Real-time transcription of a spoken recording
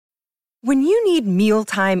When you need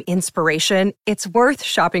mealtime inspiration, it's worth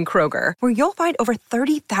shopping Kroger, where you'll find over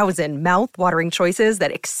 30,000 mouth-watering choices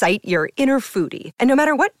that excite your inner foodie. And no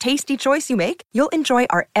matter what tasty choice you make, you'll enjoy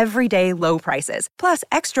our everyday low prices, plus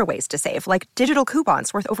extra ways to save, like digital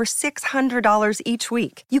coupons worth over $600 each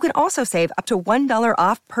week. You can also save up to $1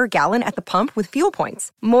 off per gallon at the pump with fuel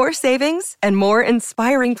points. More savings and more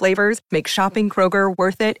inspiring flavors make shopping Kroger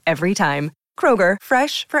worth it every time. Kroger,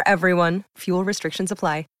 fresh for everyone. Fuel restrictions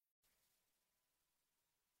apply.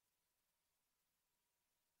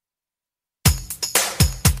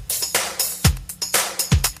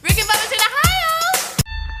 Rick and Bubba's in Ohio!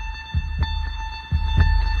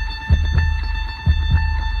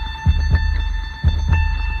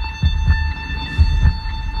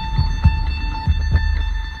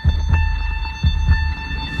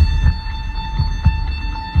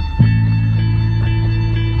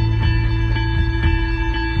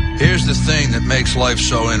 Here's the thing that makes life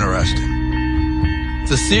so interesting.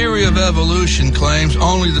 The theory of evolution claims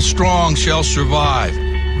only the strong shall survive.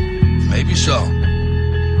 Maybe so.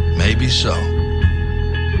 Maybe so.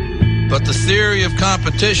 But the theory of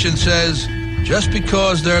competition says just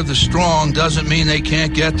because they're the strong doesn't mean they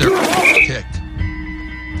can't get their kicked.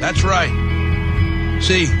 That's right.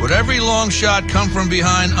 See, what every long shot come from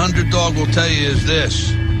behind underdog will tell you is this.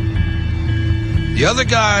 The other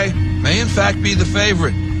guy may in fact be the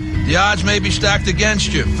favorite. The odds may be stacked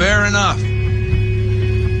against you. Fair enough.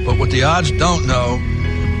 But what the odds don't know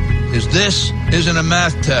is this isn't a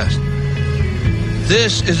math test.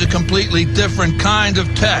 This is a completely different kind of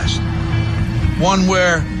test. One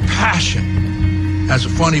where passion has a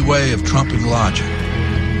funny way of trumping logic.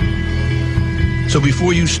 So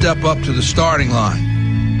before you step up to the starting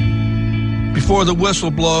line, before the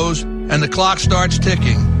whistle blows and the clock starts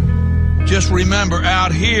ticking, just remember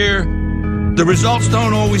out here, the results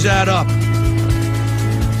don't always add up.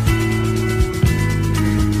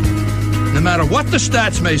 No matter what the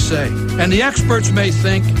stats may say, and the experts may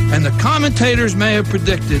think, and the commentators may have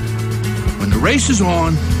predicted, when the race is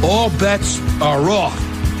on, all bets are off.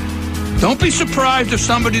 Don't be surprised if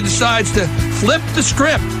somebody decides to flip the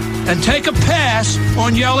script and take a pass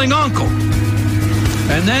on yelling uncle.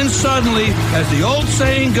 And then suddenly, as the old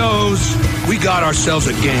saying goes, we got ourselves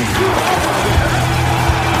a game.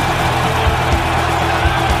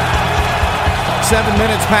 7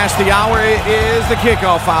 minutes past the hour. It is the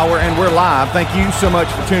kickoff hour, and we're live. Thank you so much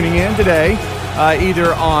for tuning in today,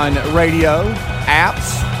 either on radio,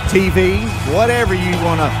 apps, TV, whatever you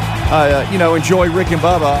want to, enjoy Rick and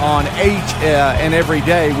Bubba on each and every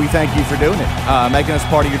day. We thank you for doing it, making us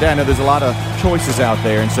part of your day. I know there's a lot of choices out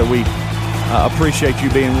there, and so we appreciate you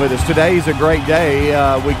being with us. Today is a great day.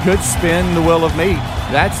 We could spin the wheel of meat.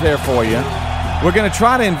 That's there for you. We're going to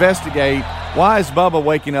try to investigate why is Bubba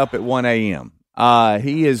waking up at 1 a.m.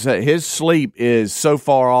 He is his sleep is so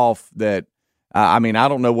far off that I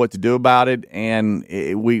don't know what to do about it. And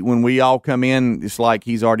when we all come in, it's like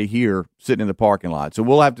he's already here sitting in the parking lot. So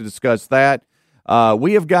we'll have to discuss that.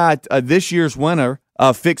 We have got this year's winner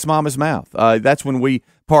of Fix Mama's Mouth. That's when we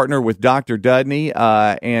partner with Dr. Dudney,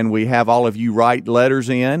 and we have all of you write letters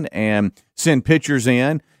in and send pictures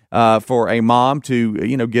in for a mom to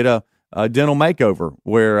get a dental makeover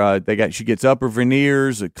where she gets upper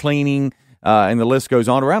veneers, a cleaning. And the list goes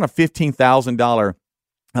on, around a $15,000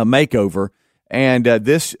 makeover. And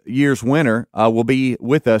this year's winner will be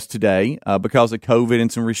with us today because of COVID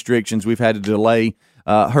and some restrictions. We've had to delay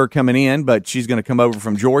her coming in, but she's going to come over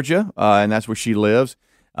from Georgia, and that's where she lives,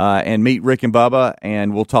 and meet Rick and Bubba.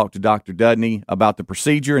 And we'll talk to Dr. Dudney about the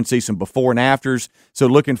procedure and see some before and afters. So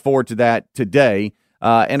looking forward to that today.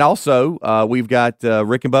 And also, we've got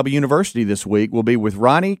Rick and Bubba University this week. We'll be with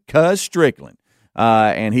Ronnie Cuz Strickland.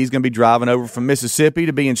 And he's going to be driving over from Mississippi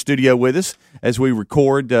to be in studio with us as we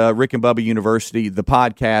record Rick and Bubba University, the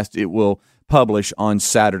podcast. It will publish on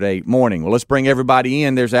Saturday morning. Well, let's bring everybody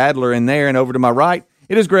in. There's Adler in there, and over to my right,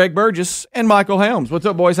 it is Greg Burgess and Michael Helms. What's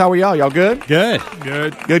up, boys? How are y'all? Y'all good? Good.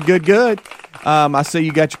 I see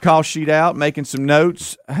you got your call sheet out, making some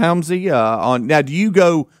notes, Helmsy. Now, do you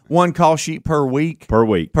go one call sheet per week? Per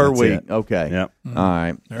week. Okay. Yep. All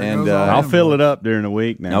right. And I'll fill it up during the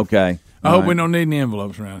week now. Okay. I hope we don't need any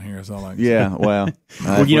envelopes around here. That's all I can say. Yeah, well.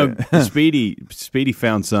 Speedy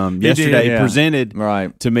found some yesterday, presented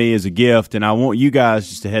to me as a gift, and I want you guys,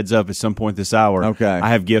 just a heads up at some point this hour, I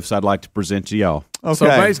have gifts I'd like to present to y'all. Okay. So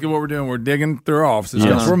basically what we're doing, we're digging through our offices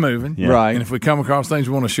because we're moving. Yeah. Right. And if we come across things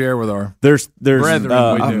we want to share with our brethren,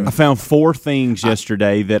 I found 4 things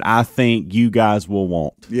yesterday that I think you guys will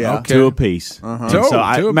want. Yeah. Okay. 2 apiece.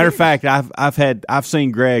 Matter of fact, I've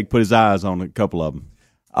seen Greg put his eyes on a couple of them.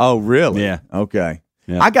 Oh, really? Yeah. Okay.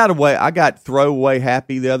 I got throwaway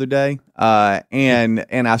happy the other day, and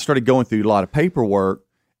I started going through a lot of paperwork,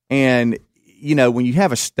 and when you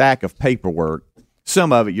have a stack of paperwork,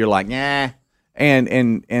 some of it you're like, nah,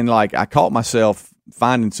 and like I caught myself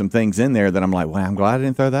finding some things in there that I'm like, well, I'm glad I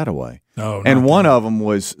didn't throw that away. Oh, and one of them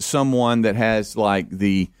was someone that has like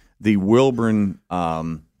the Wilburn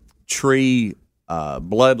tree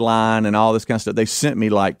bloodline and all this kind of stuff. They sent me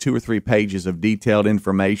like 2 or 3 pages of detailed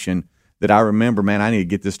information that I remember, man, I need to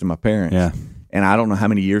get this to my parents. Yeah. And I don't know how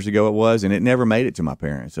many years ago it was, and it never made it to my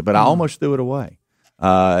parents. But I almost threw it away.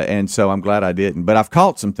 And so I'm glad I didn't. But I've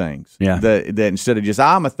caught some things that instead of just,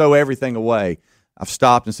 I'm going to throw everything away, I've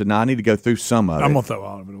stopped and said, no, I need to go through some of it. I'm going to throw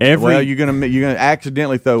all of it away. Well, you're gonna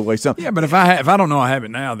accidentally throw away something. Yeah, but if I don't know I have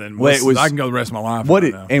it now, then I can go the rest of my life. What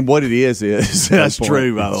it is that's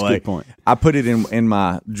true, by the way. Good point. I put it in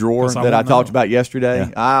my drawer that I talked about yesterday.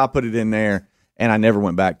 Yeah. I put it in there, and I never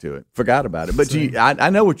went back to it. Forgot about it. But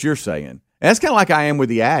I know what you're saying. And that's kind of like I am with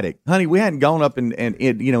the attic. Honey, we hadn't gone up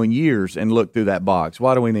in years and looked through that box.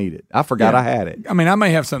 Why do we need it? I forgot I had it. I mean, I may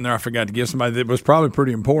have something there I forgot to give somebody that was probably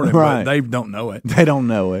pretty important, but they don't know it. They don't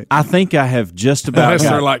know it. I think I have just about unless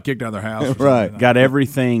they're like kicked out of their house. Right. Got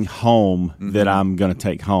everything home that I'm going to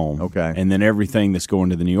take home. Okay. And then everything that's going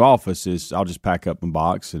to the new office is I'll just pack up a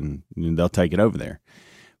box and they'll take it over there.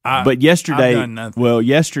 But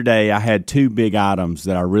yesterday I had 2 big items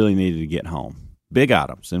that I really needed to get home. Big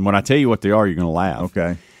items. And when I tell you what they are, you're going to laugh.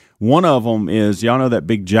 Okay. One of them is, y'all know that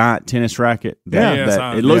big giant tennis racket?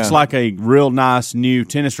 It looks like a real nice new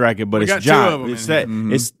tennis racket, but it's giant.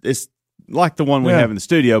 It's like the one we have in the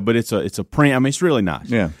studio, but it's a print. I mean, it's really nice.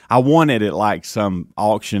 Yeah. I won it at like some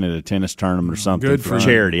auction at a tennis tournament or something for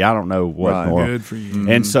charity. I don't know what more. Good for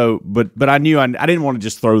you. And so, but I knew I didn't want to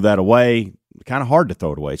just throw that away. Kind of hard to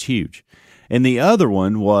throw it away. It's huge. And the other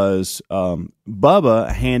one was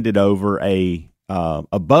Bubba handed over a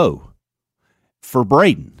bow for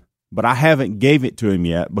Braden, but I haven't gave it to him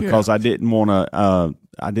yet because I didn't want to.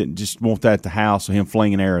 I didn't just want that at the house of him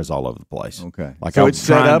flinging arrows all over the place. Okay, like so it's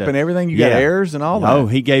set up and everything. You got arrows and all that. Oh,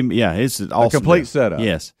 he gave me. Yeah, it's awesome. A complete setup.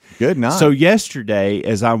 Yes, good night. So yesterday,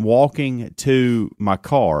 as I'm walking to my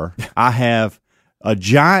car, I have a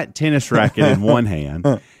giant tennis racket in one hand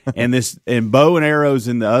and bow and arrows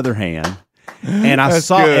in the other hand. And I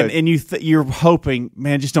saw, and you're hoping,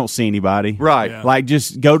 man, just don't see anybody, right? Yeah. Like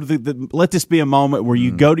just go to let this be a moment where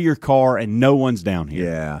you go to your car and no one's down here.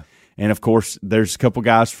 Yeah. And of course, there's a couple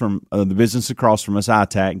guys from the business across from us,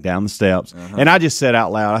 ITAC, down the steps, and I just said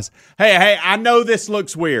out loud, I said, "Hey, I know this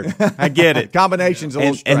looks weird. I get it. Combinations a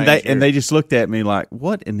little strange." And they just looked at me like,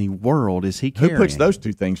 "What in the world is he carrying?" Who puts those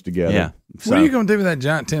 2 things together? Yeah. What are you going to do with that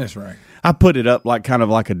giant tennis racket? I put it up like kind of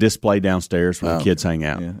like a display downstairs where the kids hang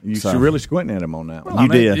out. Yeah. You're really squinting at him on that one. You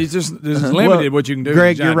did. It's just limited what you can do.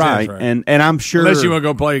 Greg, with a giant you're right, tennis and I'm sure unless you want to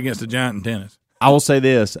go play against a giant in tennis. I will say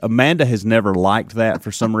this: Amanda has never liked that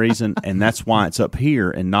for some reason, and that's why it's up here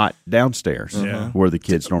and not downstairs where the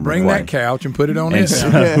kids normally bring play. that couch and put it on and it. So,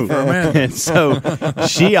 and so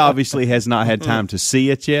she obviously has not had time to see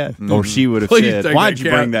it yet, or she would have said, "Why'd you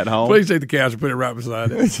bring that home?" Please take the couch and put it right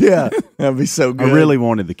beside it. Yeah, that'd be so good. I really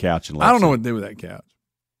wanted the couch. And I don't know what to do with that couch.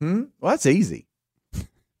 Well, that's easy.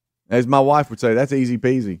 As my wife would say, that's easy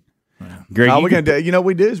peasy. Greg, all we're gonna do, what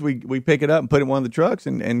we do is we pick it up and put it in one of the trucks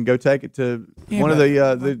and go take it to one of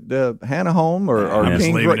the Hannah home or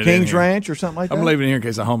King's Ranch or something like that. I'm leaving it here in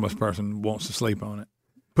case a homeless person wants to sleep on it.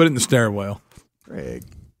 Put it in the stairwell. Greg,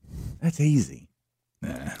 that's easy.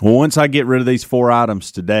 Nah. Well, once I get rid of these 4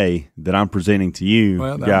 items today that I'm presenting to you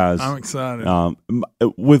guys, I'm excited.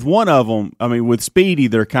 With one of them, I mean, with Speedy,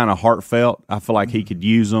 they're kind of heartfelt. I feel like he could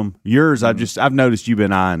use them. Yours, I've noticed you've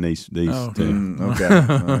been eyeing these two. Okay.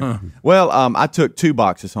 Right. Well, I took 2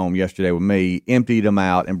 boxes home yesterday with me, emptied them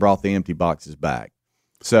out, and brought the empty boxes back.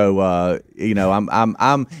 So,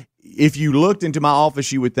 I'm. If you looked into my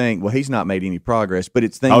office, you would think, well, he's not made any progress, but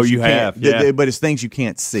it's things you can't. But it's things you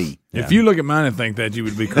can't see. If you look at mine and think that, you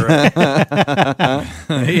would be correct.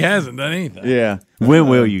 He hasn't done anything. Yeah. When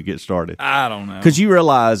will you get started? I don't know. Because you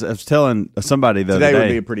realize, I was telling somebody the other day, today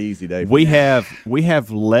would be a pretty easy day. We have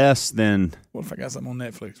less than. What if I got something on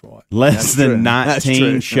Netflix? What? Less than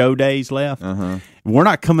 19 show days left. We're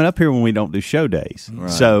not coming up here when we don't do show days. Right.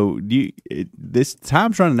 So this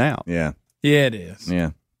time's running out. Yeah. Yeah, it is.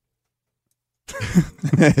 Yeah.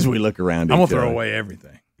 As we look around, I'm gonna throw away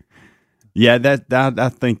everything. Yeah, I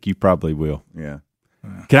think you probably will. Yeah.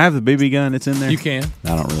 Can I have the BB gun that's in there? You can.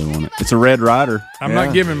 I don't really want it. It's a Red Ryder. I'm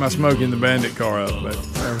not giving my Smoking the Bandit car up, but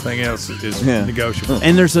everything else is negotiable.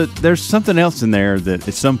 And there's something else in there that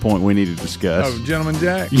at some point we need to discuss. Oh, Gentleman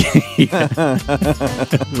Jack. Rick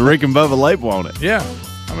and Bubba Lape want it. Yeah.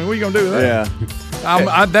 I mean, what are you gonna do with that? Yeah.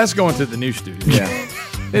 That's going to the new studio. Yeah.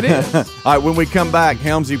 It is. All right, when we come back,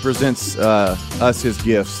 Helmsy presents us his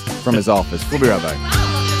gifts from his office. We'll be right back.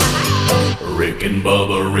 Rick and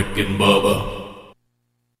Bubba, Rick and Bubba.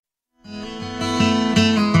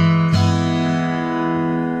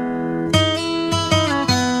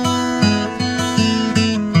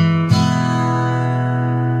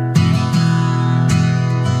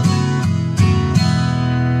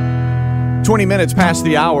 20 minutes past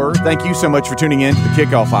the hour. Thank you so much for tuning in to the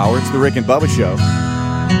Kickoff Hour. It's the Rick and Bubba Show.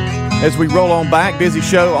 As we roll on back, busy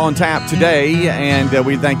show on tap today, and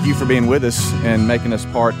we thank you for being with us and making us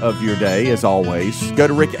part of your day, as always. Go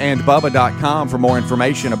to rickandbubba.com for more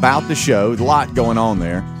information about the show. A lot going on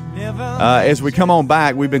there. As we come on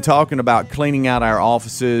back, we've been talking about cleaning out our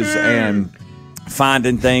offices and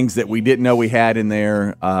finding things that we didn't know we had in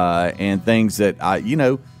there, and things that,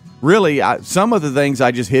 really, some of the things I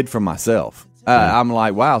just hid from myself. I'm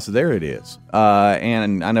like, wow, so there it is.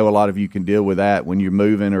 And I know a lot of you can deal with that when you're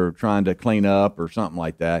moving or trying to clean up or something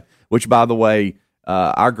like that, which, by the way,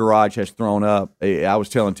 our garage has thrown up. I was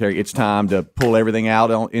telling Terry it's time to pull everything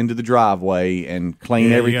out into the driveway and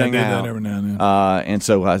clean everything out. That every now and then. And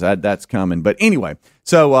so that's coming. But anyway,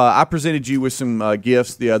 so I presented you with some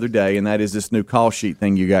gifts the other day, and that is this new call sheet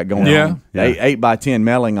thing you got going on. 8x10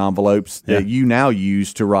 mailing envelopes that you now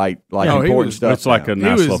use to write important stuff. It's like a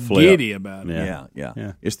nice little flip. He was giddy about it.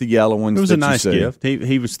 Yeah. It's the yellow ones. It was a nice gift.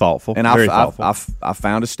 He was thoughtful. And very thoughtful. I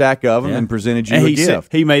found a stack of them and presented you a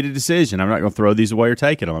gift. He made a decision. I'm not going to throw these away or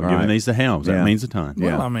take it. I'm giving these to Helms. That means a ton.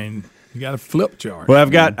 Well, I mean, you got a flip chart. Well,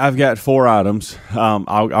 I've got 4 items.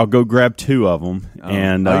 I'll go grab 2 of them,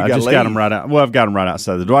 and I just got them right out. Well, I've got them right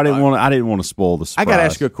outside the door. I didn't want to spoil the surprise. I got to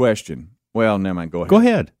ask you a question. Well, never mind. Go ahead. Go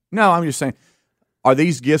ahead. No, I'm just saying. Are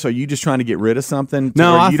these gifts? Are you just trying to get rid of something?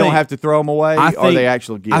 No, you don't have to throw them away. Or are they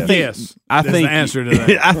actual gifts? Yes. I That's think the answer to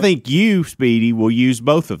that. I think you, Speedy, will use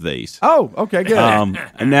both of these. Oh, okay, good.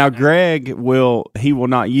 And now Greg will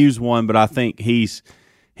not use one, but I think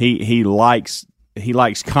he likes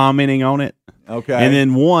commenting on it. Okay. And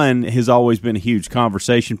then one has always been a huge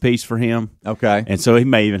conversation piece for him. Okay. And so he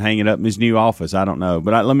may even hang it up in his new office. I don't know,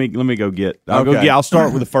 but let me go get. I'll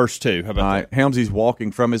start with the first 2. How about that? Helmsy's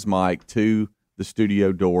walking from his mic to the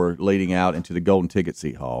studio door leading out into the golden ticket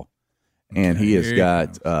seat hall, and he's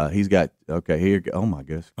got. Okay, here. Oh my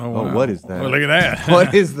goodness. Oh, wow. What is that? Well, look at that.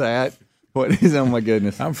 What is that? What is? Oh my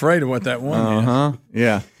goodness. I'm afraid of what that one is.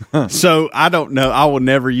 Yeah. So I don't know. I will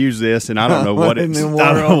never use this, and I don't know what it. I don't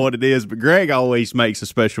know what it is. But Greg always makes a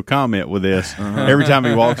special comment with this every time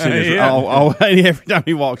he walks in. Every time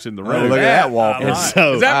he walks in the room. Look at that walk.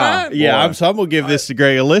 So, is that mine? Yeah, I'm going to give this to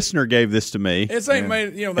Greg. A listener gave this to me. It's ain't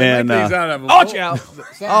made. They make these out of. Watch out!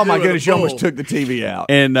 Oh my goodness! You almost took the TV out.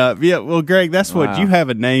 And well, Greg, that's what you have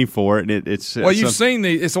a name for it. And it's you've seen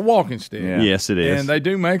the. It's a walking stick. Yeah. Yes, it is. And they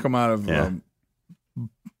do make them out of.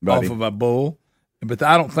 Off of a bull, but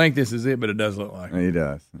I don't think this is it. But it does look like it. He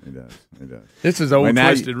does. This is old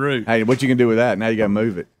twisted root. Hey, what you can do with that? Now you got to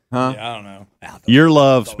move it, huh? Yeah, I don't know. Your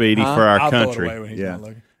love, Speedy, for our I'll country. throw it away when he's not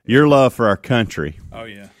looking. Your love for our country. Oh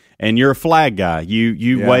yeah. And you're a flag guy.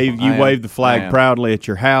 You wave the flag proudly at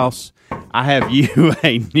your house. I have you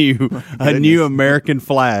a new American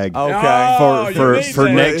flag. Okay. For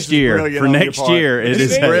next year. For next year, it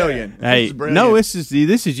is brilliant. Hey, no, this is you.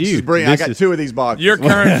 This is brilliant. I got 2 of these boxes. Your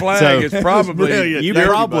current flag is probably you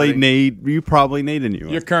probably need a new one.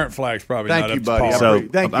 Your current flag's probably Thank not you, up buddy. to par.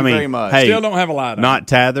 Thank you very much. Hey, Still don't have a light on. Not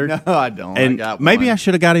tethered. No, I don't. And I got maybe one. I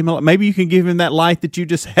should have got him. Maybe you can give him that light that you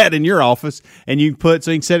just had in your office, and you can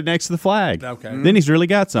so he can set it next to the flag. Okay. Then he's really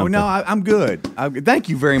got Oh something. no, I'm good. Thank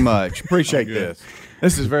you very much. Appreciate this.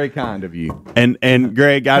 This is very kind of you. And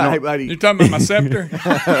Greg, I don't. Hey, buddy. You're talking about my scepter?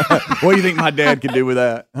 What do you think my dad could do with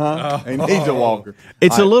that? Huh? And he's a walker.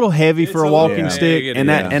 It's a little heavy for a walking stick, big, and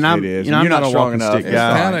I'm it is. I'm You're not not a strong walking enough. stick It's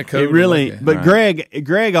guy. kinda cool It to really, look at. but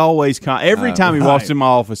Greg always every time he walks in my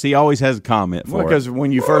office, he always has a comment for Because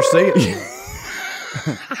when you first see it,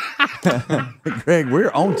 Greg, we're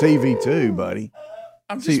on TV too, buddy.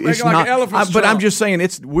 I'm just making like an elephant. But I'm just saying,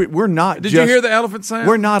 we're not. Did you hear the elephant sound?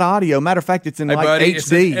 We're not audio. Matter of fact, it's in Hey, like buddy, HD.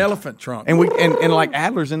 it's an elephant trunk. And and like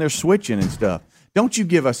Adler's in there switching and stuff. Don't you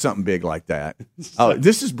give us something big like that? Oh,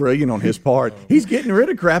 this is brilliant on his part. He's getting rid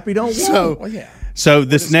of crap he don't want. Well, yeah. So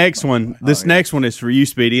this next one is for you,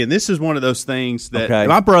 Speedy, and this is one of those things that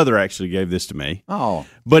my brother actually gave this to me. Oh,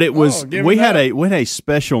 but it was give we him had that. a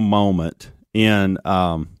special moment in.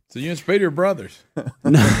 So you and Speedy are brothers.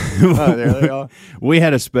 there they are. We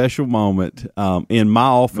had a special moment in my I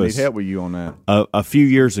office need help with you on that. a few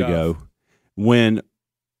years ago when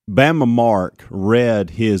Bama Mark read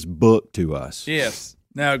his book to us. Yes.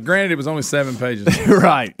 Now, granted, it was only 7 pages.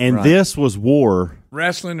 Right. And this was war.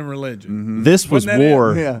 Wrestling and religion. This was Wasn't that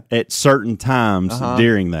war at certain times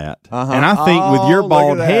during that. And I think with your look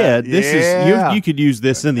bald at that. head, this Yeah. is you could use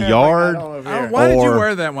this in the yard. Why did you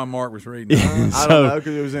wear that when Mark was reading? I don't know,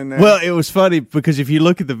 because it was in there. Well, it was funny because if you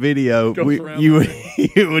look at the video,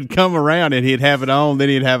 it would come around and he'd have it on, then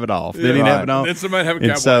he'd have it off, then he'd have it on. Then somebody have a And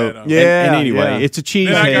cowboy so, hat on. and anyway, it's a cheese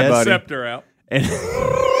Then I head. got the scepter out. And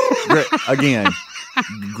Again,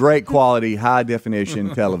 great quality, high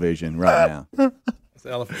definition television right now. It's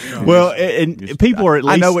elephant trunk. well, and people are at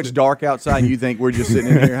least I know it's dark outside and you think we're just sitting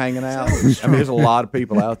in here hanging out. I mean, there's a lot of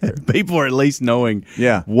people out there. people are at least knowing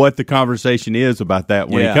Yeah. what the conversation is about that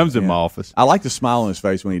when he comes in my office. I like the smile on his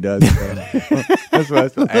face when he does it. That's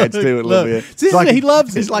what adds to it a little bit. See, It's like he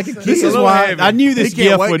loves it. It's like a kid. This is little why heavy. I knew this He can't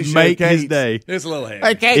gift wait would to show make his Kate's. day. It's a little heavy.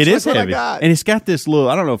 Hey, Kate, It is look what I heavy, got. and it's got this little.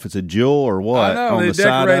 I don't know if it's a jewel or what I know, on they the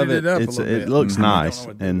side of decorated it. it up a It's, little it bit. looks I don't know nice,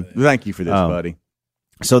 what to do and with it. Thank you for this, buddy.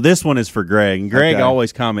 so this one is for Greg. And Greg Okay.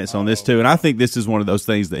 always comments on this too, and I think this is one of those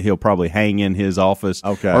things that he'll probably hang in his office,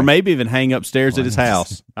 Okay. or maybe even hang upstairs at his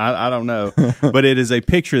house. I don't know, but it is a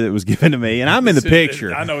picture that was given to me, and I'm in the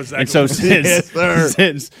picture. I know exactly And so what it is.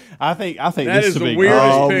 since I think That this is would the be weirdest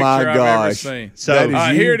Oh, picture my I've ever gosh. seen. So- That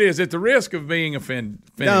is you? Here it is. At the risk of being offending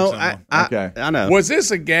No, someone. Okay. I know. Was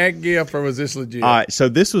this a gag gift or was this legit? All right, so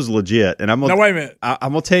this was legit, and I'm gonna No, wait a minute. I'm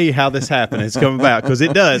gonna tell you how this happened. It's come about because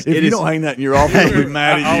it does. If It you is- don't hang that in your office, I'll be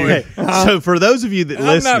mad at you. Okay, so for those of you that I'm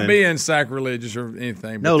listen, not being sacrilegious or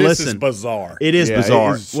anything, but No, this is listen. bizarre. it is Yeah, it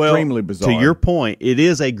bizarre. is extremely bizarre. To your point, it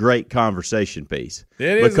is a great conversation piece.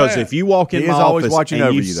 It is because that. if you walk in He my is always office watching and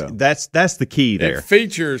over you you, s- though. that's the key there. It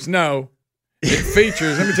features,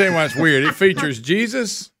 let me tell you why it's weird. It features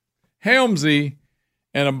Jesus, Helmsy,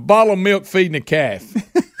 and a bottle of milk feeding a calf.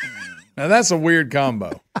 Now, that's a weird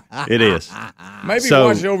combo. It is. Maybe So-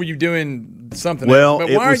 watch it over you doing something Well, else.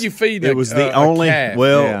 But it why was- are you feeding It was a the only. calf?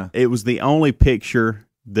 Well, Yeah. it was the only picture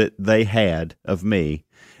that they had of me.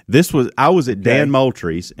 I was at Dan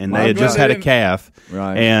Moultry's, and Well, they I'm had just glad had they a didn't- calf,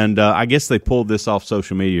 Right. and I guess they pulled this off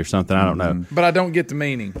social media or something. I don't know. But I don't get the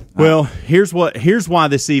meaning. Well, here's why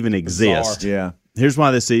this even exists. Yeah, Here's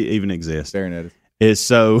why this even exists. staring at it. Is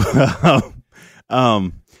so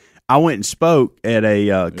I went and spoke at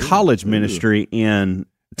a college ministry in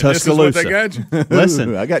This is what they Tuscaloosa. got you?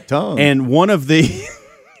 Listen, I got tongue. and one of the he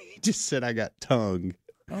just said I got tongue.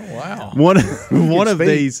 Oh, wow. One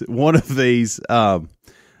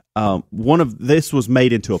of this was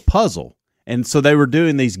made into a puzzle, and so they were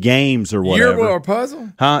doing these games or whatever. Yearbook or puzzle?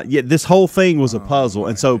 Huh? Yeah, this whole thing was a puzzle,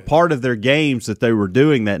 and so part of their games that they were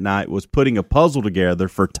doing that night was putting a puzzle together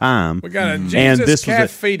for time. We got a Jesus and this calf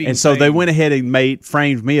was feeding and so they thing. went ahead and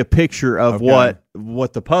framed me a picture of Okay.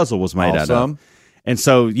 what the puzzle was made out Awesome. of. And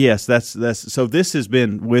so yes, that's so this has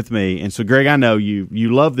been with me. And so Greg, I know you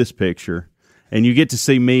love this picture. And you get to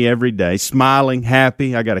see me every day, smiling,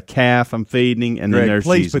 happy. I got a calf I'm feeding, and Greg, then there's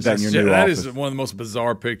please Jesus. put that in your new That office. is one of the most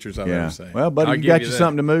bizarre pictures I've Yeah. ever seen. Well, buddy, I'll you give got you that.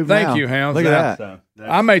 something to move Thank now. you, Hounds. Look at that.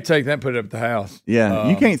 I may take that and put it up at the house. Yeah,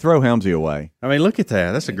 you can't throw Helmsy away. I mean, look at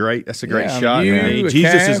that. That's a great Yeah, shot. you, man. a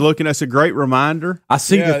Jesus calf. is looking. That's a great reminder. I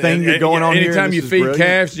see the thing that's going on here. Anytime and you this is feed brilliant.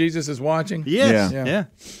 calves, Jesus is watching. Yes. Yeah. Yeah.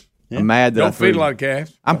 I'm mad that I Don't threw. feed a lot of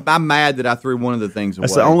calves. I'm mad that I threw one of the things away.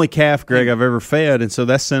 That's the only calf, Greg, I've ever fed, and so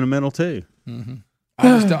that's sentimental too.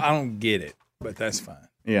 I don't get it, but that's fine.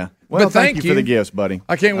 Yeah. Well, But thank thank you for the you. gifts, buddy.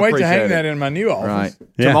 I can't wait to appreciate hang it. that in my new office. Right.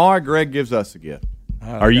 Yeah. Tomorrow, Greg gives us a gift.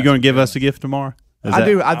 Are you going to give us a gift tomorrow? Is I that-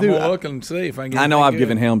 do. I I'm do. gonna look and see if I can. Get I know anything I've good.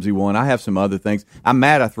 given Helmsy one. I have some other things. I'm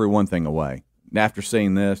mad I threw one thing away. And after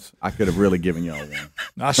seeing this, I could have really given y'all one.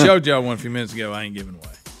 I showed y'all one a few minutes ago. I ain't giving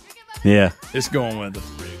away. Yeah. It's going with us.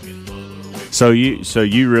 So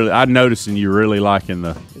you really, I'm noticing you're really liking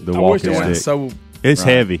the I wish walking it wasn't stick. so. It's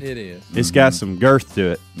heavy. It is. It's got some girth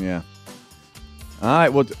to it. Yeah. All right.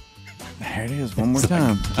 Well, there it is. One more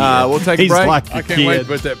time. We'll take a He's break. like a I can't wait to kid.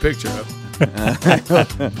 put that picture up.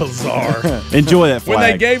 Bizarre. Enjoy that flag.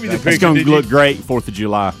 When they gave you the It's picture, going did to you- look great 4th of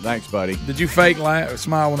July. Thanks, buddy. Did you fake laugh,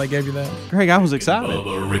 smile when they gave you that? Greg, I was excited.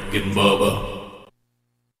 Bubba, Rick and Bubba.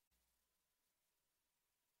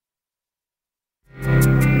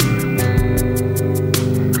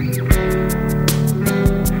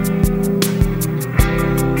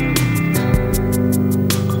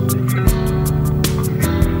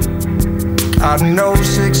 I know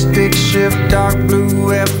 6-stick shift, dark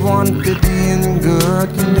blue F-150 in good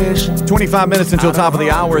condition. 25 minutes until top of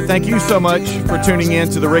the hour. Thank you so much for tuning in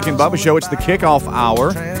to the Rick and Bubba Show. It's the kickoff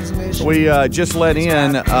hour. We just let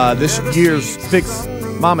in this year's Fix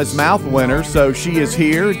Mama's Mouth winner, so she is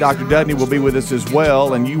here. Dr. Dudney will be with us as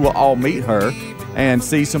well, and you will all meet her and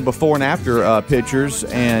see some before and after pictures,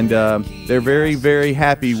 and they're very, very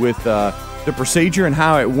happy with the procedure and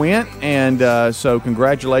how it went. And so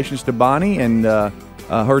congratulations to Bonnie and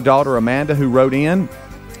her daughter Amanda, who wrote in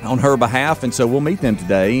on her behalf. And so we'll meet them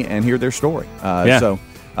today and hear their story. So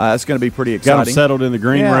it's going to be pretty exciting. Got them settled in the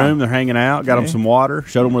green room. They're hanging out. Got them some water.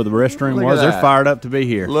 Showed them where the restroom was. They're fired up to be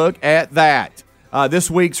here. Look at that. This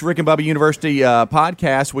week's Rick and Bubba University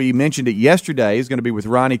podcast, we mentioned it yesterday, is going to be with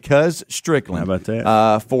Ronnie Cuz Strickland. How about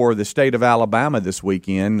that? For the state of Alabama this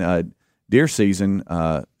weekend. Deer season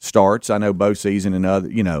starts. I know bow season and other,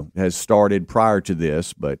 has started prior to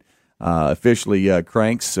this, but officially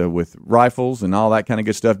cranks with rifles and all that kind of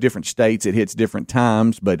good stuff. Different states, it hits different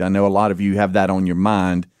times, but I know a lot of you have that on your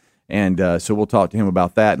mind, and so we'll talk to him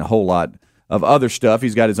about that and a whole lot of other stuff.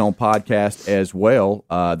 He's got his own podcast as well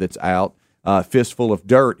that's out. Fistful of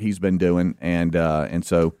Dirt he's been doing, and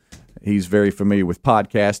so he's very familiar with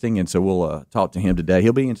podcasting, and so we'll talk to him today.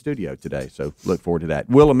 He'll be in studio today, so look forward to that.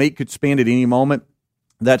 Will Meat could spin at any moment.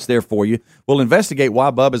 That's there for you. We'll investigate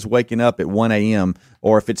why Bubba's waking up at 1 a.m.,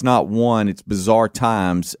 or if it's not 1, it's bizarre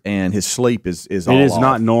times, and his sleep is all off. It is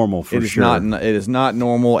not normal for sure. It is not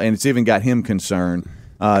normal, and it's even got him concerned.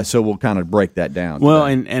 So we'll kind of break that down. Well,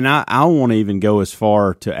 today. and I won't even go as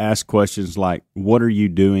far to ask questions like, what are you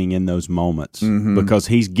doing in those moments? Because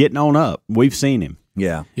he's getting on up. We've seen him.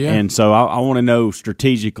 Yeah. And so I want to know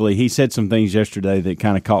strategically. He said some things yesterday that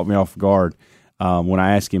kind of caught me off guard when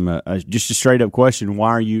I asked him just a straight-up question. Why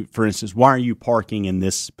are you parking in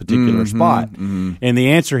this particular spot? And the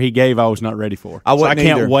answer he gave, I was not ready for. I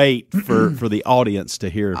can't wait for the audience to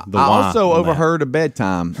hear the why. I also overheard a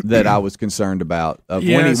bedtime that I was concerned about.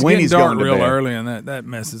 When he's going to real bed. early, and that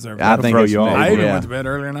messes everything. I think it's I even went to bed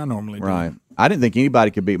earlier than I normally do. Right. I didn't think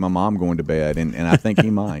anybody could beat my mom going to bed, and I think he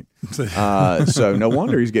might. So no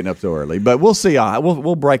wonder he's getting up so early. But we'll see.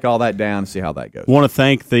 We'll break all that down and see how that goes. Want to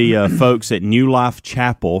thank the folks at New Life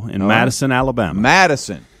Chapel in Madison, Alabama.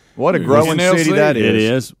 Madison. What a growing city that is. It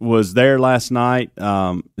is. Was there last night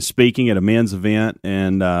speaking at a men's event.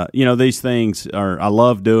 And, these things I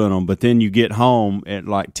love doing them. But then you get home at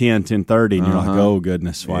like 10:30, and you're like, oh,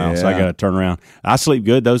 goodness, wow. Yeah. So I got to turn around. I sleep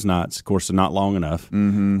good those nights. Of course, they're not long enough.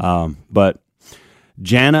 But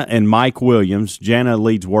Jana and Mike Williams. Jana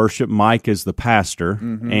leads worship. Mike is the pastor.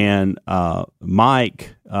 And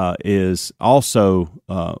Mike is also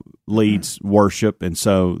leads worship. And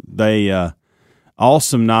so they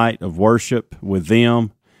awesome night of worship with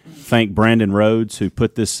them. Thank Brandon Rhodes, who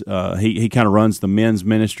put this. He kind of runs the men's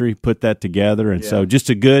ministry, put that together, and so just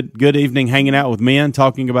a good evening, hanging out with men,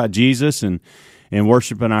 talking about Jesus and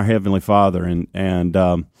worshiping our Heavenly Father, and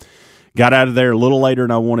got out of there a little later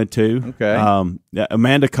than I wanted to. Okay.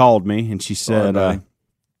 Amanda called me and she said,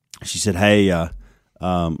 "Hey,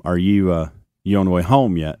 are you on the way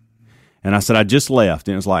home yet?" And I said, "I just left,"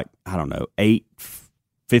 and it was like, I don't know,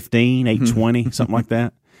 8:15, 8:20, something like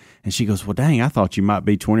that. And she goes, "Well, dang, I thought you might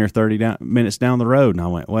be 20 or 30 minutes down the road." And I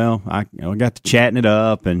went, "Well, I got to chatting it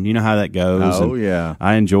up, and you know how that goes." Oh, and yeah.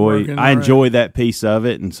 I enjoy that piece of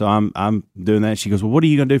it, and so I'm doing that. She goes, "Well, what are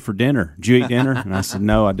you going to do for dinner? Did you eat dinner?" And I said,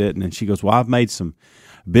 "No, I didn't." And she goes, "Well, I've made some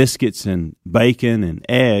biscuits and bacon and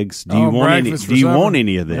eggs. Do you want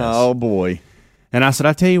any of this?" Oh, boy. And I said,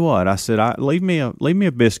 "I tell you what," I said, leave me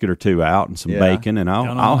a biscuit or two out and some bacon, and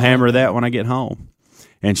I'll hammer that when I get home."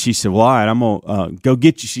 And she said, "Well, all right, I'm gonna go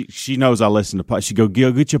get you." She knows I listen to podcasts. She go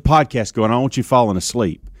get your podcast going. I don't want you falling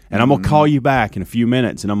asleep, and I'm gonna call you back in a few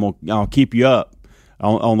minutes, and I'll keep you up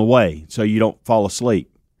on the way so you don't fall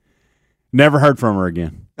asleep. Never heard from her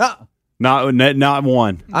again. Not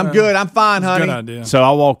one. I'm good. I'm fine, honey. Good idea. So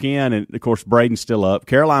I walk in, and of course Braden's still up.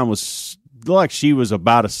 Caroline was like she was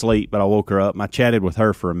about asleep, but I woke her up and I chatted with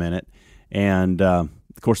her for a minute, and of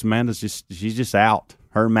course Amanda's she's just out.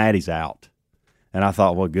 Her and Maddie's out. And I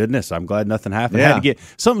thought, well, goodness, I'm glad nothing happened. Yeah. I had to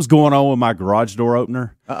something's going on with my garage door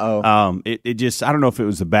opener. Uh-oh. It just, I don't know if it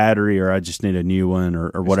was the battery or I just need a new one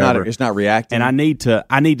or whatever. It's not reacting. And I need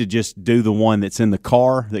to just do the one that's in the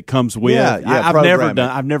car that comes with. Yeah,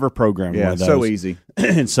 I've never programmed one of those. So easy.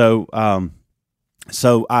 And so I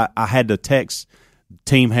had to text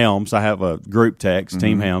Team Helms. I have a group text,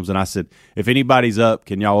 Team Helms, and I said, if anybody's up,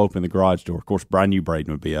 can y'all open the garage door? Of course, I knew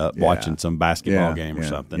Braden would be up watching some basketball game or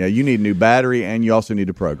something. Yeah, you need a new battery, and you also need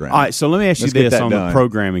a program. All right, so let me ask you this on the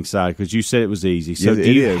programming side, because you said it was easy. So do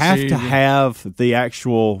you have to have the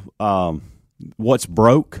actual what's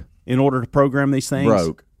broke in order to program these things?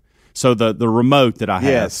 Broke. So the remote that I have.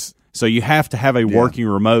 Yes. So you have to have a working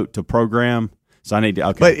remote to program. So I need to.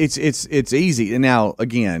 Okay. But it's easy. And now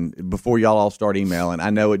again, before y'all all start emailing, I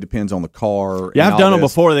know it depends on the car. Yeah, I've done them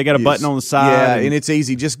before. They got a button on the side. Yeah, and it's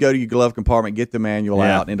easy. Just go to your glove compartment, get the manual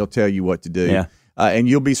out, and it'll tell you what to do. Yeah. and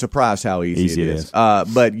you'll be surprised how easy it is.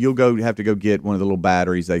 But you'll have to go get one of the little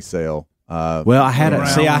batteries they sell. Well, I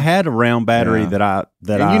had a round battery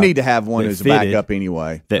you need to have one as a backup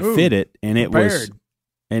anyway that fit it, and it was.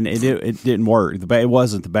 And it didn't work. It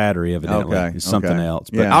wasn't the battery, evidently. Okay. It's something else.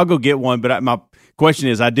 But I'll go get one. But my question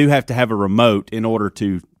is, I do have to have a remote in order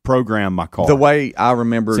to program my car. The way I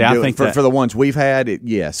remember for the ones we've had,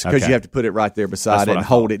 yes, because you have to put it right there beside it and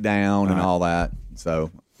hold it down and all that.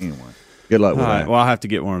 So, anyway. Good luck with that. Well, I'll have to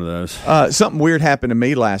get one of those. Something weird happened to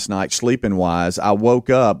me last night, sleeping-wise. I woke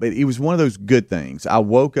up. It was one of those good things. I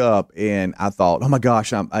woke up and I thought, oh my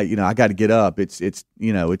gosh, I got to get up. It's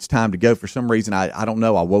time to go. For some reason, I don't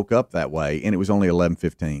know. I woke up that way, and it was only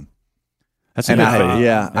 11:15. That's a good feeling.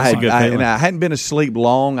 That's a good feeling. And I hadn't been asleep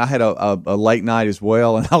long. I had a late night as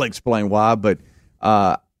well, and I'll explain why. But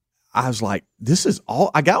I was like, this is all.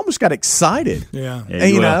 I almost got excited. Yeah.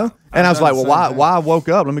 And, you know. And I was like, well, why I woke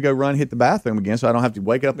up? Let me go run and hit the bathroom again, so I don't have to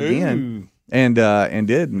wake up again. And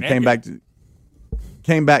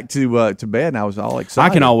came back to bed, and I was all excited.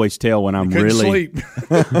 I can always tell when I'm really.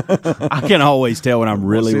 I can always tell when I'm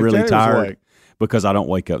really tired because I don't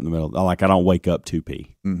wake up in the middle. Like I don't wake up to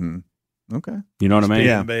pee. Mm-hmm. Okay. You know what I mean?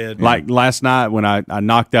 Yeah. Bed, like last night when I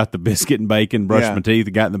knocked out the biscuit and bacon, brushed my teeth,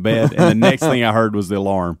 and got in the bed, and the next thing I heard was the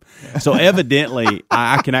alarm. So evidently,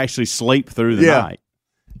 I can actually sleep through the night.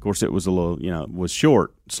 Of course, it was a little, was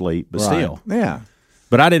short sleep, but still. Yeah.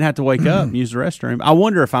 But I didn't have to wake up and use the restroom. I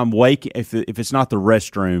wonder if I'm waking, if it's not the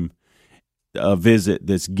restroom visit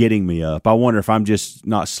that's getting me up. I wonder if I'm just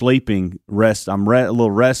not sleeping. I'm a little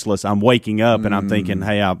restless. I'm waking up and I'm thinking,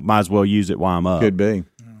 hey, I might as well use it while I'm up. Could be.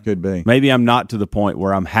 Maybe I'm not to the point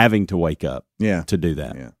where I'm having to wake up to do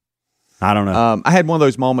that. Yeah. I don't know. I had one of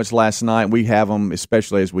those moments last night. We have them,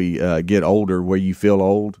 especially as we get older, where you feel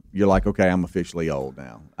old. You're like, okay, I'm officially old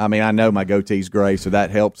now. I mean, I know my goatee's gray, so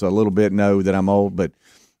that helps a little bit know that I'm old. But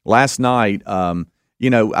last night,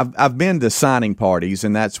 I've been to signing parties,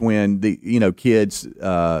 and that's when the kids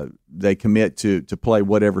they commit to play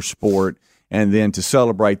whatever sport, and then to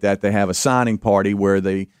celebrate that, they have a signing party where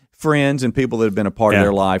they friends and people that have been a part of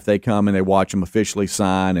their life, they come and they watch them officially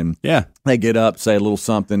sign, and they get up, say a little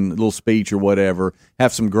something, a little speech or whatever,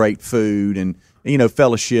 have some great food and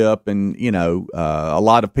fellowship, and a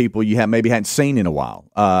lot of people you maybe hadn't seen in a while,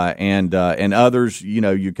 and others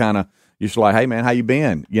you're just like, hey man, how you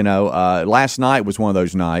been? Last night was one of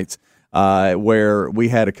those nights where we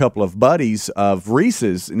had a couple of buddies of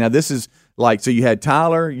Reese's. Now this is like, so you had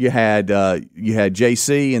Tyler, you had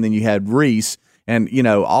JC, and then you had Reese. And,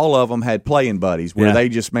 all of them had playing buddies where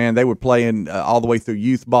they were playing all the way through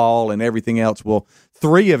youth ball and everything else. Well,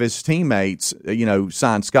 3 of his teammates,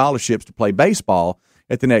 signed scholarships to play baseball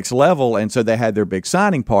at the next level. And so they had their big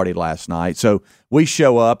signing party last night. So we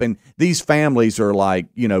show up, and these families are like,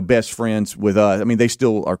 best friends with us. I mean, they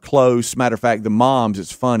still are close. Matter of fact, the moms,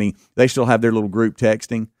 it's funny, they still have their little group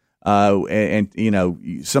texting.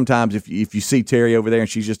 Sometimes if you see Terry over there and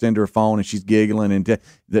she's just into her phone and she's giggling, and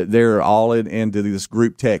they're all into this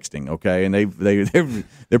group texting, okay, and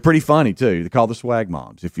they're pretty funny too. They call the swag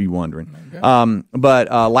moms, if you're wondering. Okay.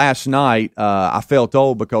 But last night I felt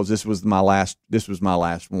old because this was my last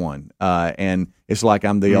one, and it's like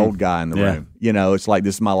I'm the old guy in the room. It's like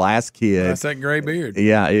this is my last kid. That's that gray beard.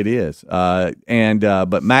 Yeah, it is.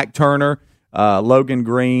 But Mac Turner, Logan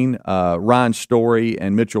Green, Ryan Story,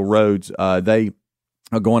 and Mitchell Rhodes, they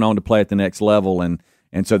are going on to play at the next level, and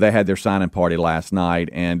so they had their signing party last night,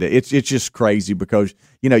 and it's just crazy because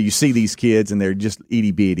you see these kids and they're just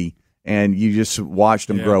itty bitty, and you just watched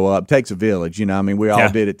them grow up. It takes a village, I mean, we all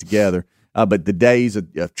did it together. But the days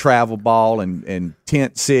of travel ball and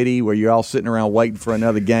tent city where you're all sitting around waiting for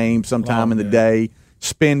another game sometime in the day,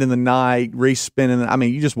 spending the night, re-spending. I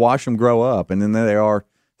mean, you just watch them grow up, and then there they are,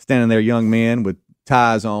 standing there, young men with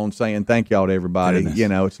ties on, saying thank y'all to everybody.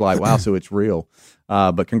 Goodness. It's like, wow, so it's real.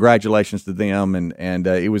 But congratulations to them, and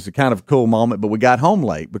it was a kind of cool moment. But we got home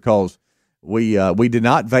late because we did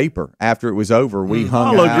not vapor after it was over. We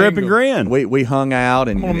hung out. Grip and grin. We hung out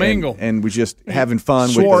and mingle and was just having fun.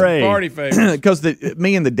 Soiree. Party favors. Because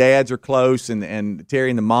me and the dads are close, and Terry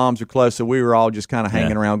and the moms are close, so we were all just kind of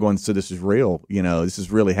hanging around going, so this is real. This is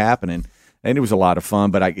really happening. And it was a lot of fun,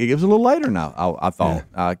 but it was a little later now, I thought.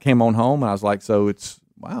 I came on home, and I was like, so it's,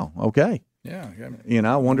 wow, okay. Yeah.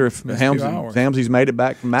 I wonder if Helmsy's made it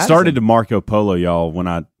back from Madison. Started to Marco Polo, y'all, when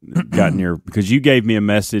I got near, because you gave me a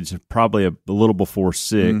message probably a little before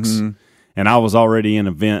 6, and I was already in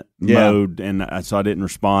event mode, and so I didn't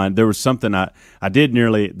respond. There was something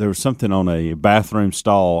there was something on a bathroom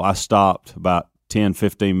stall. I stopped about 10,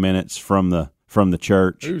 15 minutes from the from the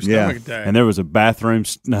church. Ooh, stomach attack. And there was a bathroom.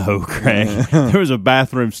 No, Craig. There was a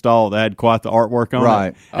bathroom stall that had quite the artwork on Right.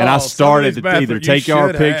 it. And I started to either take our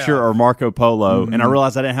should picture have. or Marco Polo, and I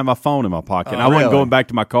realized I didn't have my phone in my pocket. And I wasn't really? going back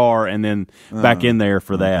to my car and then back in there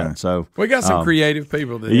for that. Okay. So We got some creative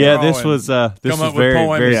people that this was come up with very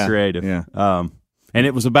poems. very Yeah. creative. Yeah. And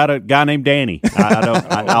it was about a guy named Danny.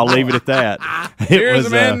 I'll leave it at that. It Here's was, a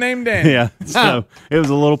man named Danny. Yeah. So it was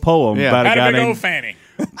a little poem about a Had guy a big named old fanny.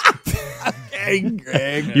 Hey,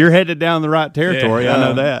 Greg. You're headed down the right territory. Yeah. I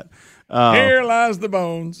know that. Here lies the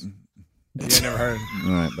bones. You ain't never heard.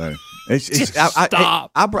 All right, buddy.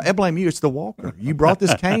 I blame you. It's the walker. You brought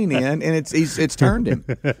this cane in, and it's turned him.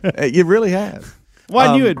 You really have. Well,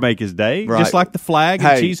 I knew it'd make his day, right. just like the flag and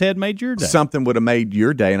Hey, Cheesehead made your day. Something would have made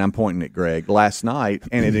your day, and I'm pointing at Greg last night,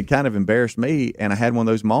 and it had kind of embarrassed me, and I had one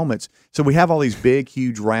of those moments. So we have all these big,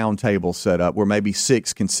 huge round tables set up where maybe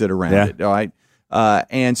 6 can sit around it, all right?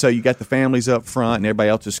 And so you got the families up front, and everybody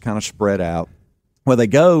else is kind of spread out. Well, they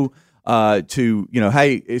go to,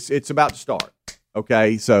 hey, it's about to start,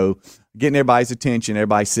 okay? So getting everybody's attention,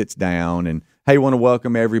 everybody sits down, and hey, want to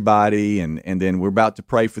welcome everybody, and then we're about to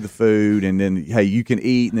pray for the food, and then hey, you can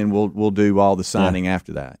eat, and then we'll do all the signing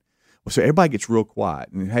after that. Well, so everybody gets real quiet,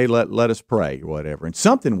 and hey, let us pray or whatever. And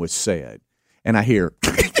something was said, and I hear,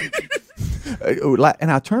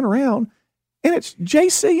 and I turn around, and it's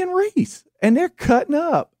JC and Reese, and they're cutting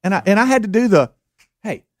up, and I had to do the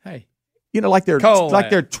hey, like they're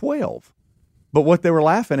 12, but what they were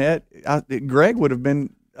laughing at, Greg would have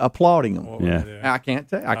been applauding them. I can't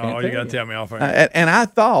tell. I can't. You got to tell me off air. And I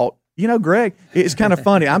thought, Greg, it's kind of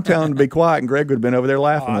funny. I'm telling him to be quiet, and Greg would have been over there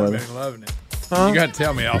laughing I've with been him. loving it. You got to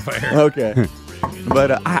tell me off air. Okay,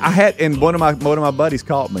 but I had, and one of my buddies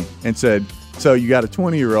caught me and said, "So you got a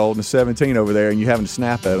 20-year-old and a 17 over there, and you having to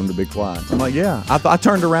snap at them to be quiet?" I'm like, "Yeah." I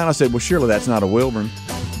turned around. I said, "Well, surely that's not a Wilburn."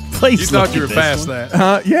 Please, You thought you were past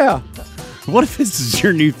that. Yeah. What if this is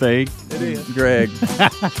your new thing? It is, Greg.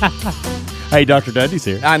 Hey, Dr. Dudley's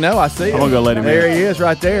here. I know. I see him. I'm gonna go let him There in. he is,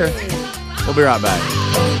 right there. We'll be right back.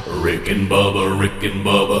 Rick and Bubba, Rick and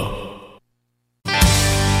Bubba.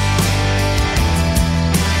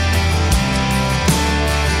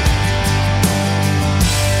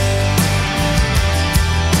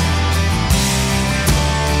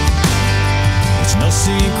 It's no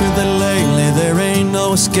secret that lately there ain't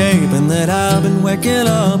no escaping that I've been waking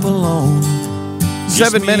up alone.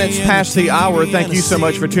 7 minutes past the hour. Thank you so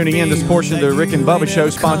much for tuning in. This portion of the Rick and Bubba Show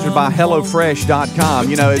sponsored by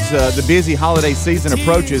HelloFresh.com. As the busy holiday season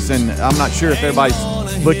approaches, and I'm not sure if everybody's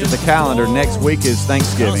looked at the calendar. Next week is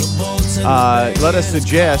Thanksgiving. Let us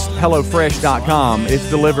suggest HelloFresh.com. It's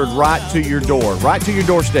delivered right to your door, right to your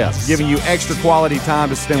doorstep, giving you extra quality time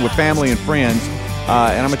to spend with family and friends. And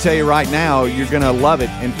I'm going to tell you right now, you're going to love it.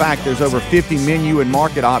 In fact, there's over 50 menu and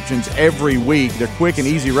market options every week. They're quick and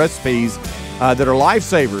easy recipes that are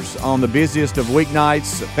lifesavers on the busiest of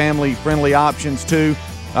weeknights, family-friendly options too.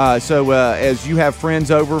 So as you have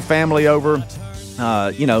friends over, family over,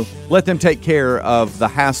 let them take care of the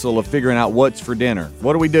hassle of figuring out what's for dinner.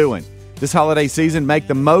 What are we doing? This holiday season, make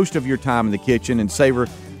the most of your time in the kitchen and savor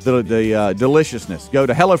the deliciousness. Go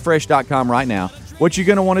to HelloFresh.com right now. What you're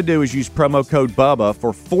going to want to do is use promo code BUBBA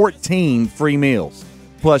for 14 free meals,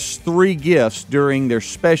 plus 3 gifts during their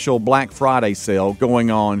special Black Friday sale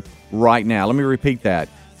going on right now. Let me repeat that.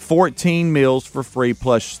 14 meals for free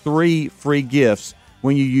plus 3 free gifts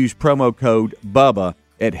when you use promo code BUBBA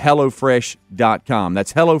at HelloFresh.com.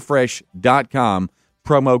 That's HelloFresh.com,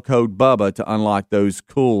 promo code BUBBA to unlock those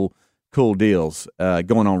cool deals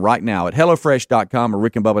going on right now at HelloFresh.com or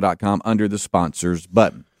RickandBubba.com under the sponsors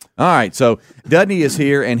button. All right, so Dudney is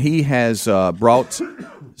here, and he has brought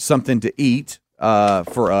something to eat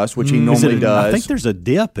for us, which he normally does. I think there's a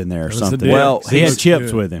dip in there or something. dip. Well, he had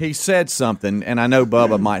chips with him. He said something, and I know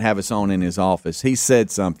Bubba might have us on in his office. He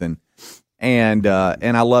said something, and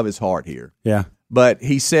I love his heart here. Yeah. But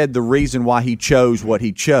he said the reason why he chose what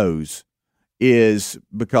he chose is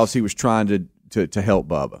because he was trying to help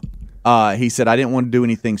Bubba. He said, I didn't want to do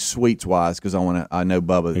anything sweets-wise because I know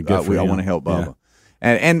Bubba. I want to help Bubba. Yeah.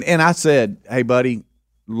 And I said, hey, buddy,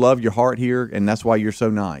 love your heart here, and that's why you're so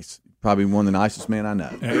nice. Probably one of the nicest men I know.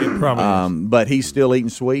 It probably is. But he's still eating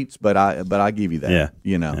sweets, but I give you that. Yeah.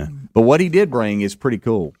 Yeah. But what he did bring is pretty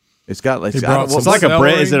cool. It's got brought It's some like a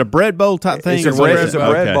bread. celery. Is it a bread bowl type thing? It's a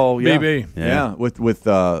bread bowl. Yeah. BB. Yeah, with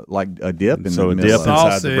like a dip in the So a middle. dip of it.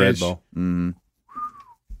 inside the bread Sausage. bowl.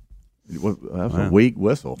 That was a weak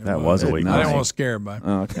whistle. That was a weak I didn't whistle. want to scare everybody.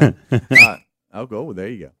 Okay. I'll go. There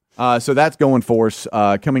you go. So that's going for us.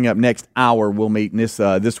 Coming up next hour, we'll meet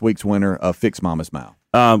this week's winner of Fix Mama's Mouth.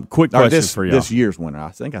 Quick Or question for y'all. this year's winner.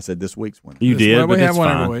 I think I said this week's winner. You did, well, but we have it's one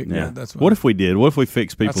fine. every week. Yeah. Yeah, that's what if we did? What if we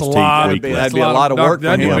fixed people's That's a teeth lot. weekly? That'd be a lot of work for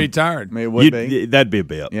Then him. you'd be tired. I mean, it would be. That'd be a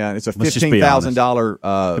bit. Yeah, it's a Let's just be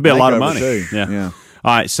 $15,000. It'd be a lot of money. Too. Yeah.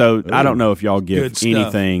 All right, so I don't know if y'all give Good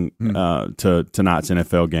stuff. anything to tonight's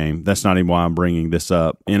NFL game. That's not even why I'm bringing this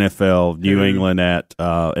up. NFL, New England at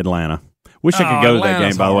Atlanta. Wish I could go to that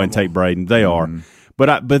Atlanta's game, by the way, and horrible. take Braden. They are.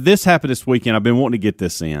 But this happened this weekend. I've been wanting to get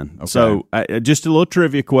this in. Okay. So just a little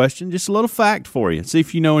trivia question, just a little fact for you. See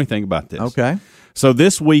if you know anything about this. Okay. So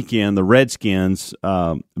this weekend, the Redskins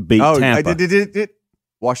beat Tampa.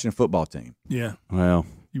 Washington football team. Yeah. Well,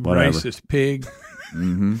 You whatever. racist pig.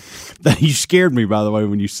 You scared me, by the way,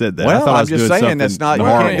 when you said that. I Well, thought I I'm was just doing saying that's something not- you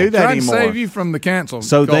horrible. can't do that Trying anymore. to save you from the cancel.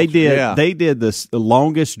 So they culture. did. Yeah. They did the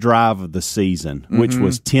longest drive of the season, which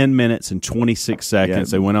was 10 minutes and 26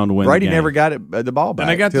 seconds. Yeah. They went on to win. Brady the game. never got the ball back.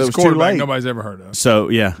 And they got till it this was too quarterback late. nobody's ever heard of. So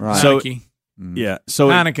yeah. Right. So Heineke. yeah. So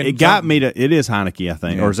Heineken it got something. me to. It is Heineke, I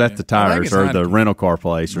think, Yeah. or is that the I think tires it's or the Heineken. rental car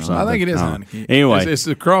place or something? I think it is I don't know. Heineke. Anyway, It's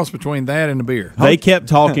the cross between that and the beer. they kept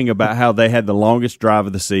talking about how they had the longest drive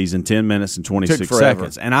of the season, 10 minutes and 26 Took forever.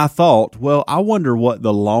 seconds. And I thought, well, I wonder what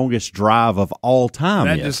the longest drive of all time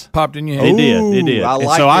That is. just popped in your It head. did. It did. I And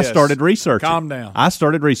like so I this. started researching. Calm down. I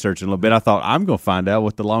started researching a little bit. I thought, I'm going to find out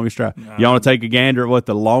what the longest drive. You want to take a gander at what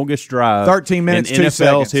the longest drive 13 minutes, in 2 NFL's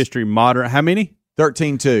seconds. history, modern. How many?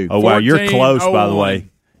 13-2. Oh, wow. You're 14, close, by the 01.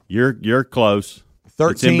 way. You're close.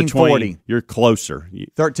 It's in 13-40. between. You're closer.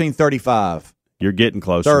 13-35. You're getting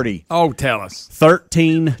closer. 30. Oh, tell us.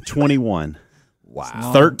 13-21.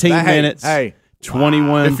 Wow. 13 Hey, minutes. Hey,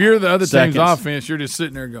 21. If you're the other seconds. team's offense, you're just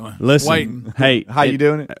sitting there going, Listen, waiting. hey, how you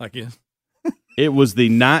doing it? Like this. It was the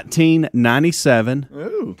 1997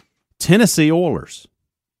 Ooh. Tennessee Oilers.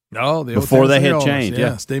 No, the old Before they Tennessee had Oilers. changed,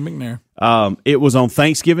 yeah. Steve McNair. It was on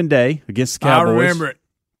Thanksgiving Day against the I Cowboys. remember it.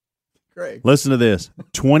 Great. Listen to this.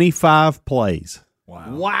 25 plays.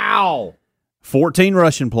 Wow. 14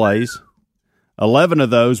 rushing plays. 11 of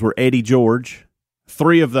those were Eddie George.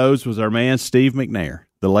 3 of those was our man Steve McNair,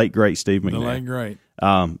 the late great Steve The McNair. late great.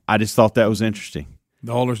 I just thought that was interesting.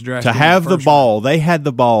 The Oilers drafted To have him the first ball, they had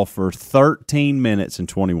the ball for 13 minutes and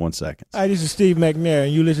 21 seconds. Hi, this is Steve McNair,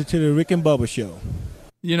 and you listen to the Rick and Bubba Show.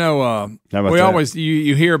 You know, How about we that? always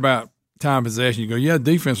you hear about time possession. You go, yeah,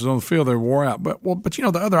 defense was on the field, they wore out. But you know,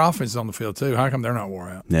 the other offense is on the field too. How come they're not wore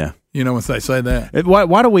out? Yeah. You know, when they say that.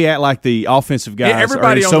 Why do we act like the offensive guys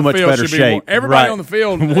Everybody are in on so the much field better should be shape? everybody Right. on the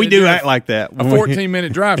field. We do act like that. A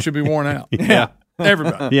 14-minute drive should be worn out. Yeah.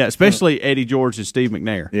 Everybody. Yeah, especially Eddie George and Steve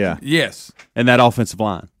McNair. Yeah. Yes. And that offensive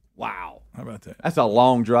line. Wow. How about that? That's a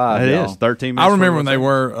long drive. It y'all. is 13 minutes. I remember when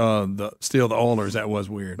 21 they were still the Oilers. That was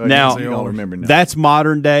weird. Now, you don't remember now. That's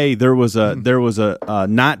modern day. There was a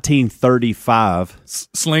 1935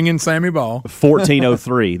 Slinging Sammy Ball.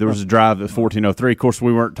 1403. There was a drive at 1403. Of course,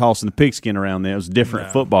 we weren't tossing the pigskin around then. It was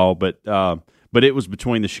different football, but it was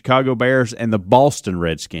between the Chicago Bears and the Boston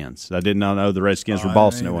Redskins. I did not know the Redskins were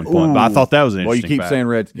Boston at one point, but I thought that was an Well, you interesting keep fact. saying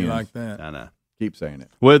Redskins. You like that? I know. Keep saying it.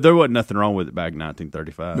 Well, there wasn't nothing wrong with it back in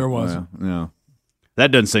 1935. There wasn't. No. That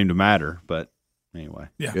doesn't seem to matter, but anyway.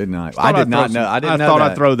 Yeah. Good night. Thought I did not I'd know. throw I didn't some- know thought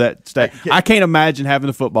that. I'd throw that stat. I can't imagine having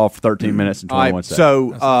the football for 13 minutes and 21 All right, seconds. so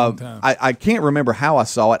That's a long time. I can't remember how I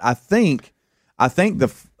saw it. I think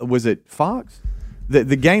was it Fox?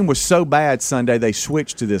 The game was so bad Sunday they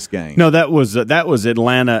switched to this game. No, that was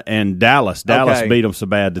Atlanta and Dallas. Dallas Okay. beat them so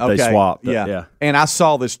bad that they Okay, swapped. Yeah. And I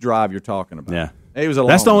saw this drive you're talking about. Yeah. It was a long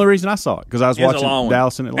That's the one. only reason I saw it because I was It was a watching long one.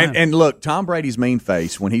 Dallas and Atlanta. And look, Tom Brady's mean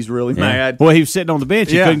face when he's really Yeah. mad. Well, he was sitting on the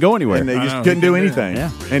bench. He couldn't go anywhere. And they I just know, couldn't he do did. anything. Yeah.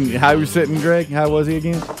 And how he was sitting, Greg? How was he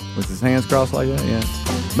again? With his hands crossed like that? Yeah.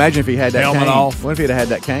 Imagine if he had that Helmet cane. off. What if he'd have had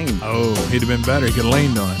that cane? Oh, he'd have been better. He could have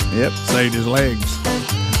leaned on it. Yep. Saved his legs.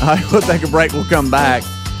 All right, we'll take a break. We'll come back.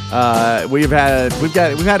 We've had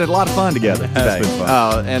a lot of fun together today. been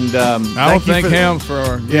fun. I don't thank Helms for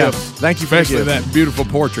our gifts. Thank you for the Especially gifts. that beautiful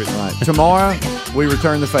portrait. All right, tomorrow we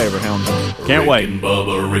return the favor, Helms. Can't wait. Rick and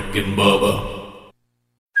Bubba, Rick and Bubba.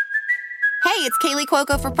 Hey, it's Kaylee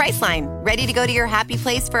Cuoco for Priceline. Ready to go to your happy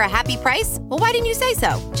place for a happy price? Well, why didn't you say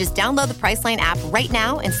so? Just download the Priceline app right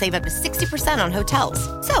now and save up to 60% on hotels.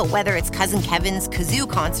 So whether it's Cousin Kevin's Kazoo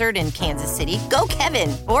Concert in Kansas City, go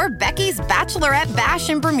Kevin, or Becky's Bachelorette Bash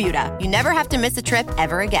in Bermuda, you never have to miss a trip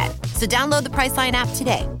ever again. So download the Priceline app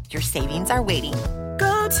today. Your savings are waiting.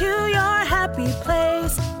 Go to your happy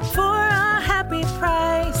place for a happy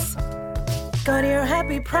price. Go to your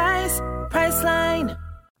happy price, Priceline.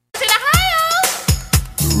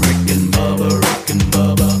 Rick and Bubba, Rick and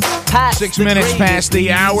Bubba. 6 minutes past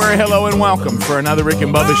the hour. Hello and welcome for another Rick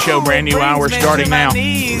and Bubba show. Brand new hour starting now.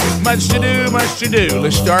 Much to do, much to do.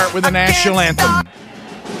 Let's start with the national anthem.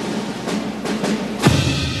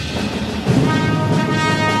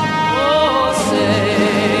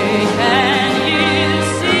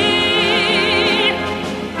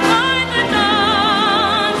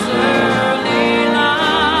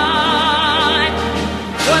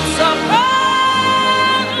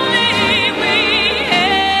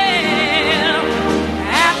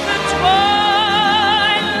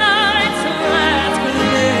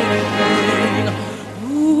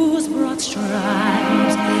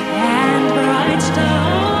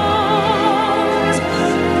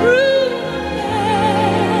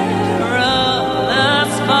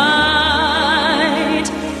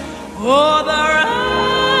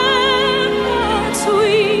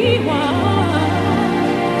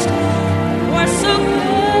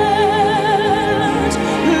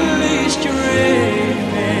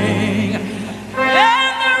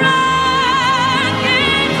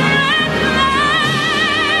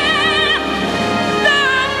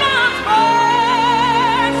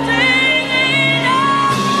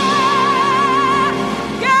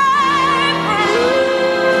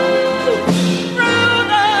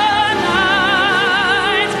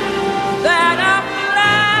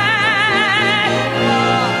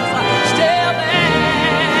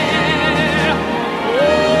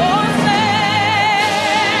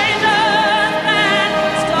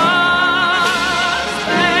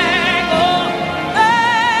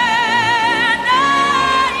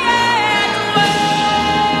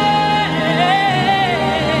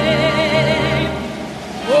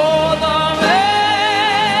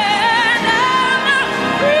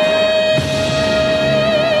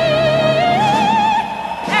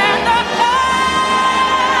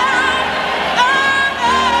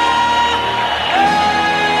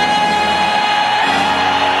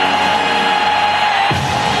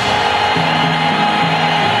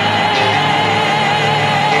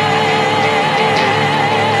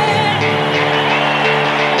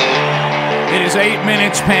 is 8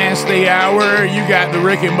 minutes past the hour. You got the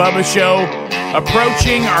Rick and Bubba Show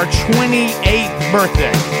approaching our 28th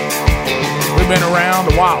birthday. We've been around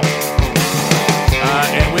a while.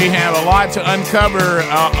 And we have a lot to uncover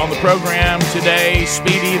on the program today.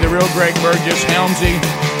 Speedy, the real Greg Burgess, Helmsy,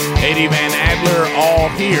 Eddie Van Adler, all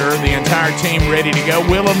here. The entire team ready to go.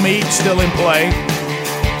 Willa Meat still in play.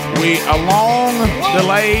 A long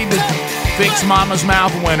delayed Fix Mama's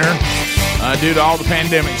Mouth winner due to all the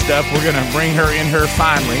pandemic stuff. We're going to bring her in here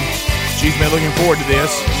finally. She's been looking forward to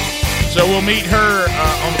this. So we'll meet her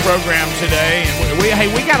on the program today. And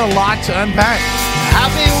we got a lot to unpack.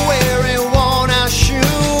 I've been wearing worn-out shoes.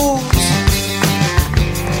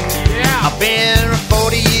 Yeah. I've been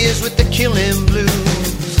 40 years with the killing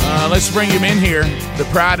blues. Let's bring him in here. The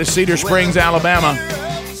pride of Cedar Springs, Alabama.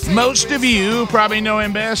 Most of you probably know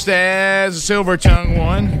him best as the Silver Tongue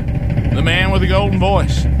one, the man with the golden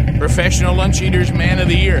voice, Professional Lunch Eaters Man of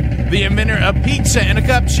the Year, the inventor of pizza and a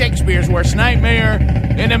cup, Shakespeare's worst nightmare,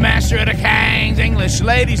 and the master of the King's English.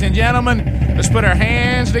 Ladies and gentlemen, let's put our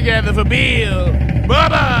hands together for Bill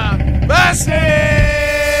Bubba Bussey!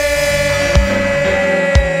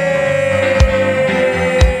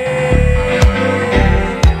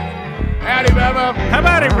 How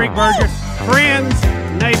about it, Rick Burgess? Friends,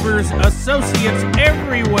 neighbors, associates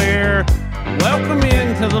everywhere, welcome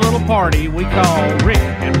into the little party we call Rick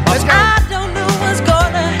and Bubba. Let's go. I don't know what's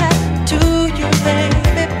gonna happen to you,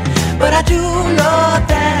 baby, but I do know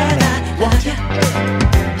that I love you.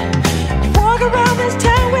 You walk around this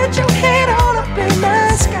town with your head on up in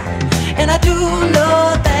the sky, and I do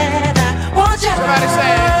know that I want you. Everybody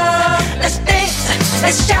say it. Let's dance,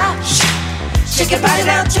 let's shout, shake your body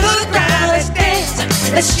down to the ground. Let's dance,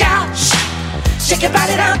 let's shout, shake your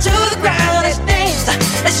body down to the ground. Let's dance,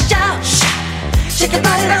 let's shout, shake your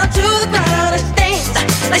body down to the ground. Let's dance,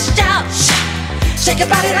 let's shout, shake your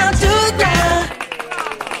body down to the ground.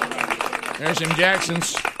 There's them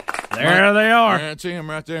Jacksons. There they are. Yeah, see them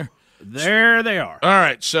right there. There they are. All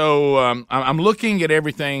right, so I'm looking at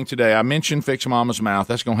everything today. I mentioned Fix Mama's Mouth.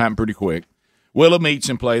 That's going to happen pretty quick. Willa Meat's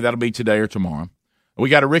in play. That'll be today or tomorrow. We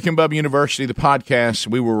got a Rick and Bubba University, the podcast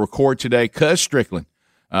we will record today. Cuz Strickland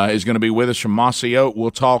is going to be with us from Mossy Oak.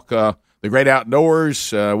 We'll talk the great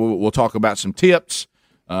outdoors. We'll talk about some tips.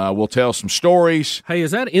 We'll tell some stories. Hey,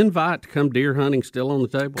 is that invite to come deer hunting still on the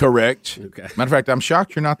table? Correct. Okay. Matter of fact, I'm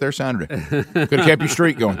shocked you're not there Saturday. Could have kept your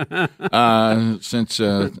streak going since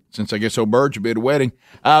I guess old Bird's a bit of wedding.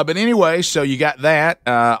 But anyway, so you got that.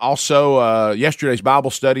 Also, yesterday's Bible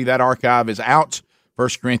study, that archive is out, 1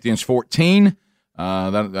 Corinthians 14.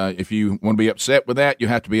 If you want to be upset with that, you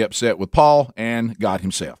have to be upset with Paul and God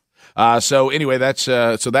himself. So anyway, that's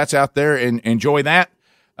out there, and enjoy that.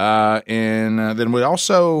 And then we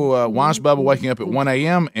also, Wise Bubba waking up at 1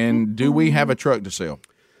 a.m., and do we have a truck to sell?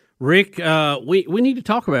 Rick, we need to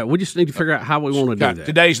talk about it. We just need to figure out how we want to do that.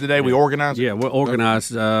 Today's the day we organize it? Yeah, we'll organize.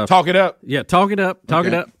 Talk it up. Yeah, talk it up. Talk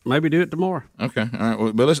it up. Maybe do it tomorroh. Okay. All right.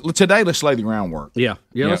 Well, but today let's lay the groundwork. Yeah.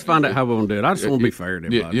 Let's find out how we want to do it. I just want to be fair to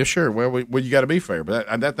everybody. Yeah, sure. Well, you got to be fair.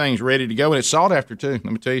 But that thing's ready to go, and it's sought after, too. Let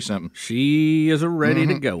me tell you something. She is ready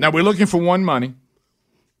to go. Now, we're looking for one money.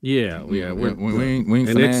 Yeah. We ain't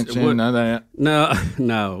financing none of that.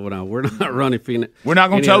 No, we're not running finance. We're not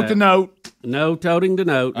going to tote the note. No toting the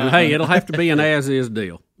note. And hey, it'll have to be an as-is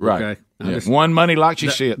deal. Right. Okay. Yeah. One money like she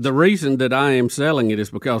said. The reason that I am selling it is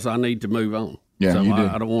because I need to move on. Yeah, so you do.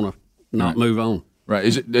 I don't want to not move on.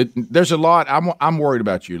 Right. There's a lot. I'm worried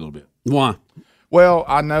about you a little bit. Why? Well,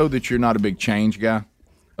 I know that you're not a big change guy.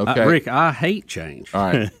 Okay, Rick, I hate change.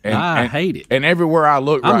 All right. I hate it. And everywhere I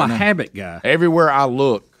look, I'm right a now, habit guy. Everywhere I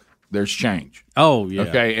look, there's change. Oh yeah.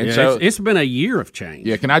 Okay, and yeah, so it's been a year of change.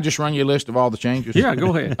 Yeah, can I just run you a list of all the changes? Yeah,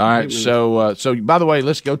 go ahead. All right. So by the way,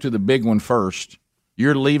 let's go to the big one first.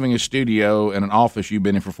 You're leaving a studio and an office you've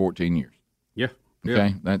been in for 14 years. Yeah.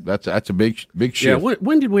 Okay, that's a big shift. Yeah.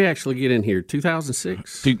 When did we actually get in here?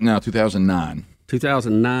 2006. No, 2009.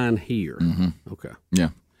 2009 here. Mm-hmm. Okay.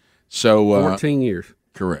 Yeah. So 14 years.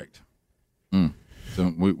 Correct.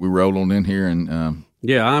 So we rolled on in here and.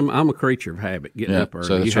 Yeah, I'm a creature of habit. Getting up early,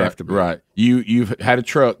 so you have right, to be. Right. You've had a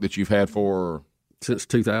truck that you've had for since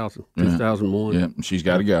 2000, 2001. Yeah, and she's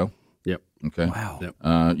got to go. Yep. Okay. Wow.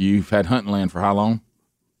 Yep. You've had hunting land for how long?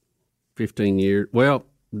 15 years. Well,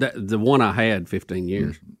 the one I had 15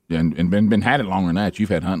 years. Yeah, and been had it longer than that. You've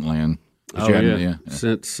had hunting land.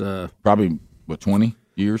 Since probably 20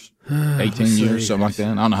 years, 18 years, something like that.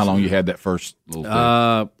 I don't know how long you had that first little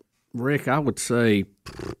thing. Rick, I would say.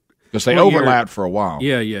 Because they overlapped for a while.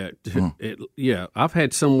 Yeah. I've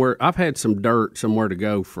had some dirt somewhere to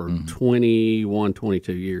go for 21,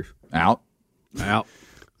 22 years. Out.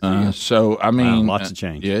 So I mean, lots of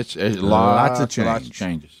change. Yeah, it's lots of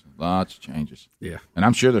changes. Lots of changes. Yeah, and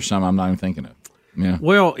I'm sure there's some I'm not even thinking of. Yeah.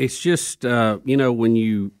 Well, it's just when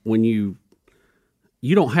you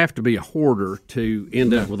don't have to be a hoarder to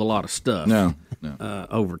end up with a lot of stuff. No.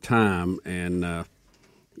 Over time, and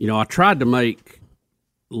I tried to make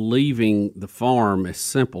leaving the farm as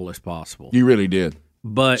simple as possible. You really did.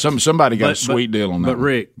 But somebody got a sweet deal on that. But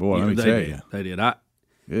Rick, boy, let me tell you, they did.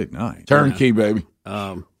 Good night. Turnkey, baby.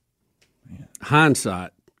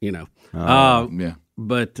 Hindsight, yeah.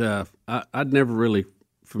 But I'd never really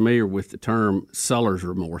familiar with the term seller's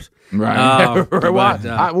remorse. Right.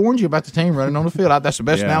 I warned you about the team running on the field. That's the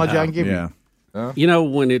best analogy I can give you.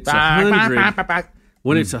 When it's 100,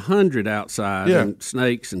 when it's 100 outside and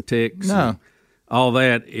snakes and ticks, and all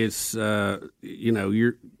that, it's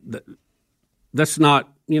that's not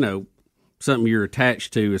something you're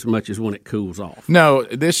attached to as much as when it cools off. No,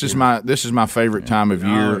 this is my favorite time of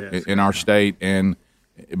year in our state, and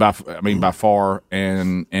by far.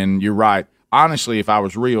 And you're right. Honestly, if I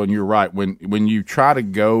was real, and you're right, when you try to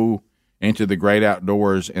go into the great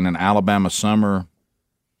outdoors in an Alabama summer,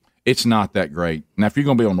 it's not that great. Now, if you're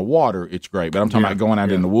going to be on the water, it's great. But I'm talking about going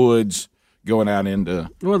out in the woods, going out into.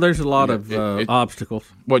 Well, there's a lot of obstacles.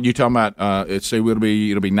 What you talking about? It'll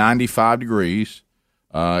be 95 degrees.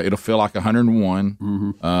 It'll feel like 101.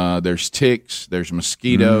 Mm-hmm. There's ticks. There's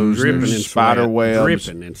mosquitoes. There's spider webs.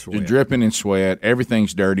 Dripping in sweat.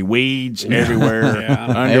 Everything's dirty. Weeds everywhere.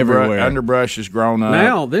 Underbrush is grown up.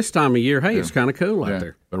 Now, this time of year, it's kind of cool out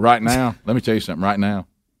there. But right now, let me tell you something. Right now,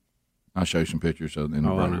 I'll show you some pictures of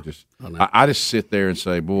the I just sit there and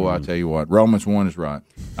say, boy, I tell you what, Romans 1 is right.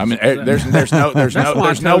 I mean, there's no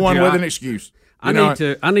one with an excuse. I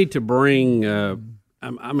need to bring.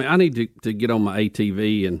 I need to get on my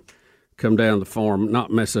ATV and come down the farm,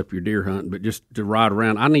 not mess up your deer hunt, but just to ride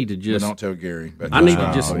around. I need to just. But don't tell Gary.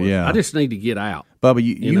 I just need to get out. Bubba,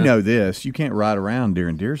 you know this. You can't ride around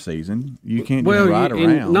during deer season. You can't just ride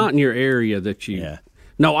around. Not in your area that you. Yeah.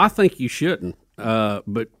 No, I think you shouldn't.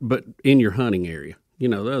 But in your hunting area,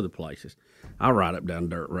 the other places. I'll ride up down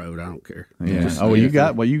dirt road. I don't care. Yeah. You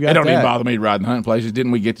got. It don't even bother me to ride in hunting places.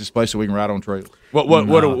 Didn't we get this place so we can ride on trails?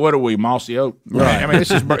 What are we? Mossy Oak. Right. I mean,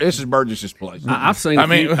 this is Burgess's place. I've seen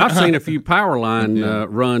a few power line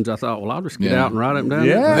runs. I thought, well, I'll just get out and ride up and down.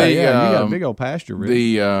 Yeah. You got a big old pasture.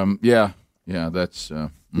 Really. That's.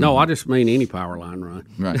 No, I just mean any power line run.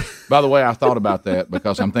 Right. By the way, I thought about that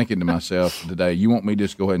because I'm thinking to myself today. You want me to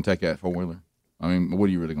just go ahead and take that 4-wheeler? I mean, what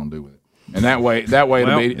are you really going to do with it? And that way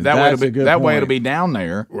it'll be down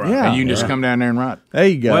there, and you can just come down there and ride. There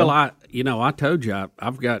you go. Well, I told you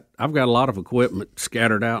I've got a lot of equipment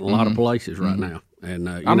scattered out in a lot of places right now, and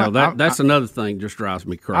that's another thing just drives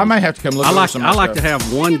me crazy. I may have to come look. I like to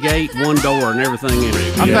have one gate, one door, and everything in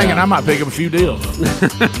it. I'm thinking I might pick up a few deals.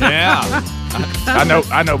 Yeah, I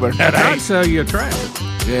know, but I'd sell you a tractor.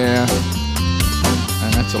 Yeah,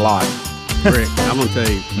 and that's a lot. Rick, I'm gonna tell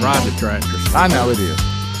you, ride the tractor. I know it is.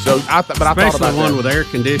 So, I thought about one with air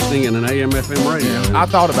conditioning and an AM/FM radio. Yeah, I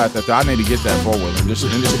thought about that. Though. I need to get that 4-wheeler and just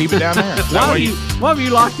keep it down there. Why have you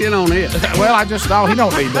locked in on it? Well, I just thought he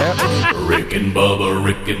don't need that. Rick and Bubba,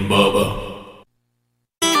 Rick and Bubba.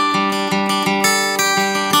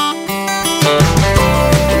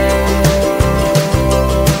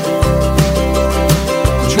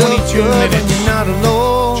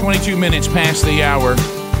 Minutes. 22 minutes past the hour.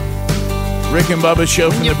 Rick and Bubba show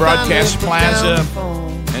from the Broadcast Plaza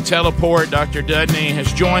and Teleport. Dr. Dudney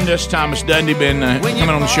has joined us. Thomas Dudney been coming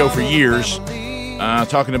on the show for years,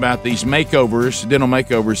 talking about these makeovers, dental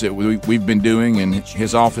makeovers that we've been doing, and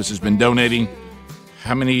his office has been donating.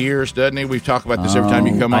 How many years, Dudney? We've talked about this every time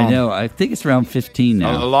you come on. I know. I think it's around 15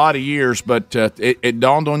 now. A lot of years, but it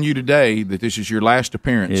dawned on you today that this is your last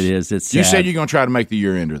appearance. It is. It's sad. You said you're going to try to make the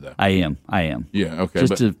year-ender, though. I am. Yeah,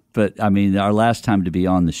 okay. But I mean, our last time to be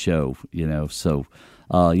on the show, so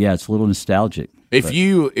it's a little nostalgic. If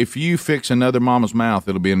you fix another Mama's Mouth,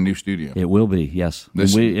 it'll be in a new studio. It will be, yes.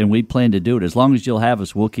 And we plan to do it. As long as you'll have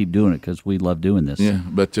us, we'll keep doing it because we love doing this. Yeah,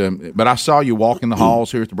 but I saw you walking the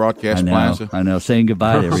halls here at the Broadcast Plaza. I know, saying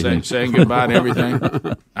goodbye to everything. saying goodbye to everything.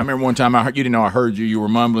 I remember one time you didn't know I heard you. You were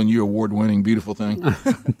mumbling, "You award-winning, beautiful thing."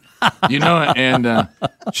 And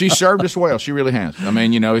she served us well. She really has. I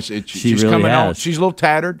mean, she's really coming has. on. She's a little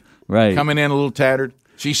tattered. Right. Coming in a little tattered.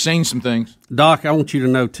 She's seen some things. Doc, I want you to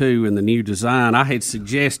know, too, in the new design, I had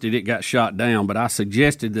suggested it got shot down, but I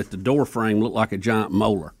suggested that the door frame looked like a giant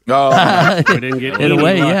molar. Oh. We didn't get in a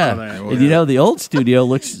way, yeah. That. And, the old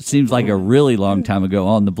studio seems like a really long time ago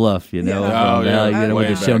on the bluff, with the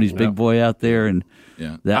Shoney's big boy out there. And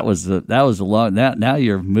Yeah. That was a long. Now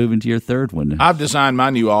you're moving to your third one. I've designed my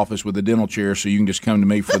new office with a dental chair, so you can just come to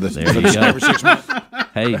me for the every 6 months.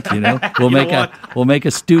 Hey, we'll make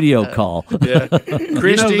a studio call. Yeah.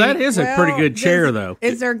 Christy, that is a pretty good chair, though.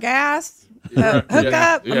 Is there gas? Hook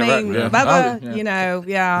up? Bubba,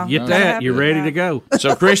 Get that. You're ready to go.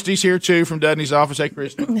 So Christy's here, too, from Dudney's office. Hey,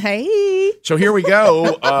 Christy. Hey. So here we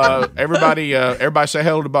go. Everybody say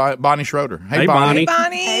hello to Bonnie Schroeder. Hey, Bonnie.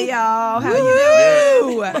 Hey, y'all. How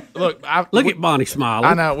you doing? Look at Bonnie smiling.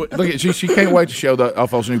 I know. Look at she can't wait to show the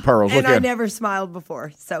Alphonse new pearls. And Look I at never smiled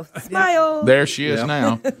before, so smile. There she is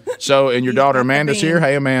now. So, and your daughter Amanda's here.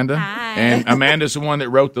 Hey, Amanda. Hi. And Amanda's the one that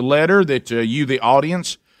wrote the letter that you, the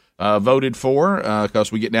audience, voted for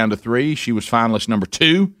because we get down to 3. She was finalist number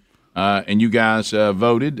 2, and you guys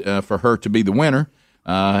voted for her to be the winner.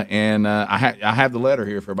 And I have the letter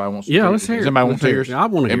here if everybody wants to. Yeah, let's hear it. Does anybody want tears? I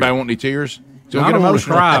want to hear Anybody it. want any tears? I don't want to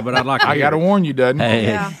cry, but I'd like to I got to warn you, Dudney.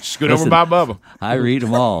 Hey, Scoot over by Bubba. I read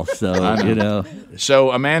them all, so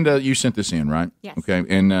So Amanda, you sent this in, right? Yes. Okay,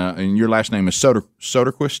 and your last name is Soderquist.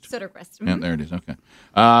 Soderquist. Yeah, there it is. Okay.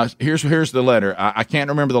 Here's the letter. I can't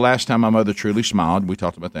remember the last time my mother truly smiled. We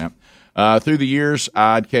talked about that. Through the years,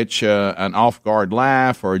 I'd catch an off-guard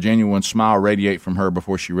laugh or a genuine smile radiate from her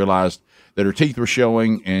before she realized that her teeth were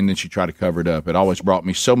showing, and then she tried to cover it up. It always brought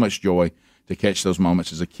me so much joy to catch those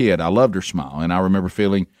moments as a kid. I loved her smile, and I remember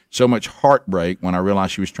feeling so much heartbreak when I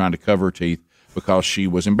realized she was trying to cover her teeth because she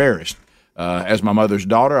was embarrassed. As my mother's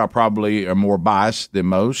daughter, I probably am more biased than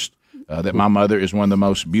most, that my mother is one of the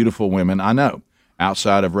most beautiful women I know.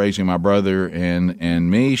 Outside of raising my brother and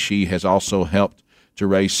me, she has also helped to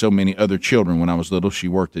raise so many other children. When I was little, she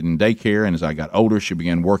worked in daycare, and as I got older, she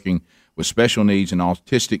began working with special needs and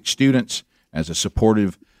autistic students as a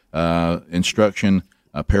supportive instruction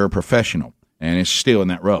paraprofessional, and is still in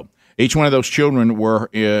that role. Each one of those children were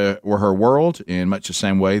her world in much the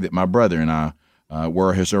same way that my brother and I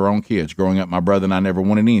were as her own kids. Growing up, my brother and I never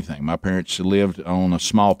wanted anything. My parents lived on a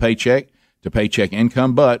small paycheck to paycheck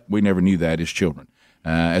income, but we never knew that as children.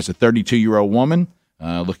 As a 32-year-old woman,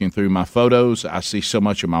 looking through my photos, I see so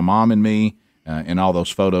much of my mom and me in all those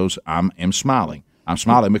photos. I am smiling. I'm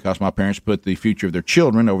smiling because my parents put the future of their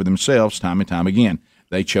children over themselves time and time again.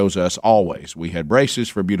 They chose us always. We had braces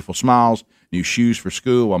for beautiful smiles, new shoes for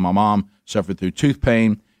school, while my mom suffered through tooth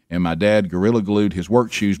pain, and my dad gorilla glued his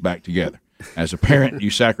work shoes back together. As a parent,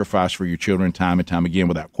 you sacrifice for your children time and time again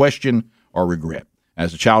without question or regret.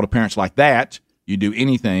 As a child of parents like that, you do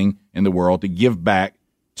anything in the world to give back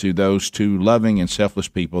to those two loving and selfless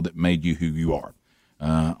people that made you who you are.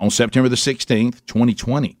 On September the 16th,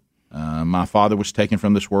 2020, my father was taken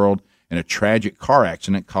from this world in a tragic car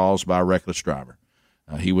accident caused by a reckless driver.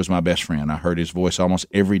 He was my best friend. I heard his voice almost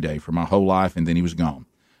every day for my whole life, and then he was gone.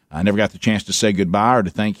 I never got the chance to say goodbye or to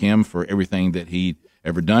thank him for everything that he'd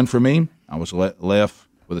ever done for me. I was left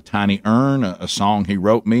with a tiny urn, a song he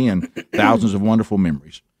wrote me, and thousands of wonderful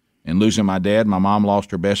memories. In losing my dad, my mom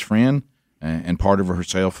lost her best friend and part of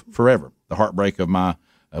herself forever. The heartbreak of my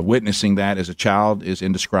witnessing that as a child is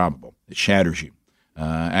indescribable. It shatters you.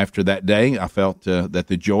 After that day, I felt that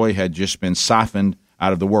the joy had just been siphoned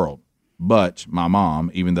out of the world. But my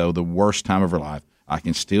mom, even though the worst time of her life, I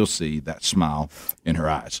can still see that smile in her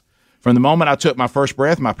eyes. From the moment I took my first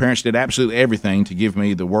breath, my parents did absolutely everything to give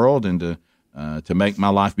me the world and to make my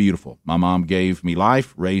life beautiful. My mom gave me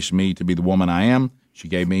life, raised me to be the woman I am. She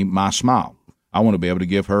gave me my smile. I want to be able to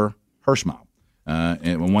give her her smile,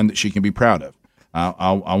 and one that she can be proud of.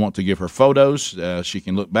 I want to give her photos she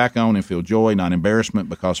can look back on and feel joy, not embarrassment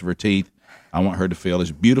because of her teeth. I want her to feel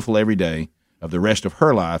as beautiful every day of the rest of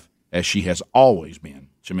her life as she has always been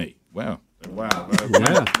to me. Wow. Yeah.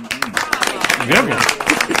 Good one.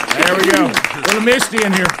 There we go. A little misty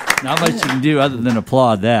in here. Not much you can do other than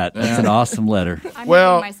applaud that. That's an awesome letter. I'm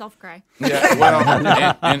making myself cry. Yeah,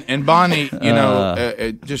 well, and Bonnie, you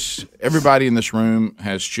know, just everybody in this room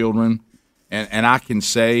has children, and I can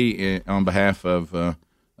say on behalf of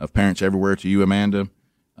parents everywhere to you, Amanda,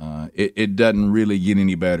 it doesn't really get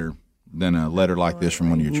any better than a letter like this from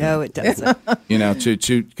one of your children. No, it doesn't. You know,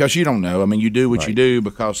 to because you don't know. I mean, you do what you do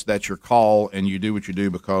because that's your call, and you do what you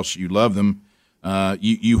do because you love them.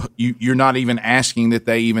 You're not even asking that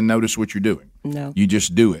they even notice what you're doing. No, you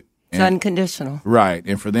just do it. It's unconditional, right?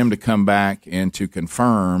 And for them to come back and to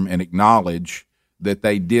confirm and acknowledge that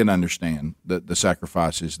they did understand the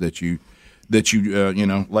sacrifices that you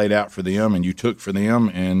laid out for them and you took for them,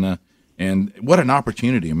 and what an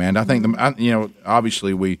opportunity, Amanda. I think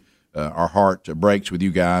obviously we. Our heart breaks with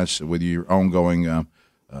you guys, with your ongoing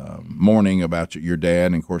mourning about your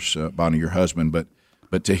dad, and of course, Bonnie, your husband. But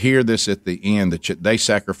But to hear this at the end, that they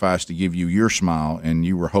sacrificed to give you your smile, and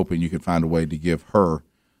you were hoping you could find a way to give her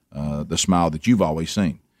the smile that you've always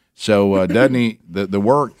seen. So, doesn't he? The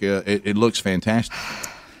work it looks fantastic.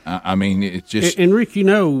 I mean, it's just. And Rick,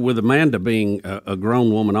 with Amanda being a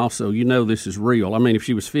grown woman, also, this is real. I mean, if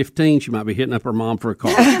she was 15, she might be hitting up her mom for a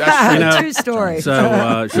car. That's true story.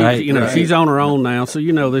 So, she's on her own now. So,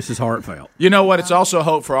 this is heartfelt. You know what? It's also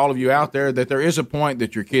hope for all of you out there that there is a point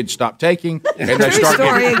that your kids stop taking and they start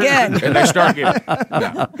getting again. And they start getting.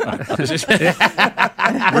 No.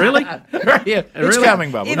 Really? Yeah, it's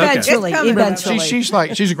coming, Bubba. Eventually, okay. eventually.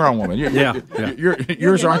 She's a grown woman.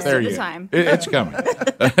 Yours aren't there yet. It's coming.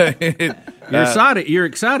 You're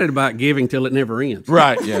excited about giving till it never ends.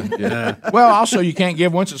 Right, yeah. Well, also, you can't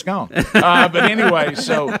give once it's gone. But anyway,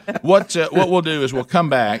 so what we'll do is we'll come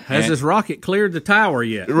back. Has this rocket cleared the tower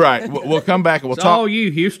yet? Right. We'll come back and we'll talk. All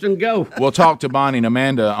you, Houston, go. We'll talk to Bonnie and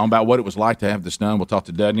Amanda about what it was like to have this done. We'll talk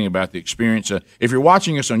to Dudney about the experience. If you're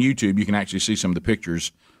watching us on YouTube, you can actually see some of the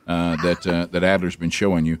pictures that Adler's been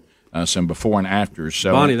showing you. Some before and afters.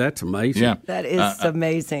 So, Bonnie, that's amazing. Yeah, that is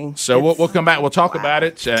amazing. So we'll come back. We'll talk about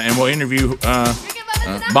it, and we'll interview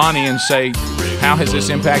Bonnie and say, how has this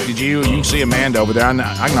impacted you? You can see Amanda over there.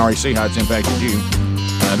 I can already see how it's impacted you.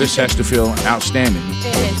 This has to feel outstanding.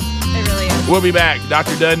 It is. It really is. We'll be back.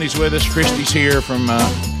 Dr. Dudney's with us. Christy's here from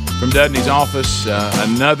Dudney's office.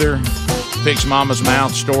 Another Fix Mama's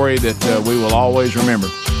Mouth story that we will always remember.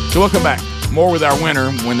 So we'll come back. More with our winner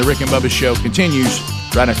when the Rick and Bubba show continues.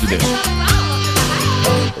 Right after this.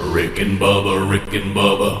 Rick and Bubba, Rick and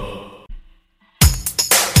Bubba.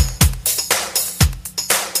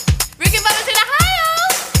 Rick and Bubba's in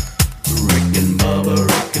Ohio. Rick and Bubba,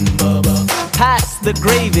 Rick and Bubba. Pass the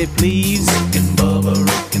gravy, please. Rick and Bubba,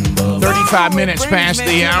 Rick and Bubba. 35 minutes past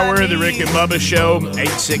the hour of the Rick and Bubba show.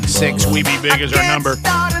 866-WE-BE-BIG is our number.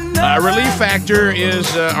 Relief Factor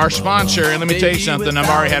is our sponsor, and let me tell you something. I've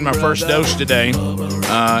already had my first dose today,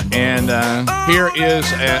 and here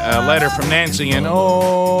is a letter from Nancy in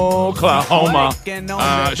Oklahoma.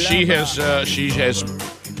 She has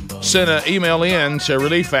sent an email in to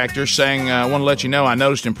Relief Factor saying, I want to let you know I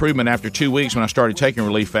noticed improvement after 2 weeks when I started taking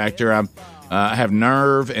Relief Factor. I have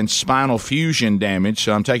nerve and spinal fusion damage,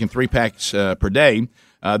 so I'm taking 3 packs per day.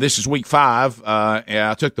 This is week 5.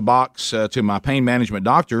 I took the box to my pain management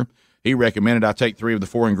doctor. He recommended I take 3 of the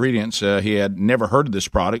 4 ingredients. He had never heard of this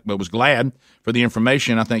product, but was glad for the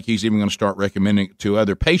information. I think he's even going to start recommending it to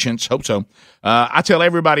other patients. Hope so. I tell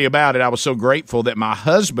everybody about it. I was so grateful that my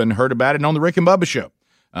husband heard about it on the Rick and Bubba show.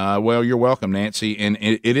 Well, you're welcome, Nancy. And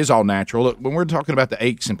it is all natural. Look, when we're talking about the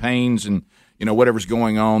aches and pains and whatever's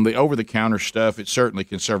going on, the over-the-counter stuff, it certainly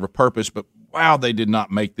can serve a purpose. But, wow, they did not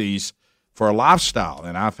make these for a lifestyle.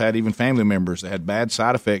 And I've had even family members that had bad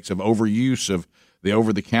side effects of overuse of the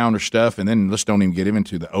over-the-counter stuff. And then let's don't even get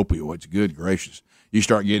into the opioids. Good gracious. You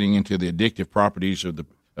start getting into the addictive properties of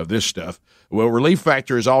this stuff. Well, Relief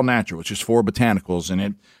Factor is all natural. It's just 4 botanicals, and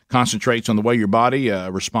it concentrates on the way your body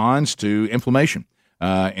responds to inflammation.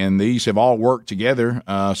 And these have all worked together,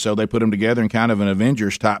 so they put them together in kind of an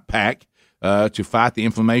Avengers-type pack to fight the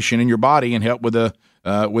inflammation in your body and help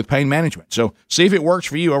with pain management. So see if it works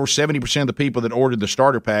for you. Over 70% of the people that ordered the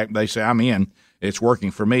starter pack, they say, I'm in. It's working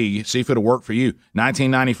for me. See if it'll work for you.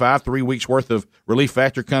 $19.95, 3 weeks worth of Relief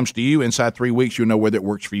Factor comes to you. Inside 3 weeks, you'll know whether it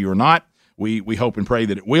works for you or not. We hope and pray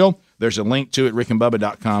that it will. There's a link to it,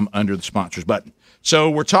 rickandbubba.com, under the sponsors button. So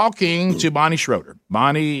we're talking to Bonnie Schroeder.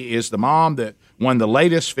 Bonnie is the mom that won the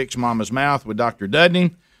latest Fix Mama's Mouth with Dr.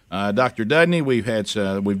 Dudney. Dr. Dudney, we've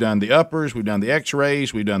done the uppers, we've done the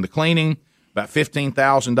x-rays, we've done the cleaning, about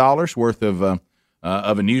 $15,000 worth of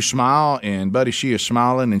a new smile, and buddy, she is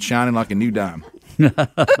smiling and shining like a new dime. Look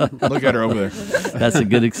at her over there. That's a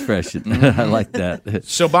good expression. I like that.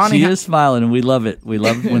 So Bonnie, she is smiling, and we love it. We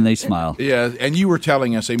love it when they smile. Yeah, and you were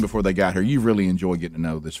telling us even before they got here, you really enjoy getting to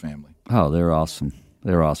know this family. Oh, they're awesome.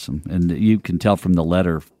 They're awesome, and you can tell from the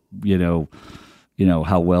letter,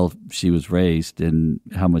 how well she was raised and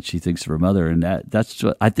how much she thinks of her mother. And that's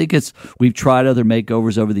what I think we've tried other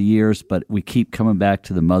makeovers over the years, but we keep coming back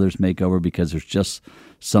to the mother's makeover because there's just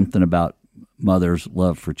something about mother's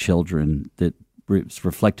love for children that is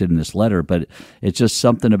reflected in this letter. But it's just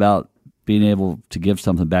something about being able to give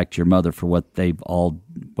something back to your mother for what they've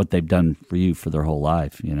done for you for their whole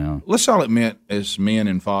life, Let's all admit, as men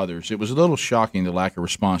and fathers, it was a little shocking the lack of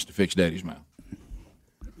response to Fix Daddy's Mouth.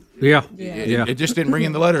 Yeah. It just didn't bring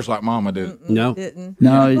in the letters like Mama did. No.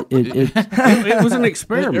 It was an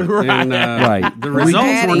experiment. Right. And, right. The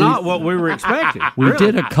results were not what we were expecting. We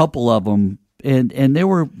did a couple of them and they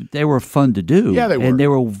were fun to do. Yeah, they were. And they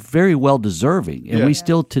were very well deserving. And we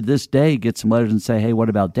still to this day get some letters and say, "Hey, what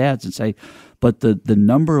about dads?" And say, but the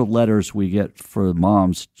number of letters we get for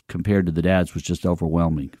moms compared to the dads was just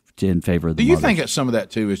overwhelming in favor of the Do you mothers. think that some of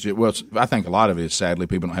that too is I think a lot of it is sadly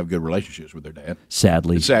people don't have good relationships with their dad.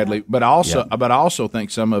 Sadly, but I also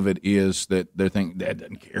think some of it is that they think dad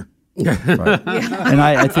doesn't care. Right. And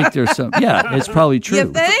I think there's some. Yeah, it's probably true.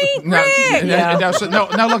 You think, Rick?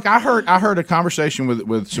 No. Look, I heard a conversation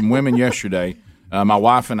with some women yesterday. My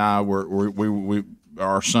wife and I we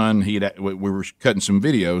our son we were cutting some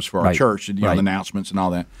videos for our church, the announcements and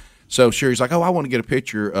all that. So Sherry's like, "Oh, I want to get a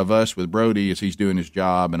picture of us with Brody as he's doing his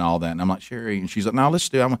job and all that." And I'm like, "Sherry," and she's like, "No, let's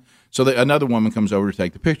do it." So another woman comes over to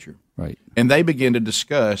take the picture. Right. And they begin to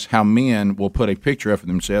discuss how men will put a picture up of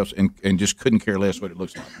themselves and just couldn't care less what it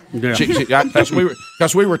looks like. Yeah.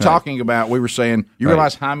 Because we were talking about, we were saying, you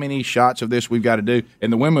realize how many shots of this we've got to do?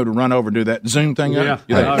 And the women would run over and do that Zoom thing. Yeah.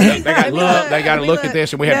 They got to look at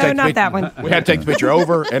this, and we had to take the picture. that one. We had to take the picture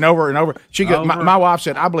over and over and over. My wife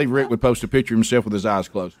said, "I believe Rick would post a picture of himself with his eyes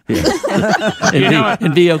closed." Yeah.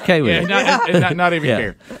 and be okay with it. Not even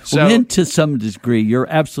care. So, well, men, to some degree, you're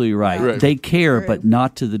absolutely right. They care, but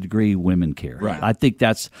not to the degree women care. Right. I think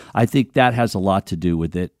that has a lot to do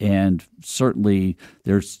with it, and certainly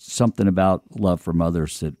there's something about love for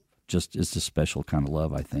mothers that just is a special kind of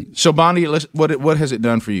love, I think. So Bonnie, what has it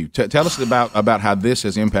done for you? Tell us about how this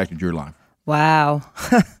has impacted your life. Wow.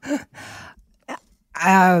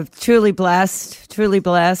 Truly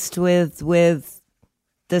blessed with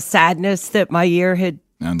the sadness that my year had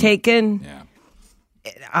taken. Yeah.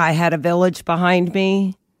 I had a village behind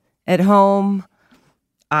me at home.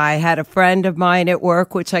 I had a friend of mine at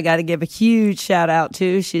work, which I got to give a huge shout out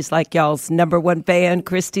to. She's like y'all's #1 fan,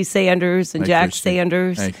 Christy Sanders and Jack Christy.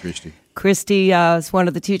 Sanders. Hey, Christy. Christy is one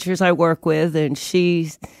of the teachers I work with, and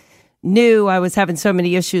she knew I was having so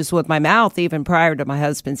many issues with my mouth even prior to my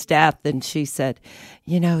husband's death. And she said,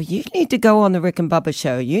 "You need to go on the Rick and Bubba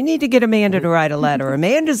show. You need to get Amanda to write a letter.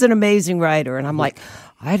 Amanda's an amazing writer." And I'm like,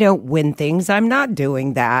 I don't win things. I'm not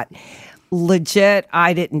doing that. Legit,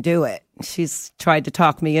 I didn't do it. She's tried to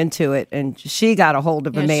talk me into it, and she got a hold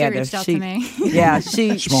of Amanda. She reached out to me. Yeah,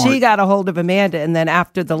 she got a hold of Amanda, and then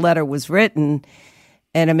after the letter was written,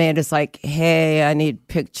 and Amanda's like, "Hey, I need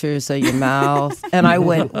pictures of your mouth," and I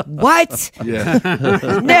went, "What? Yeah.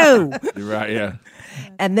 No." You're right. Yeah.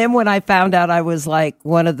 And then when I found out I was like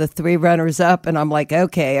one of the 3 runners up, and I'm like,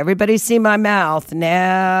 okay, everybody see my mouth.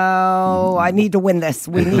 Now I need to win this.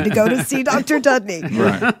 We need to go to see Dr. Dudney.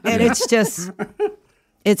 Right. And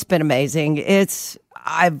it's been amazing.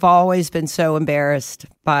 I've always been so embarrassed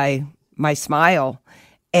by my smile,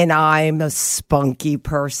 and I'm a spunky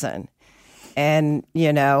person. And,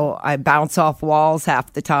 I bounce off walls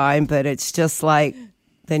half the time, but it's just like,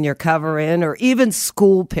 then you're covering, or even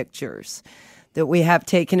school pictures that we have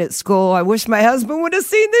taken at school. I wish my husband would have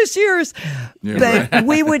seen this year's. Yeah, but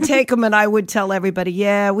we would take them, and I would tell everybody,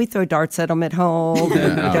 "Yeah, we throw darts at them at home.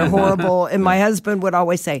 They're horrible." And my husband would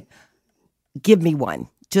always say, "Give me one.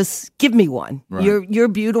 Just give me one. Right. You're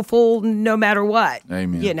beautiful no matter what."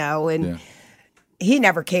 Amen. And he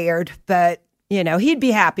never cared, but he'd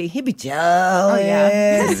be happy. He'd be jealous. Oh,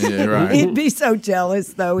 yeah. Yeah, right. He'd be so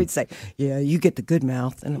jealous, though. He'd say, "Yeah, you get the good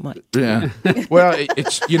mouth." And I'm like, yeah. Well,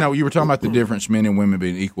 it's, you were talking about the difference, men and women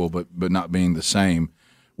being equal, but not being the same.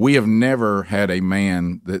 We have never had a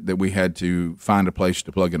man that we had to find a place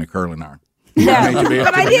to plug in a curling iron. No,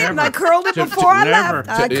 but I didn't. I curled it before I left.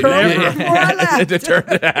 I curled it before I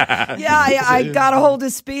left. Yeah, I got a hold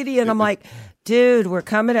of Speedy, and I'm like, "Dude, we're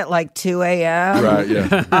coming at like 2 a.m. Right,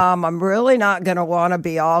 yeah. I'm really not going to want to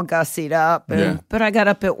be all gussied up. But I got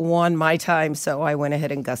up at 1 my time, so I went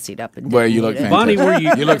ahead and gussied up. And you look fantastic. Bonnie,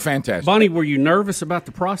 you look fantastic. Bonnie, were you nervous about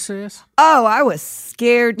the process? Oh, I was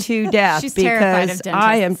scared to death. She's terrified of because dentists.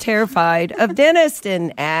 I am terrified of dentists.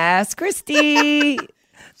 And ask Christy.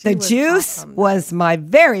 The juice was my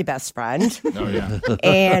very best friend. Oh, yeah.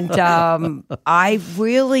 And I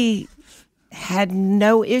really had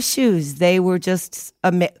no issues. They were just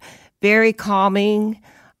very calming.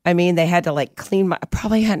 I mean, they had to I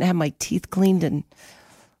probably hadn't had my teeth cleaned in,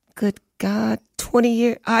 good God, 20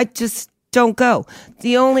 years. I just don't go.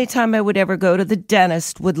 The only time I would ever go to the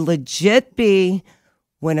dentist would legit be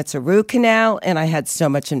when it's a root canal and I had so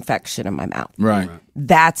much infection in my mouth. Right.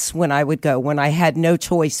 That's when I would go, when I had no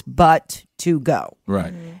choice but to go.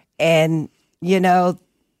 Right. And,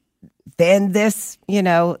 then this,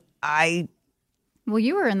 Well,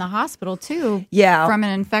 you were in the hospital too. Yeah. From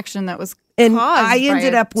an infection that was And caused I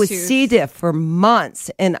ended by a up with tooth. C. diff for months,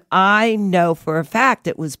 and I know for a fact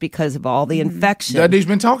it was because of all the infection Dudley's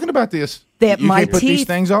been talking about this. that you my can't put these teeth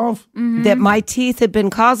things off. that my teeth had been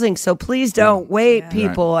causing. So please don't wait,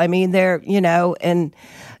 people. I mean, they're and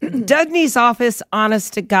Dudney's office.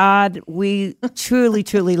 Honest to God, we truly,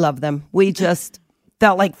 truly love them. We just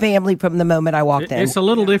felt like family from the moment I walked in. It's a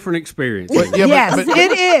little different experience. Yes, it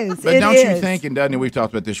is. But It don't is. you think, and Dudley, we've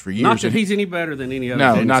talked about this for years. Not that and- he's any better than any other. No,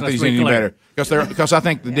 dentist, not that let's he's be any clear. better. Because I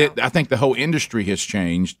think I think the whole industry has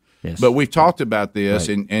changed. Yes. But we've talked about this,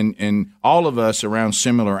 Right. and all of us around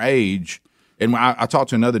similar age. And I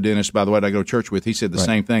talked to another dentist, by the way, that I go to church with. He said the Right.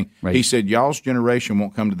 same thing. Right. He said, y'all's generation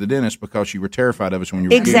won't come to the dentist because you were terrified of us when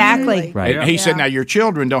you were Exactly. kids. Right. And he said, now your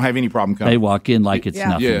children don't have any problem coming. They walk in like it's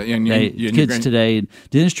nothing. Yeah, and your Kids grand- today,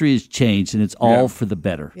 dentistry has changed, and it's all for the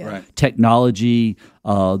better. Right. Technology,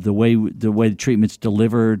 the way the treatment's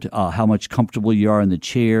delivered, how much comfortable you are in the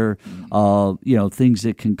chair, things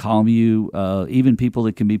that can calm you, even people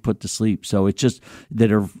that can be put to sleep. So it's just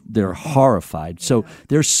they're horrified. So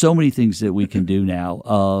there's so many things that we can do now.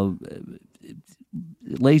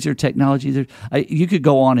 Laser technology, you could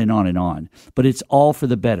go on and on and on, but it's all for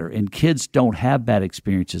the better. And kids don't have bad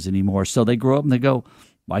experiences anymore. So they grow up and they go,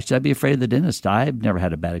 why should I be afraid of the dentist? I've never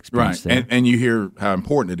had a bad experience Right, there. and you hear how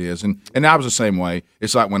important it is, and I was the same way.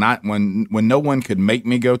 It's like when no one could make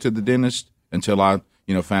me go to the dentist until I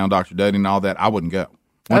found Dr. Dudley and all that, I wouldn't go.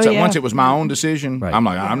 Once it was my own decision, I'm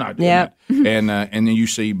like, I'm not doing it. And then you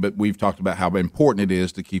see, but we've talked about how important it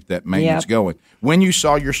is to keep that maintenance going. When you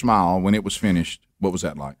saw your smile when it was finished, what was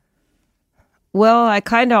that like? Well, I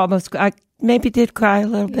kind of I maybe did cry a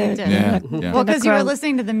little bit. did. Yeah. Well, because you were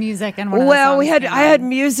listening to the music and one of the Well, songs came I had on.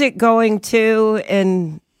 music going too,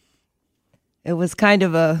 and it was kind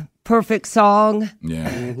of a perfect song.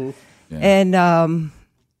 Yeah. And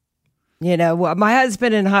my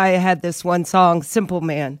husband and I had this one song, "Simple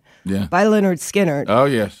Man," by Leonard Skinner. Oh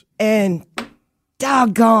yes. And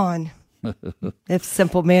doggone, if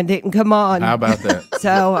Simple Man didn't come on. How about that?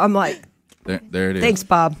 So I'm like, there it is. thanks,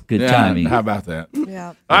 Bob. Good timing. How about that?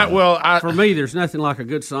 Yeah. All right. Well, For me, there's nothing like a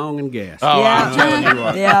good song and gas. Oh, I'm telling you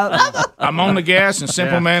what. Yeah. I'm on the gas and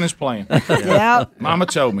Simple Man is playing. Yeah. Mama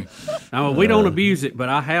told me. Now, we don't abuse it, but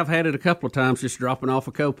I have had it a couple of times just dropping off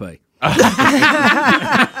a copay.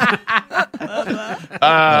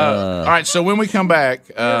 All right, so when we come back,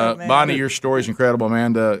 Bonnie, your story's incredible.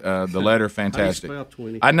 Amanda, the letter, fantastic. How do you spell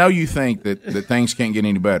 20? I know you think that things can't get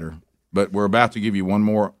any better, but we're about to give you one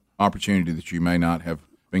more opportunity that you may not have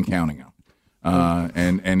been counting on,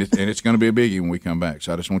 and it's going to be a biggie when we come back.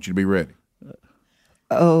 So I just want you to be ready.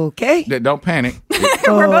 Okay. Don't panic.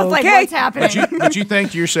 We're both like, what's happening? But you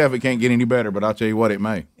think to yourself it can't get any better, but I'll tell you what, it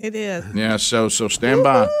may. It is. Yeah, so stand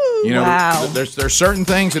by. Wow. There's certain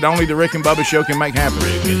things that only the Rick and Bubba Show can make happen.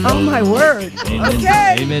 Oh my word. Amen.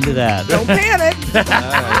 Okay. Amen to that. Don't panic.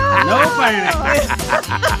 No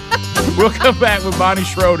panic. We'll come back with Bonnie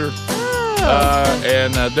Schroeder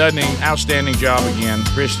and Dudney. Outstanding job again.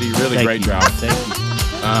 Christy, really Thank great you. job. Thank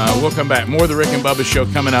you. We'll come back. More of the Rick and Bubba Show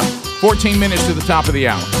coming up. 14 minutes to the top of the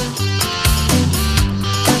hour.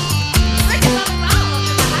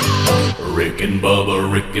 Rick and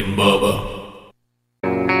Bubba, Rick and Bubba.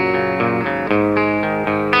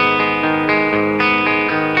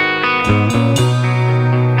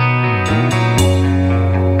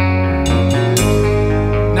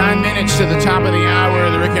 To the top of the hour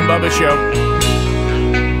of the Rick and Bubba Show.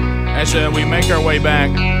 As we make our way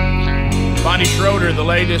back, Bonnie Schroeder, the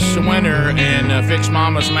latest winner in Fix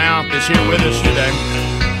Mama's Mouth, is here with us today.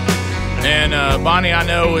 And Bonnie, I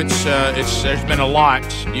know there's been a lot.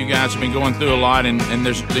 You guys have been going through a lot, and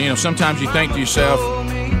there's sometimes you think to yourself,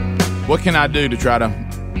 what can I do to try to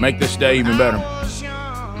make this day even better?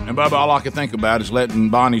 And Bubba, all I can think about is letting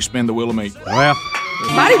Bonnie spin the wheel of meat. Well,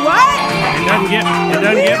 Bonnie, what? It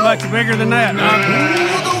doesn't get much bigger than that.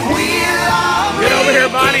 Get over here,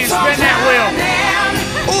 Bonnie, and spin that wheel.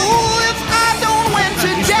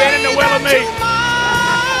 You're spinning the wheel of meat.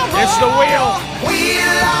 It's the wheel.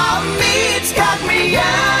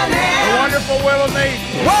 The wonderful wheel of meat.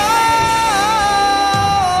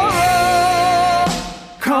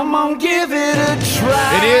 Come on, give it a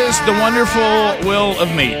try. It is the wonderful wheel of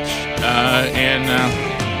meat.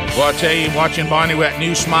 Well, I tell you, watching Bonnie with that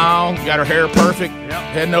new smile, got her hair perfect,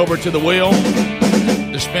 heading over to the wheel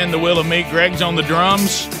to spin the wheel of meat. Greg's on the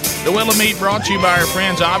drums. The wheel of meat brought to you by our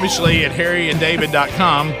friends, obviously, at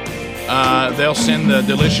harryanddavid.com. They'll send the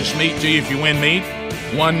delicious meat to you if you win meat.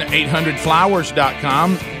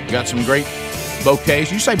 1-800-Flowers.com. Got some great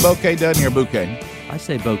bouquets. You say bouquet, doesn't you, or bouquet? I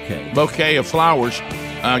say bouquet. Bouquet of flowers.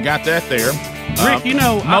 Got that there. Rick, you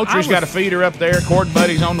know, Moultrie's got a feeder up there. Cord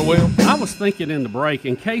Buddy's on the wheel. I was thinking in the break,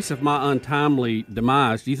 in case of my untimely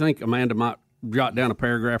demise, do you think Amanda might jot down a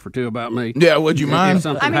paragraph or two about me? Yeah, would you mind? If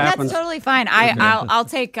something I mean, happens? that's totally fine. I'll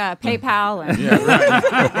take PayPal and.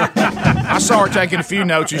 I saw her taking a few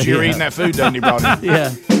notes as you were eating that food Dudney brought in.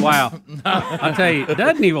 Yeah. Wow. I tell you,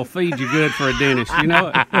 Dudney will feed you good for a dentist. You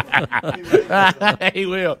know it. He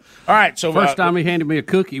will. All right. So first time he handed me a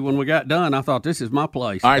cookie when we got done, I thought, this is my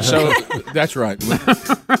place. All right. So that's right.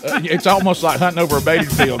 It's almost like hunting over a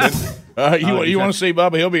baited field. You want to see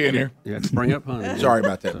Bubba? He'll be in here. Yeah, spring up hunting. Sorry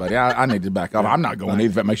about that, buddy. I need to back off. I'm not going either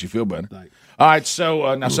if that makes you feel better. All right,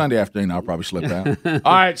 so now Sunday afternoon I'll probably slip out. All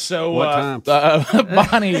right, so what time?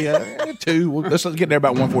 Bonnie, 2. Let's get there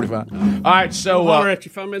about 1:45. All right, so I'll at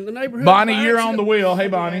you if I'm in the neighborhood. Bonnie, you're on the wheel. Hey,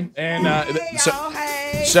 Bonnie, and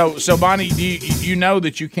so Bonnie, you know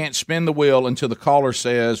that you can't spin the wheel until the caller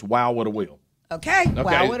says, "Wow, what a wheel." Okay.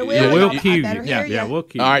 Wow, what a wheel. Yeah, we'll cue you. Yeah, we'll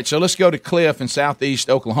cue you. All right, so let's go to Cliff in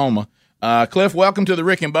Southeast Oklahoma. Cliff, welcome to the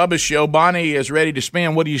Rick and Bubba Show. Bonnie is ready to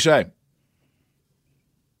spin. What do you say?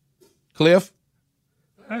 Cliff?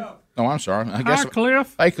 Oh, I'm sorry. I guess. Hi,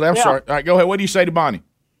 Cliff. Hey, Cliff. Yeah. Sorry. All right, go ahead. What do you say to Bonnie?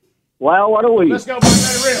 Well, what are we? Let's go, Bonnie.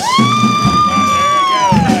 Let it rip.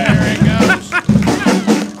 There it goes.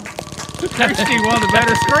 Christy, one of the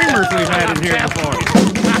better screamers we've had in here before.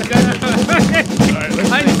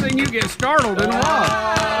 I ain't seen you get startled in a while.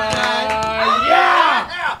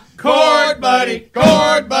 Yeah! Cord buddy,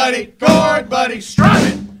 cord buddy, cord buddy, strum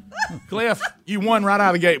it. Cliff, you won right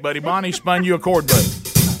out of the gate, buddy. Bonnie spun you a cord buddy.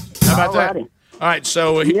 How about that? All right,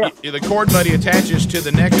 so the cord buddy attaches to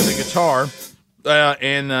the neck of the guitar,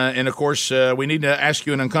 and of course we need to ask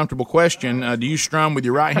you an uncomfortable question. Do you strum with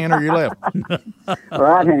your right hand or your left?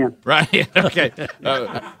 Right hand. Right hand. Okay.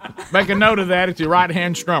 Make a note of that. It's your right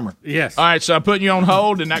hand strummer. Yes. All right, so I'm putting you on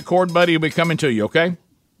hold, and that cord buddy will be coming to you. Okay.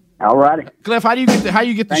 All righty. Cliff, how do you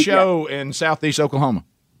get the show in Southeast Oklahoma?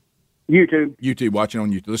 YouTube. Watching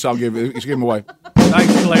on YouTube. Let's give him away.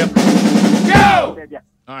 Thanks, Cliff. Go!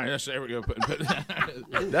 All right, there we go.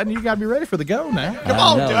 Dudney, you got to be ready for the go now. Come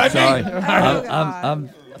on, Dudney. Sorry.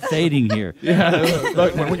 I'm fading here. Yeah.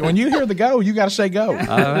 Look, when you hear the go, you got to say go.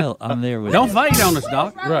 I'm there with Don't you. fade on us,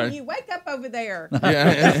 Doc. Right. You wake up over there.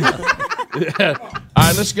 Yeah. All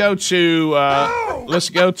right, let's go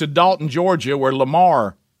to Dalton, Georgia, where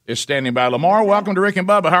Lamar is standing by. Lamar, welcome to Rick and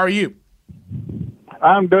Bubba. How are you?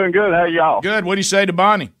 I'm doing good. How y'all? Good. What do you say to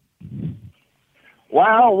Bonnie?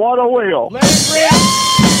 Wow, what a wheel. Let it rip.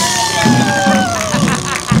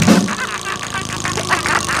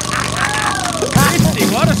 Christy,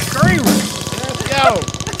 what a screamer. Let's go.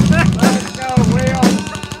 Let's go, Will.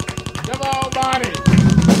 Come on, Bonnie.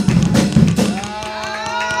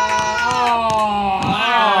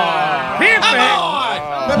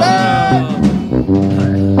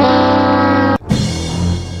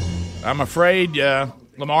 I'm afraid,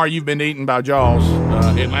 Lamar, you've been eaten by Jaws.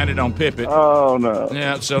 It landed on Pippet. Oh, no.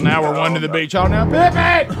 Yeah, so now we're one to the beach. Oh, now,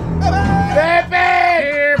 Pippet! Pippet!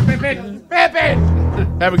 Here, Pippet!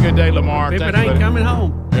 Pippet! Have a good day, Lamar. Pippet Thank you, ain't buddy. coming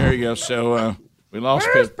home. There you go. So we lost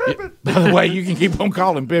Pippet. By the way, you can keep on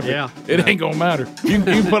calling Pippet. Yeah. It ain't going to matter. You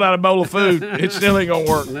can put out a bowl of food. It still ain't going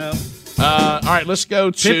to work. No. All right, let's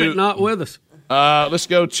go to... Pippet not with us. Let's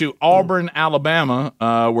go to Auburn, Alabama,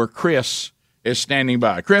 where Chris is standing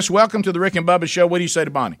by. Chris, welcome to the Rick and Bubba Show. What do you say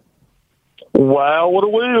to Bonnie? Wow, what a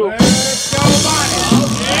wheel. Let's go, Bonnie.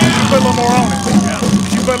 Yeah. You put a little more on it. Yeah.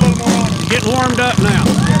 You put a little more on it. Getting warmed up now.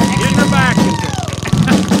 Getting her back into it.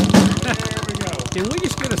 There we go. Can we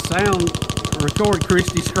just get a sound, record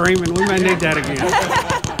Christy screaming? We may need that again.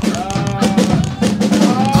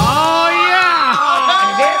 Oh,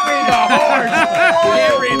 yeah. Henry the horse.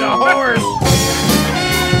 Henry the horse.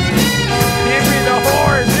 Henry the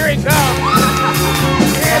horse. Here he comes.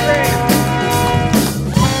 Henry.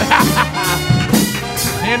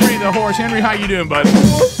 Henry the horse. Henry, how you doing, buddy?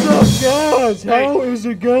 What's up, guys? How is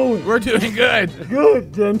it going? We're doing good.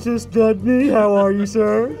 Good, Dentist Dudney. How are you,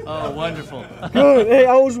 sir? Oh, wonderful. Good. Hey,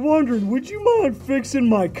 I was wondering, would you mind fixing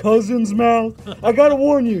my cousin's mouth? I gotta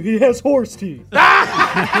warn you, he has horse teeth.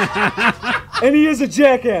 And he is a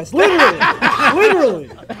jackass. Literally. Literally. Literally.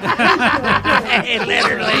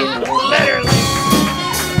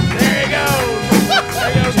 There he goes.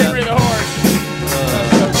 There goes Henry the horse.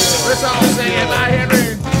 Let's all sing it. Bye,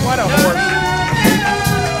 Henry. What a horse.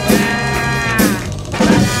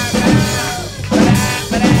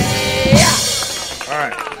 All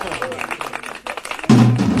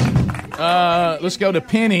right. Let's go to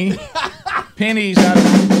Penny. Penny's out of...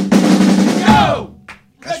 Go!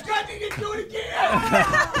 Let's go. Do it again.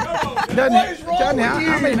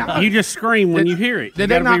 You just scream when you hear it. Did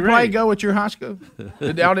they not play Go at your high school?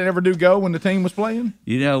 Did y'all ever do Go when the team was playing?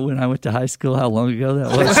 You know, when I went to high school, how long ago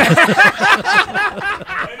that was?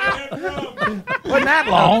 Wasn't that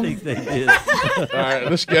long? I think they did. All right,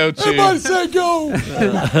 let's go to. Everybody say go.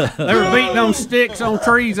 They were beating on sticks on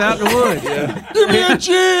trees out in the woods. Give me a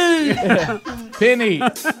G. Penny,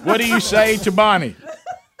 what do you say to Bonnie?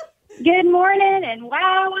 Good morning, and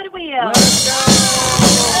wow, what a wheel.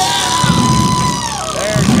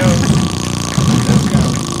 There it goes.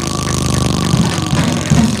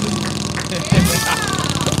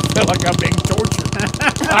 I feel like I'm being tortured.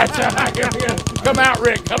 Come out,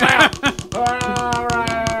 Rick. Come out. All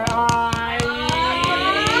right.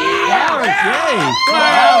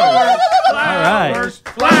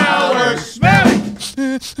 Flowers. Smell it.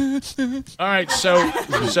 All right,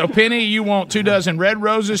 so Penny, you want 2 dozen red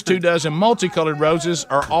roses, 2 dozen multicolored roses,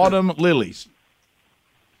 or autumn lilies?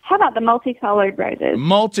 How about the multicolored roses?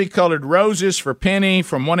 Multicolored roses for Penny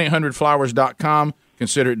from 1-800-Flowers.com.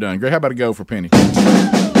 Consider it done. Greg, how about a go for Penny? Go! Go!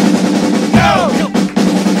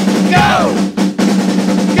 Go!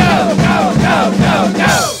 Go! Go! Go!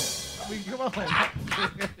 Go! Come on.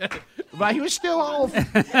 But he was still off.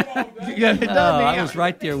 I was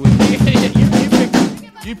right there with you.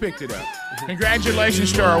 You picked it up.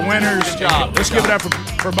 Congratulations to our winners. Good job. Let's give it up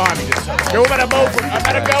for Bonnie. Go about a go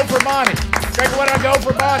for Bonnie. Greg, what about a go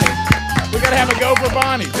for Bonnie? We got to have a go for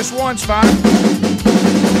Bonnie. Just once, fine.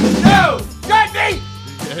 No! Dudney!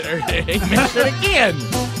 He missed it again.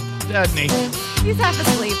 Dudney. He's half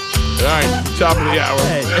asleep. All right, top of the hour.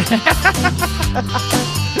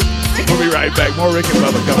 We'll be right back. More Rick and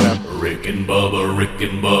Bubba coming up. Rick and Bubba, Rick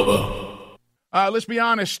and Bubba. Let's be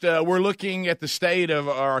honest. We're looking at the state of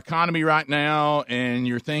our economy right now, and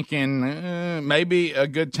you're thinking maybe a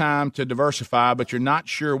good time to diversify, but you're not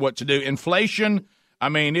sure what to do. Inflation, I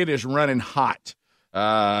mean, it is running hot.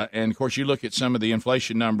 And, of course, you look at some of the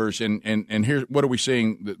inflation numbers, and here's what are we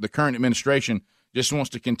seeing? The current administration just wants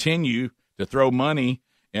to continue to throw money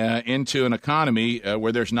into an economy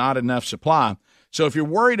where there's not enough supply. So if you're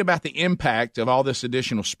worried about the impact of all this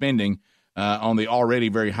additional spending on the already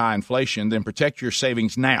very high inflation, then protect your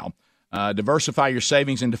savings now. Diversify your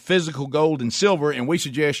savings into physical gold and silver, and we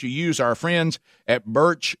suggest you use our friends at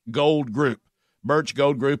Birch Gold Group. Birch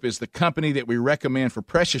Gold Group is the company that we recommend for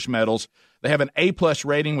precious metals. They have an A-plus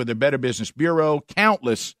rating with the Better Business Bureau,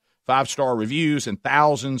 countless 5-star reviews, and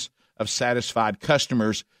thousands of satisfied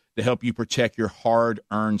customers to help you protect your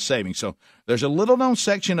hard-earned savings. So there's a little-known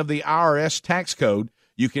section of the IRS tax code.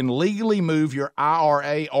 You can legally move your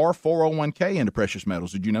IRA or 401k into precious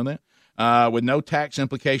metals. Did you know that? With no tax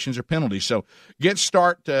implications or penalties. So get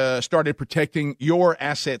started protecting your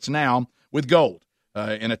assets now with gold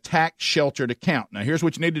in a tax-sheltered account. Now, here's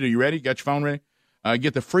what you need to do. You ready? Got your phone ready?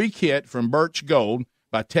 Get the free kit from Birch Gold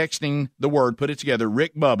by texting the word, put it together,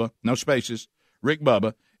 Rick Bubba, no spaces, Rick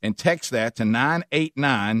Bubba, and text that to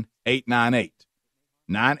 989-898.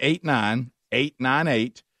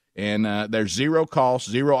 989-898. And there's zero cost,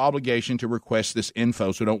 zero obligation to request this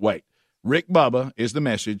info, so don't wait. Rick Bubba is the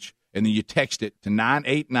message, and then you text it to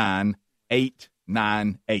 989-898.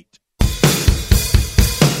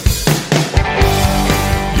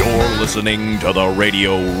 You're listening to the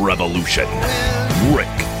Radio Revolution. Rick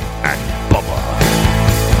and Bubba.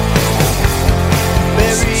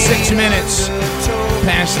 6 minutes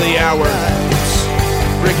past the hour.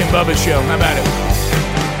 Rick and Bubba Show. How about it?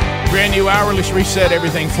 Brand new hour. Let's reset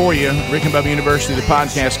everything for you. Rick and Bubba University, the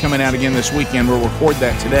podcast, coming out again this weekend. We'll record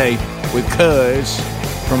that today with Cuz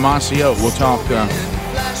from Mossy Oak. We'll talk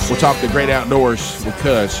the great outdoors with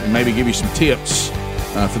Cuz and maybe give you some tips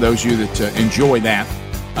for those of you that enjoy that.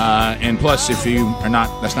 And plus, if you are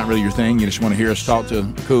not, that's not really your thing, you just want to hear us talk to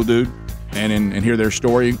a cool dude and hear their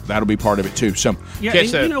story, that'll be part of it too. So, yeah, and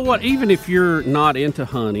you know what? Even if you're not into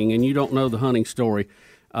hunting and you don't know the hunting story,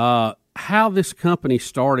 how this company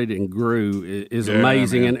started and grew is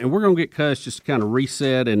amazing. And we're going to get Cuz just to kind of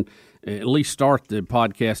reset and at least start the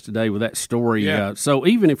podcast today with that story. Yeah. So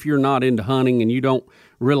even if you're not into hunting and you don't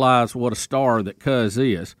realize what a star that Cuz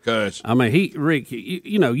is, I mean, Rick,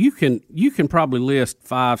 you can probably list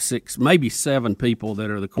 5, 6, maybe 7 people that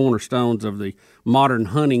are the cornerstones of the modern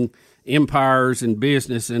hunting empires and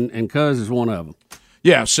business, and Cuz is one of them.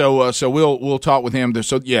 Yeah, so we'll talk with him. To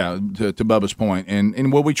Bubba's point,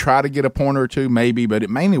 and will we try to get a pointer or two? Maybe, but it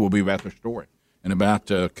mainly will be about their story and about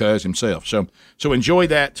Cuz himself. So enjoy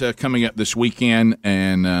that coming up this weekend,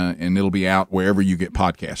 and it'll be out wherever you get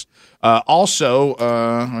podcasts. Also,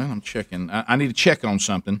 I'm checking. I need to check on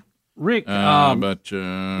something. Rick, let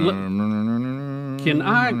Can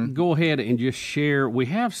I go ahead and just share? We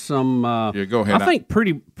have some. Go ahead. I think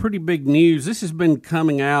pretty big news. This has been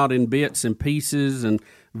coming out in bits and pieces and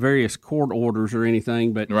various court orders or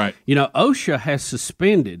anything. But OSHA has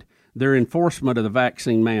suspended their enforcement of the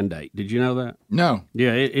vaccine mandate. Did you know that? No.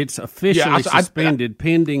 Yeah, it's officially suspended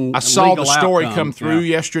pending. I saw legal the story outcome. come through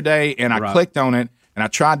yesterday, and I clicked on it, and I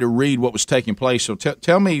tried to read what was taking place. So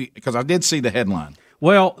tell me, because I did see the headline.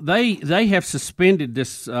 Well, they have suspended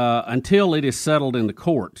this until it is settled in the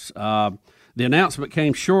courts. The announcement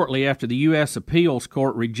came shortly after the U.S. Appeals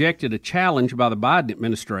Court rejected a challenge by the Biden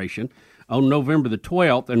administration on November the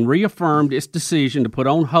 12th and reaffirmed its decision to put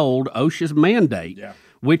on hold OSHA's mandate,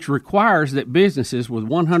 which requires that businesses with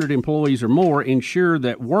 100 employees or more ensure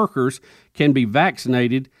that workers can be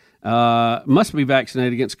vaccinated, must be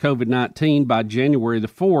vaccinated against COVID-19 by January the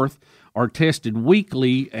 4th, are tested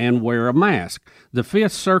weekly, and wear a mask. The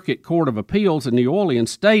Fifth Circuit Court of Appeals in New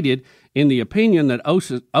Orleans stated in the opinion that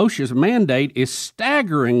OSHA's mandate is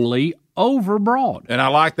staggeringly overbroad. And I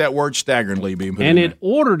like that word staggeringly being put in there. And it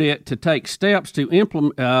ordered it to take steps to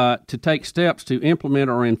implement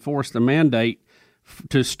or enforce the mandate,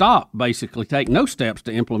 to stop, basically, take no steps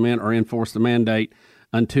to implement or enforce the mandate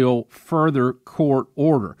until further court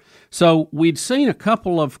order. So we'd seen a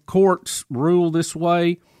couple of courts rule this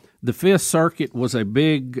way. The Fifth Circuit was a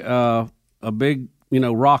big rock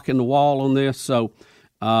in the wall on this. So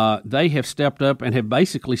they have stepped up and have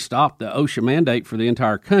basically stopped the OSHA mandate for the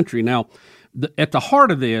entire country. Now, at the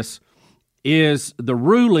heart of this is the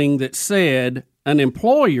ruling that said an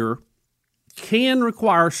employer can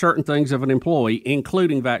require certain things of an employee,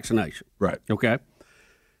 including vaccination. Right. Okay.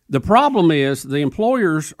 The problem is the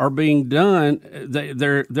employers are being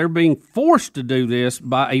they're being forced to do this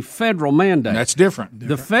by a federal mandate. That's different.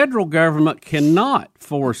 The federal government cannot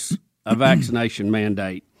force a vaccination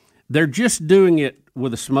mandate. They're just doing it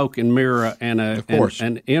with a smoke and mirror and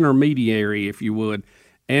an intermediary, if you would.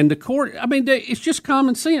 And the court, it's just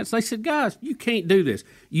common sense. They said, guys, you can't do this.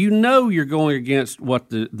 You know you're going against what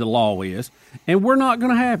the law is, and we're not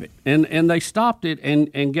going to have it. And they stopped it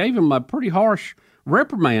and gave them a pretty harsh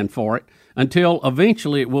reprimand for it until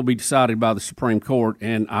eventually it will be decided by the Supreme Court.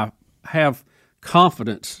 And I have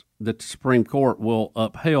confidence that the Supreme Court will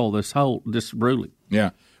uphold this ruling.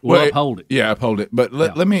 Yeah. Will uphold it. Yeah, uphold it. But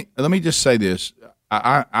let me just say this.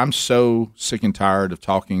 I'm so sick and tired of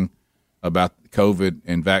talking about COVID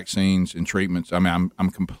and vaccines and treatments. I'm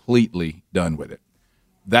completely done with it.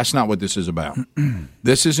 That's not what this is about.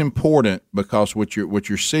 This is important because what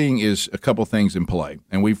you're seeing is a couple things in play,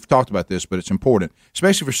 and we've talked about this, but it's important,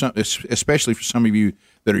 especially for some of you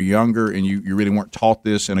that are younger and you really weren't taught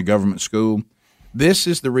this in a government school. This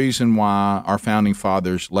is the reason why our founding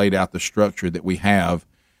fathers laid out the structure that we have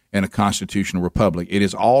in a constitutional republic. It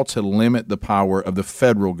is all to limit the power of the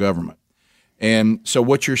federal government. And so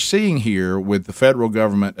what you're seeing here with the federal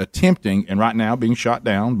government attempting, and right now being shot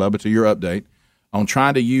down, Bubba, to your update, on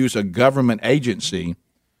trying to use a government agency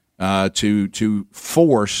to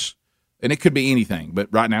force, and it could be anything, but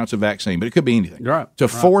right now it's a vaccine, but it could be anything,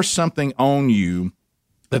 force something on you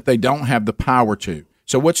that they don't have the power to.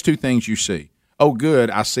 So what's two things you see? Oh,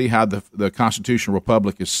 good, I see how the constitutional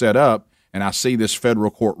republic is set up, and I see this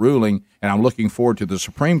federal court ruling, and I'm looking forward to the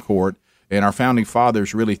Supreme Court. And our founding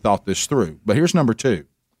fathers really thought this through. But here's number two,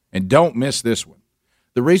 and don't miss this one.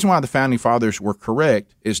 The reason why the founding fathers were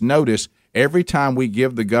correct is, notice, every time we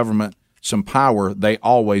give the government some power, they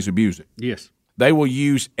always abuse it. Yes. They will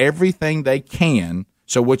use everything they can,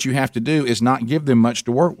 so what you have to do is not give them much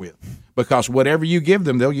to work with, because whatever you give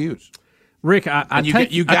them, they'll use. Rick,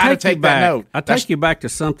 you got to take that note. I take you back to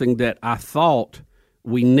something that I thought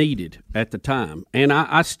we needed at the time, and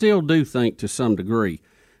I still do think to some degree.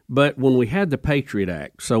 But when we had the Patriot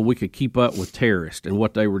Act, so we could keep up with terrorists and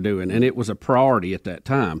what they were doing, and it was a priority at that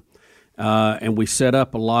time, and we set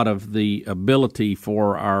up a lot of the ability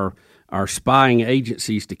for our spying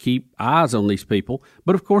agencies to keep eyes on these people.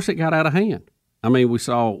 But, of course, it got out of hand. We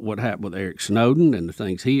saw what happened with Eric Snowden and the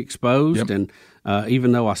things he exposed, and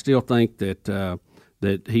even though I still think that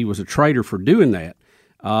he was a traitor for doing that,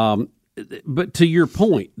 but to your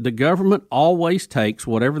point, the government always takes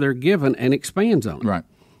whatever they're given and expands on it. Right.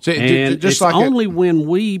 So and just it's like only when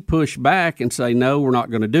we push back and say, no, we're not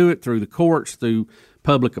going to do it, through the courts, through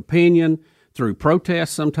public opinion, through protests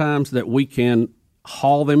sometimes, that we can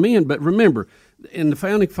haul them in. But remember, and the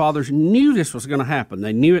founding fathers knew this was going to happen.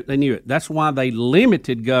 They knew it. That's why they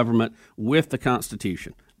limited government with the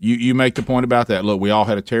Constitution. You make the point about that. Look, we all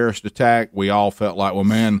had a terrorist attack. We all felt like, well,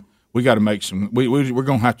 man, we got to make we're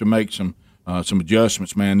going to have to make some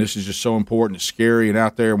adjustments, man. This is just so important. It's scary and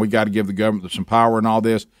out there, and we got to give the government some power and all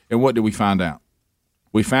this. And what did we find out?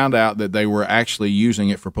 we found out that they were actually using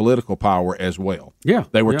it for political power as well. Yeah.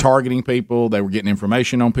 They were yeah. targeting people. They were getting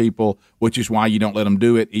information on people, which is why you don't let them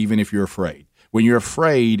do it, even if you're afraid. When you're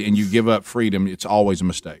afraid and you give up freedom, it's always a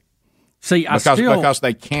mistake. See, because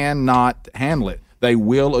they cannot handle it. They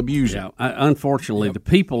will abuse it. Unfortunately, the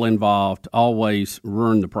people involved always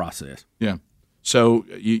ruin the process. Yeah. So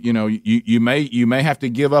you may have to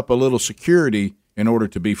give up a little security in order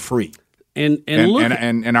to be free. And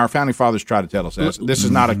our founding fathers try to tell us that. This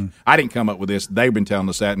is not I didn't come up with this. They've been telling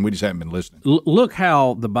us that, and we just haven't been listening. Look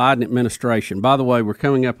how the Biden administration. By the way, we're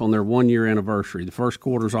coming up on their 1-year anniversary. The first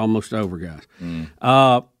quarter's almost over, guys.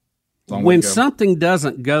 When something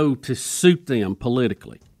doesn't go to suit them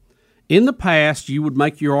politically, in the past, you would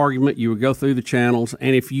make your argument. You would go through the channels,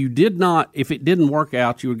 and if it didn't work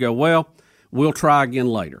out, you would go, well, we'll try again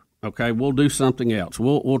later. Okay, we'll do something else.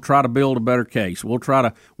 We'll try to build a better case. We'll try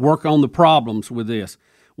to work on the problems with this.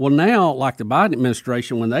 Well, now, like the Biden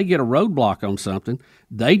administration, when they get a roadblock on something,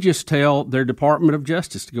 they just tell their Department of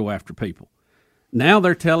Justice to go after people. Now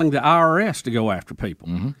they're telling the IRS to go after people.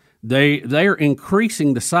 Mm-hmm. They're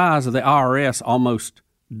increasing the size of the IRS, almost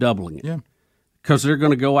doubling it. Yeah. Because they're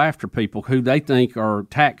going to go after people who they think are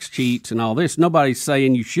tax cheats and all this. Nobody's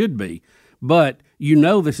saying you should be, but you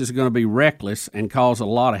know this is going to be reckless and cause a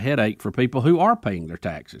lot of headache for people who are paying their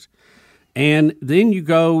taxes. And then you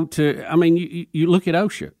go to, you look at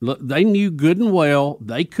OSHA. Look, they knew good and well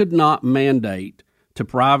they could not mandate to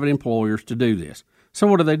private employers to do this. So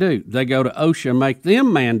what do? They go to OSHA, make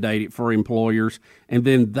them mandate it for employers, and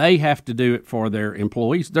then they have to do it for their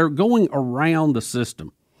employees. They're going around the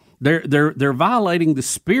system. They're violating the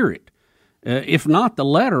spirit, if not the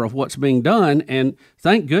letter of what's being done. And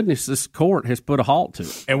thank goodness this court has put a halt to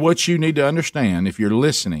it. And what you need to understand, if you're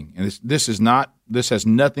listening, and this has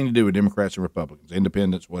nothing to do with Democrats and Republicans,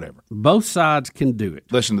 independents, whatever. Both sides can do it.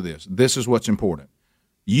 Listen to this. This is what's important.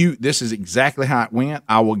 This is exactly how it went.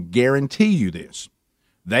 I will guarantee you this.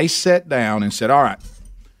 They sat down and said, all right,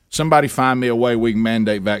 somebody find me a way we can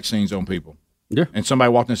mandate vaccines on people. Yeah. And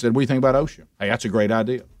somebody walked in and said, what do you think about OSHA? Hey, that's a great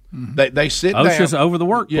idea. Mm-hmm. They sit down. OSHA's over the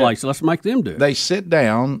workplace. Yeah. Let's make them do it. They sit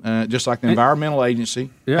down, just like the environmental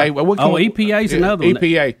agency. Yeah. Hey, EPA's another one.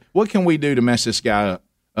 EPA, what can we do to mess this guy up?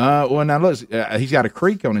 Well, now look, he's got a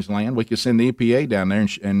creek on his land. We could send the EPA down there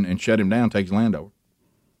and shut him down, take his land over.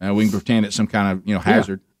 We can pretend it's some kind of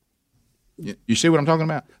hazard. Yeah. You see what I'm talking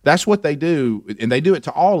about? That's what they do, and they do it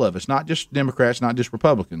to all of us, not just Democrats, not just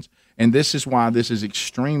Republicans. And this is why this is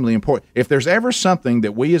extremely important. If there's ever something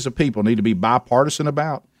that we as a people need to be bipartisan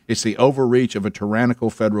about, it's the overreach of a tyrannical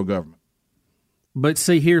federal government. But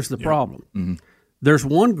see, here's the problem. Mm-hmm. There's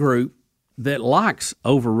one group that likes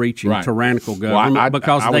overreaching tyrannical government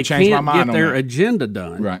because they can't get their agenda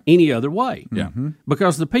done any other way. Yeah.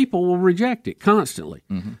 Because the people will reject it constantly.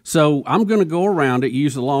 Mm-hmm. So I'm going to go around it,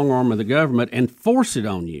 use the long arm of the government, and force it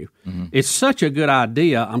on you. Mm-hmm. It's such a good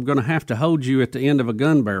idea, I'm going to have to hold you at the end of a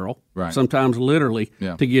gun barrel, sometimes literally,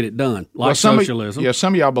 to get it done, like socialism.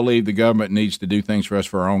 Some of y'all believe the government needs to do things for us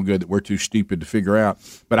for our own good that we're too stupid to figure out.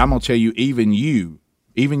 But I'm going to tell you, even you,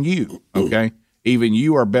 okay? Even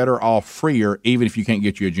you are better off freer, even if you can't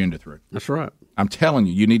get your agenda through. That's right. I'm telling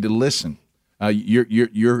you, you need to listen.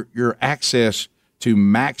 Your access to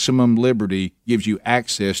maximum liberty gives you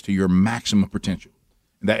access to your maximum potential.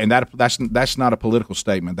 That's not a political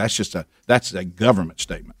statement. That's a government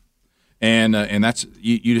statement, and that's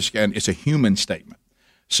it's a human statement.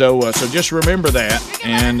 So just remember that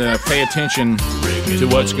and pay attention to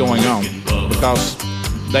what's going on, because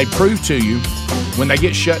they prove to you when they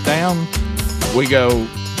get shut down. We go,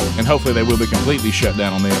 and hopefully they will be completely shut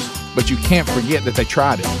down on this, but you can't forget that they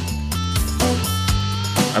tried it.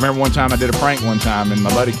 I remember one time I did a prank one time, and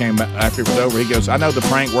my buddy came back after it was over. He goes, I know the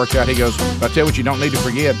prank worked out. He goes, but I tell you what you don't need to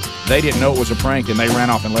forget, they didn't know it was a prank, and they ran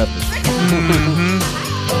off and left us.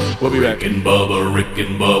 Mm-hmm. We'll be back. Rick and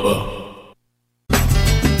Bubba.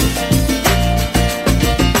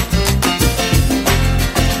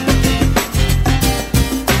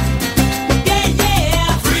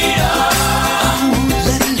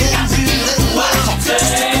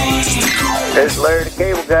 This is Larry the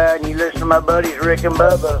Cable Guy, and you listen to my buddies Rick and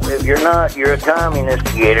Bubba. If you're not, you're a communist.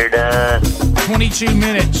 Get her done. 22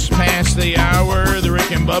 minutes past the hour. The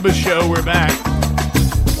Rick and Bubba Show. We're back.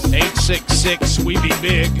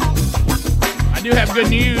 866-WE-BE-BIG. I do have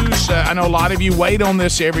good news. I know a lot of you wait on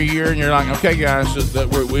this every year, and you're like, okay, guys,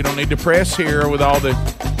 we don't need to press here with all the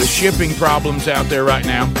shipping problems out there right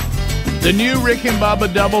now. The new Rick and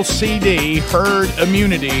Bubba double CD, Herd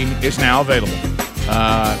Immunity, is now available.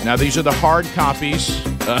 Now, these are the hard copies.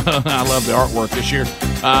 I love the artwork this year.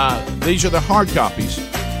 These are the hard copies.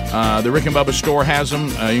 The Rick and Bubba store has them.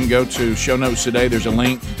 You can go to show notes today. There's a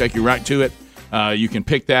link. Take you right to it. You can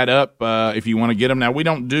pick that up if you want to get them. Now, we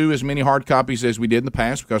don't do as many hard copies as we did in the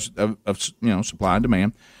past because of supply and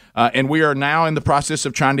demand. And we are now in the process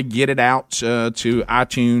of trying to get it out to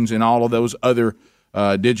iTunes and all of those other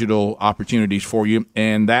digital opportunities for you.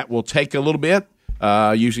 And that will take a little bit.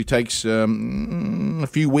 Usually takes a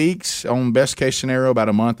few weeks on best case scenario, about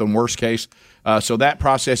a month on worst case. So that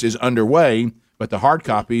process is underway, but the hard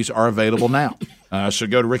copies are available now. So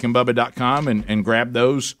go to rickandbubba.com and grab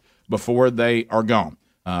those before they are gone.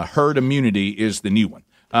 Herd Immunity is the new one.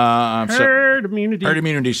 Herd Immunity. Herd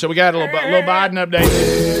Immunity. So we got a little Biden update.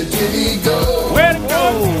 Where did he go? Where'd it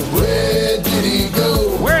go? Where did he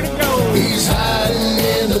go? Where'd it go? He's hiding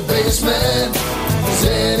in the basement. Does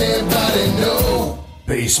anybody know?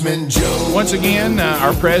 Basement Joe. Once again,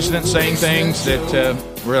 our president saying things that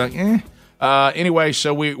we're like, anyway,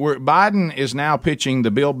 so Biden is now pitching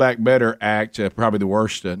the Build Back Better Act, probably the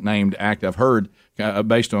worst named act I've heard,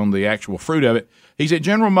 based on the actual fruit of it. He's at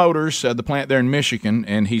General Motors, the plant there in Michigan,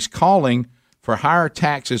 and he's calling for higher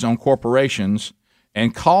taxes on corporations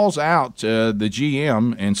and calls out the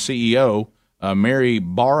GM and CEO, Mary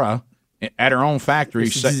Barra, at her own factory.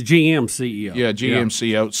 This is GM CEO. Yeah, GM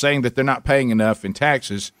CEO, saying that they're not paying enough in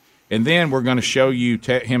taxes. And then we're going to show you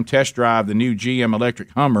him test drive the new GM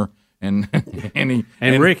electric Hummer. And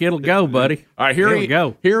Rick, it'll go, buddy. All right,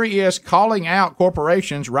 here he is calling out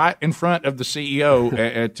corporations right in front of the CEO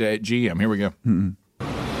at GM. Here we go.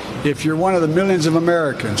 If you're one of the millions of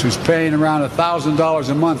Americans who's paying around $1,000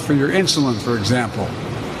 a month for your insulin, for example,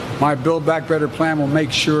 my Build Back Better plan will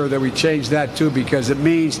make sure that we change that too, because it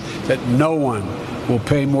means that no one will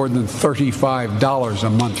pay more than $35 a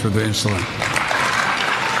month for the insulin.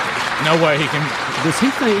 No way he can. Does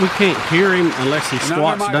he think we can't hear him unless he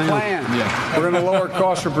squats Under my down? plan, we're going to lower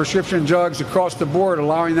costs for prescription drugs across the board,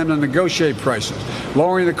 allowing them to negotiate prices,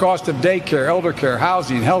 lowering the cost of daycare, elder care,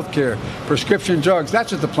 housing, health care, prescription drugs.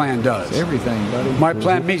 That's what the plan does. It's everything, buddy. My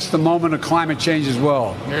plan meets the moment of climate change as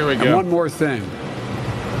well. Here we go. And one more thing.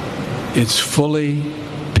 It's fully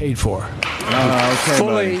paid for. Okay,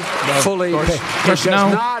 fully paid. It does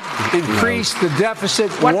not increase the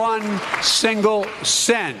deficit 1 single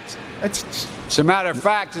cent. As a matter of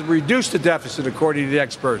fact, it reduced the deficit according to the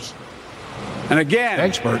experts. And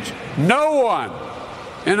again, no one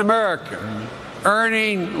in America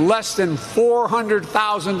earning less than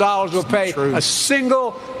 $400,000 will pay a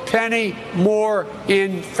single penny more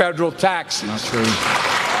in federal taxes. Not true.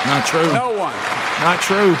 Not true. No one. Not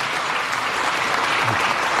true.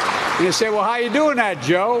 And you say, well, how you doing that,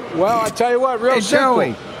 Joe? Well, I tell you what, real simple.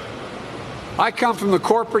 Joey. I come from the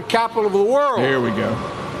corporate capital of the world. Here we go.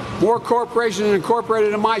 More corporations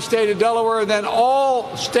incorporated in my state of Delaware than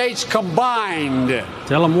all states combined.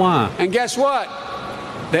 Tell them why. And guess what?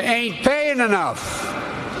 They ain't paying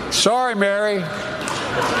enough. Sorry, Mary.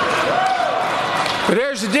 But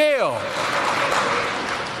here's the deal.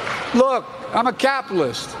 Look, I'm a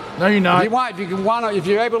capitalist. No, you're not. If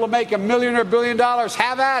you're able to make $1 million or $1 billion,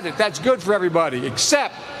 have at it. That's good for everybody.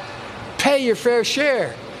 Except pay your fair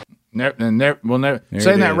share. Saying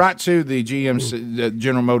that right to the GM,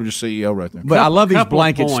 General Motors CEO right there. But I love these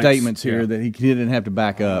blanket points statements here that he didn't have to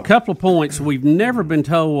back up. Couple of points. We've never been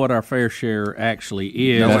told what our fair share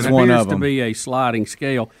actually is. No, that's it one appears of them. to be a sliding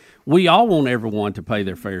scale. We all want everyone to pay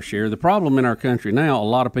their fair share. The problem in our country now, a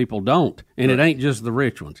lot of people don't, and it ain't just the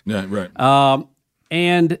rich ones. Yeah, right.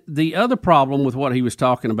 And the other problem with what he was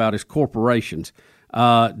talking about is corporations.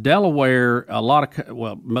 Delaware,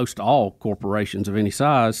 most all corporations of any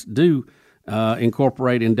size do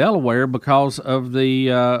incorporate in Delaware because of the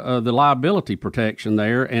liability protection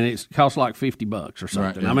there, and it costs like $50 or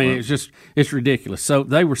something. Right, I mean, it's ridiculous. So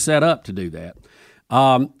they were set up to do that.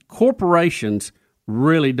 Corporations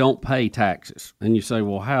really don't pay taxes. And you say,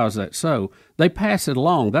 well, how is that so? They pass it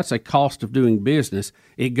along. That's a cost of doing business.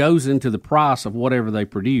 It goes into the price of whatever they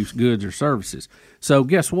produce, goods or services. So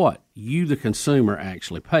guess what? You, the consumer,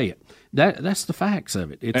 actually pay it. That's the facts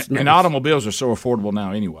of it. And automobiles are so affordable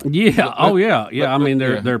now anyway. Yeah. I mean,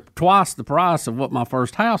 they're twice the price of what my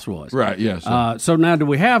first house was. Right. Yes. So now, do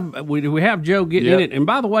we have Joe getting in it? And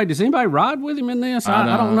by the way, does anybody ride with him in this? I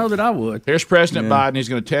don't know that I would. Here's President Biden. He's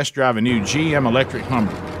going to test drive a new GM electric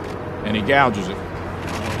Hummer, and he gouges it.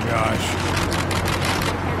 Oh gosh!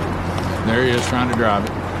 There he is trying to drive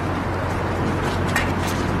it.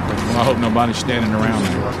 Well, I hope nobody's standing around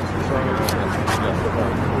there.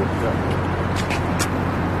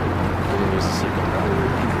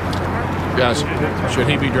 Guys, should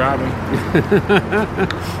he be driving?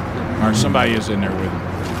 Or somebody is in there with him?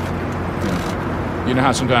 Yeah. You know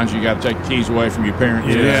how sometimes you got to take the keys away from your parents?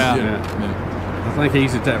 Yeah. I think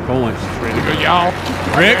he's at that point. Ready to go, y'all?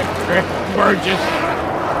 Rick Burgess.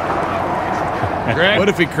 Greg? What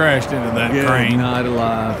if he crashed into that Good crane? night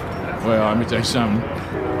alive. Well, let me tell you something.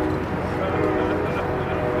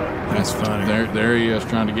 That's funny. There he is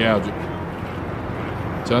trying to gouge it.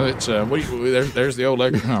 So it's there's the old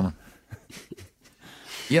electric Hummer.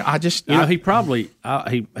 Yeah, he probably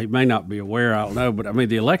he may not be aware. I don't know, but I mean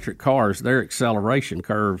the electric cars, their acceleration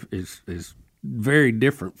curve is very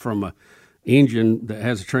different from a engine that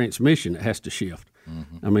has a transmission that has to shift.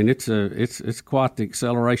 I mean it's quite the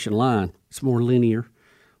acceleration line. It's more linear.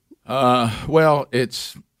 Well,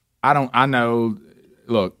 I know.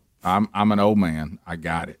 Look, I'm an old man. I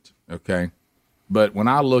got it. Okay. But when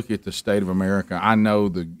I look at the state of America, I know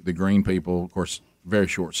the green people, of course, very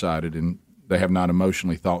short-sighted, and they have not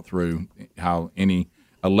emotionally thought through how any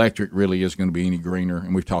electric really is going to be any greener,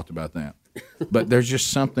 and we've talked about that. But there's just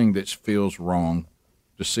something that feels wrong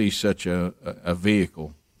to see such a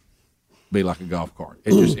vehicle be like a golf cart.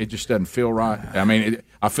 It just doesn't feel right. I mean,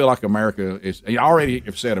 I feel like America is. I already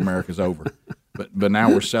have said America's over, but now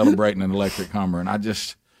we're celebrating an electric Hummer, and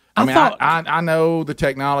I know the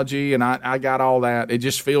technology, and I got all that. It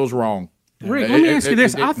just feels wrong. Rick, let me ask you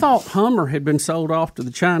this. I thought Hummer had been sold off to the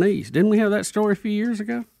Chinese. Didn't we have that story a few years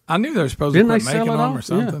ago? I knew they were supposed to quit making them or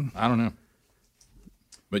something. Yeah. I don't know.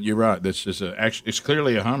 But you're right. This is it's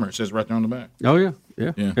clearly a Hummer. It says right there on the back. Oh, yeah.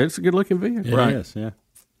 It's a good-looking vehicle. Right. It is, yeah.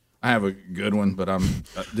 I have a good one, but I'm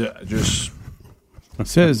just... It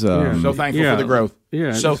says... so thankful for the growth.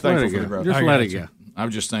 Yeah, so thankful for the growth. Just let it go. I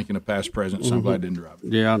was just thinking of past, present, so I'm glad I didn't drive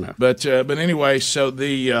it. Yeah, I know. But anyway, so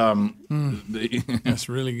the that's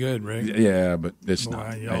really good, Rick. Yeah, but it's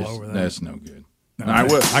not. Y'all over that. That's no good. No, All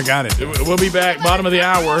right, I got it. We'll be back. Bottom of the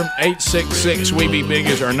hour. 866 We Be Big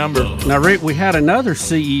is our number. Now, Rick, we had another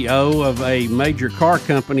CEO of a major car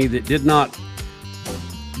company that did not.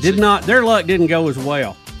 Their luck didn't go as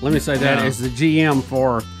well. Let me say that as the GM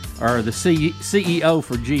or the CEO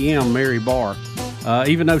for GM, Mary Barr.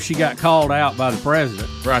 Even though she got called out by the president.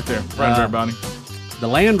 Right there, buddy. The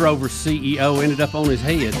Land Rover CEO ended up on his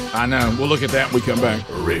head. I know. We'll look at that when we come back.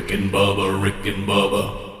 Rick and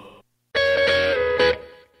Bubba.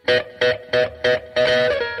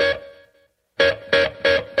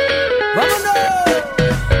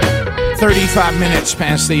 35 minutes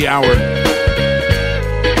past the hour.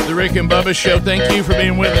 The Rick and Bubba Show. Thank you for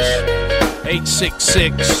being with us.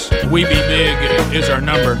 866 We Be Big is our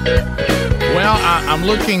number. Well, I'm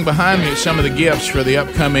looking behind me at some of the gifts for the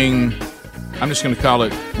upcoming, I'm just going to call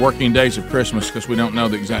it working days of Christmas because we don't know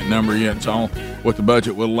the exact number yet. It's all what the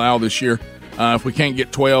budget will allow this year. If we can't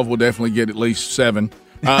get 12, we'll definitely get at least 7.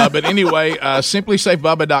 But anyway,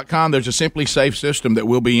 simplysafebubba.com, there's a Simply Safe system that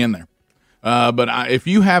will be in there. But if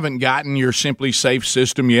you haven't gotten your Simply Safe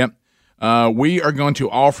system yet, we are going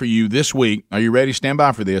to offer you this week, are you ready? Stand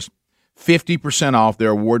by for this, 50% off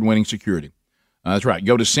their award-winning security. That's right.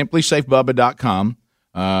 Go to simplysafebubba.com,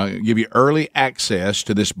 give you early access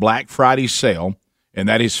to this Black Friday sale, and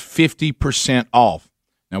that is 50% off.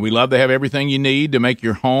 Now, we love to have everything you need to make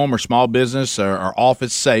your home or small business or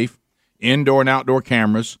office safe, indoor and outdoor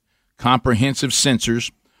cameras, comprehensive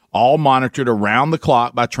sensors, all monitored around the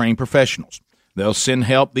clock by trained professionals. They'll send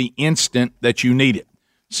help the instant that you need it.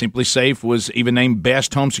 Simply Safe was even named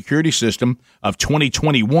Best Home Security System of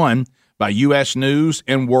 2021 by U.S. News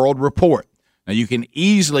and World Report. Now, you can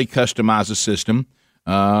easily customize a system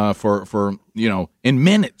for in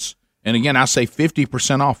minutes. And again, I say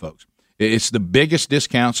 50% off, folks. It's the biggest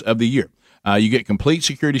discounts of the year. You get complete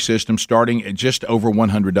security systems starting at just over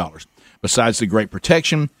 $100. Besides the great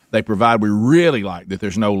protection they provide, we really like that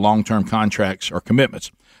there's no long-term contracts or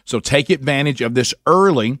commitments. So take advantage of this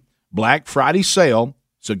early Black Friday sale.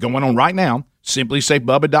 So going on right now,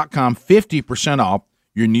 simplysafebubba.com, 50% off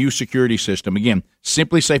your new security system. Again,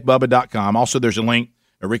 simplysafebubba.com. Also, there's a link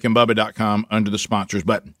at rickandbubba.com under the sponsors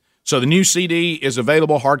button. So the new CD is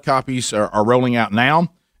available. Hard copies are rolling out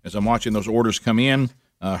now as I'm watching those orders come in.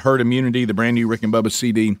 Herd Immunity, the brand new Rick and Bubba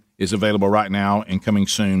CD, is available right now and coming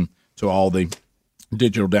soon to all the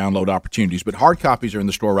digital download opportunities. But hard copies are in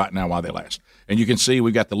the store right now while they last. And you can see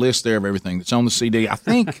we've got the list there of everything that's on the CD. I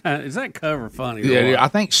think is that cover funny? Yeah, I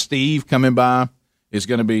think Steve coming by is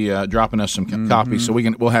going to be dropping us some copies, so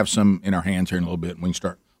we'll have some in our hands here in a little bit, and we can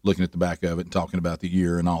start looking at the back of it and talking about the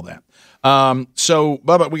year and all that. So,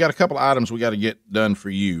 Bubba, we got a couple of items we got to get done for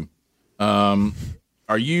you.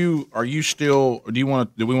 Are you still? Do we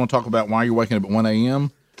want to talk about why you're waking up at 1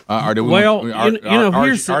 a.m.? Or do we? Well,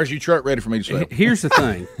 is your truck ready for me to sell? Here's the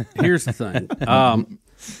thing.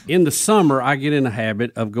 In the summer, I get in the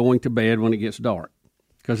habit of going to bed when it gets dark.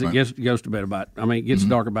 because it goes to bed about. I mean, it gets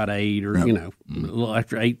dark about 8 or a little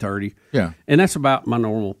after 8:30. Yeah, and that's about my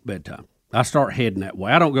normal bedtime. I start heading that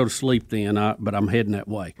way. I don't go to sleep then, but I'm heading that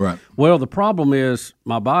way. Right. Well, the problem is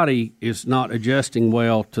my body is not adjusting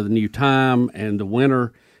well to the new time and the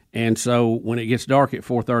winter, and so when it gets dark at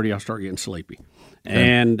 4:30, I start getting sleepy.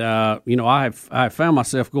 Okay. And I have found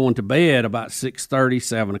myself going to bed about 6:30,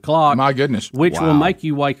 7 o'clock. My goodness, which will make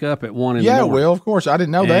you wake up at 1 in the morning. Yeah, well, of course, I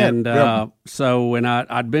didn't know that. And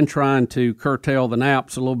I'd been trying to curtail the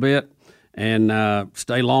naps a little bit and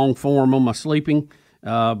stay long form on my sleeping.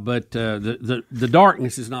 But the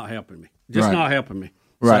darkness is not helping me. Not helping me.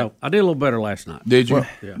 Right. So I did a little better last night. Did you? Well,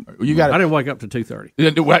 yeah. You got. I didn't wake up to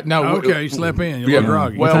 2:30. No. Okay, you slept in. You're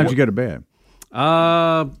groggy. What time did you go to bed?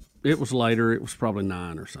 It was later. It was probably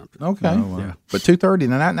 9 or something. Okay. Oh, wow. Yeah. But 2:30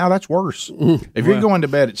 now that's worse. If you're going to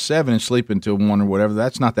bed at 7 and sleeping until 1 or whatever,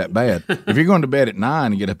 that's not that bad. If you're going to bed at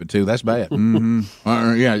 9 and get up at 2, that's bad. Mm-hmm.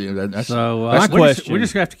 That's so. That's we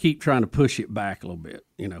just have to keep trying to push it back a little bit.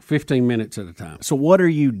 15 minutes at a time. So what are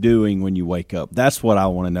you doing when you wake up? That's what I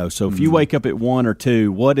want to know. So if you wake up at 1 or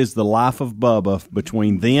 2, what is the life of Bubba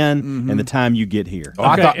between then and the time you get here?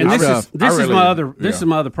 Okay, and this is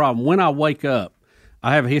my other problem. When I wake up,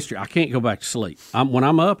 I have a history. I can't go back to sleep. When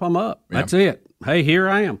I'm up, I'm up. That's it. Hey, here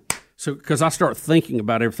I am. So because I start thinking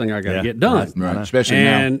about everything I got to get done. Right. Especially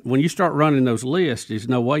now. And when you start running those lists, there's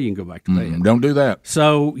no way you can go back to bed. Don't do that.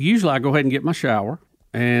 So usually I go ahead and get my shower.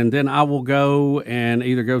 And then I will go and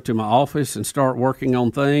either go to my office and start working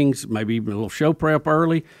on things, maybe even a little show prep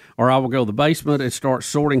early, or I will go to the basement and start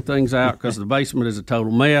sorting things out because the basement is a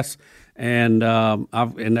total mess, and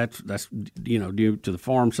that's due to the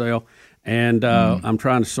farm sale. And I'm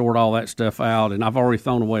trying to sort all that stuff out, and I've already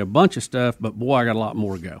thrown away a bunch of stuff, but boy, I got a lot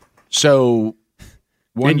more to go. So,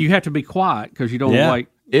 and you have to be quiet because you don't wake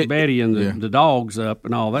Betty and the dogs up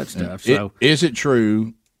and all that stuff. So, is it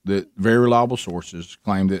true that very reliable sources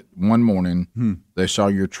claim that one morning they saw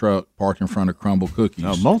your truck parked in front of Crumble Cookies?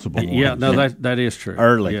 Oh, multiple mornings. Yeah, no, that is true.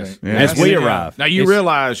 Early. Yes. Yeah. As we arrive. Now, you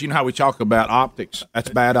realize, how we talk about optics. That's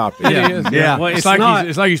bad optics. It is. Yeah. Well, it's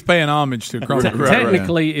like he's paying homage to Crumble.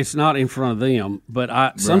 Technically, it's not in front of them,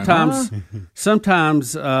 but sometimes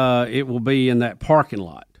it will be in that parking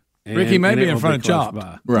lot. Ricky may be in front of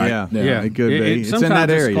Chop. Right. Yeah, it could be. It's in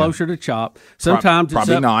that area. It's closer to Chop. Sometimes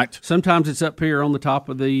probably not. Sometimes it's up here on the top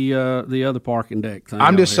of the other parking deck.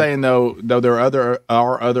 I'm just saying, though there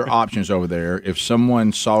are other options over there. If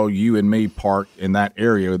someone saw you and me parked in that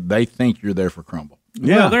area, they think you're there for Crumble.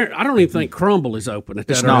 Yeah, I don't even think Crumble is open at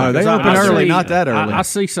that. It's not. They open early, not that early. I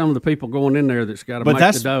see some of the people going in there that's got to make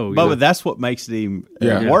the dough. But that's what makes it even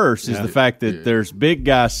worse is the fact that there's big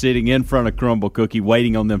guys sitting in front of Crumble Cookie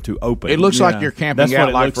waiting on them to open. It looks like you're camping that's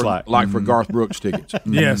out what like for Garth Brooks tickets.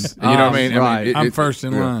 Yes, you know what I mean. Right. I'm first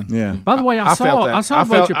in line. Yeah. By the way, I saw a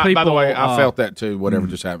bunch of people. By the way, I felt that too. Whatever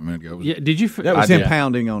just happened a minute ago. Yeah, did you? That was him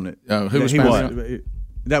pounding on it. Who was pounding?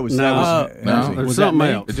 That was was something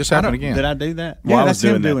else. It just happened again. Did I do that? Yeah, that's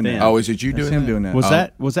him doing that. Oh, is it you doing that? Doing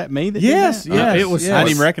that? Was that me? That yes, did that? yes. It was. I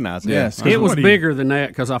didn't even recognize it. Yes, it was bigger than that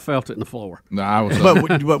because I felt it in the floor. No, I was.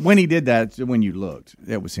 But when he did that, when you looked,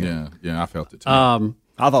 that was him. Yeah, I felt it too.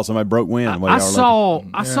 I thought somebody broke wind. I saw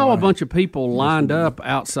a bunch of people lined up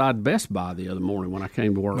outside Best Buy the other morning when I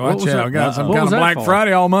came to work. Watch out! I got some kind of Black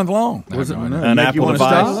Friday all month long. Was it an Apple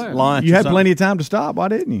device launch? You had plenty of time to stop. Why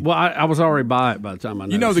didn't you? Well, I was already by it by the time I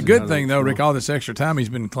noticed. The good thing though, Rick, all this extra time he's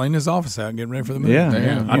been cleaning his office out, and getting ready for the movie.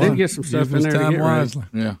 Yeah. I did get some stuff in there to get wisely.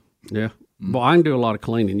 ready. Yeah. Well, I can do a lot of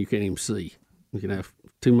cleaning. You can't even see. You can have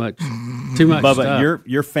too much Bubba, stuff.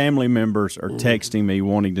 your family members are texting me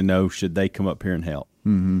wanting to know should they come up here and help.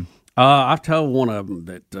 Mm-hmm. I've told one of them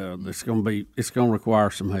that it's going to require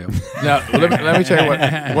some help. Now, let me tell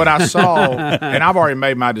you what I saw, and I've already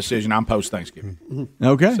made my decision. I'm post Thanksgiving.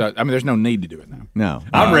 Okay. So there's no need to do it now. No,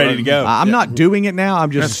 I'm ready to go. I'm not doing it now. I'm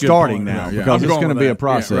just starting now because it's going to be a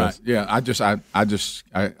process. Yeah, right.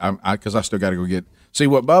 I because I still got to go get. See,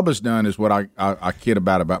 what Bubba's done is what I kid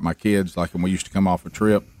about my kids. Like when we used to come off a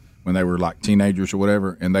trip when they were like teenagers or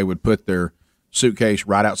whatever, and they would put their suitcase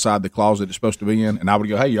right outside the closet it's supposed to be in, and I would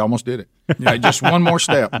go, "Hey, you almost did it. Just one more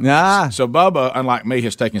step." So Bubba, unlike me,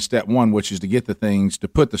 has taken step one, which is to get the things to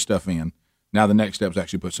put the stuff in. Now the next step is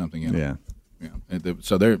actually put something in. Yeah.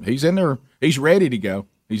 So he's in there. He's ready to go.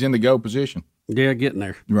 He's in the go position. Yeah, getting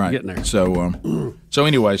there. Right. Getting there. So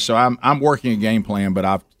anyway, I'm working a game plan,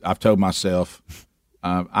 but I've told myself.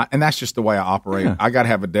 And that's just the way I operate. Yeah. I got to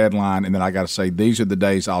have a deadline, and then I got to say these are the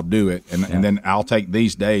days I'll do it, and then I'll take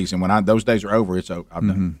these days. And when those days are over, it's over.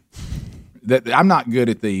 I'm done. I'm not good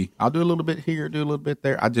at I'll do a little bit here, do a little bit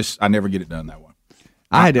there. I never get it done that way.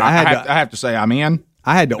 I have to say I'm in,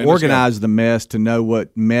 I had to And let's organize the mess to know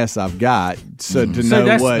what mess I've got. So to know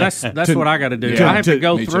that's what I got to do. I have to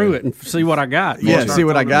go through it and see what I got. Yeah, see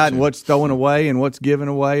what I got and what's thrown away and what's given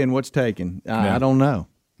away and what's taken. I don't know.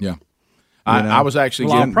 Yeah. I was actually.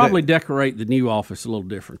 Well, I'll probably decorate the new office a little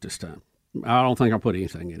different this time. I don't think I'll put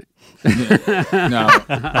anything in it. No,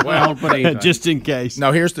 well, put anything. Just in case.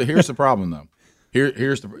 No, here's the problem though.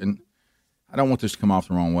 Here's the. And I don't want this to come off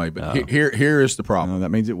the wrong way, but here is the problem. No, that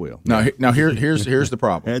means it will. No, here's the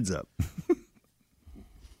problem. Heads up.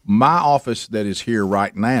 My office that is here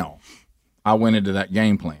right now, I went into that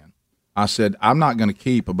game plan. I said I'm not going to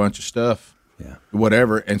keep a bunch of stuff.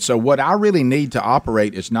 Whatever. And so what I really need to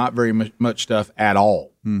operate is not very much stuff at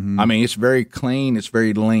all. Mm-hmm. I mean, it's very clean. It's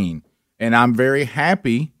very lean. And I'm very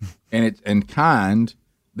happy and kind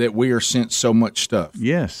that we are sent so much stuff.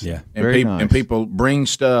 Yes. Yeah. And, very nice. and people bring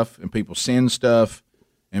stuff and people send stuff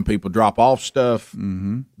and people drop off stuff.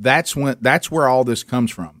 Mm-hmm. That's where all this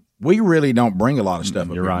comes from. We really don't bring a lot of stuff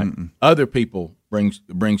up You're here. right. Other people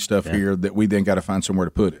bring stuff here that we then got to find somewhere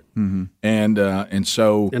to put it. Mm-hmm. And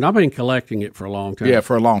so And I've been collecting it for a long time. yeah,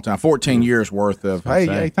 for a long time. 14 years worth of,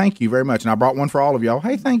 hey, thank you very much. And I brought one for all of y'all.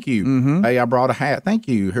 Hey, thank you. Mm-hmm. Hey, I brought a hat. Thank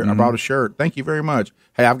you. Here, I brought a shirt. Thank you very much.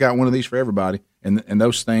 Hey, I've got one of these for everybody. And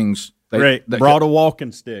those things. Great. Brought a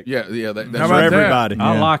walking stick. Yeah. That's How about everybody?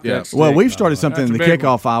 I like that. Stick. Well, we've started something in the That's a big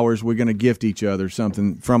kickoff hours. We're going to gift each other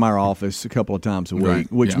something from our office a couple of times a week,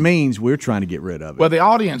 Right. which Yeah. means we're trying to get rid of it. Well, the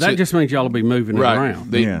audience. That just means y'all will be moving it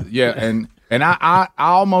around. Yeah. And I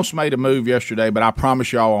almost made a move yesterday, but I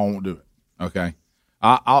promise y'all I won't do it. Okay.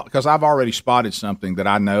 Because I've already spotted something that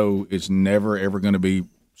I know is never, ever going to be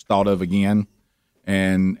thought of again.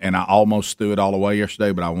 And I almost threw it all away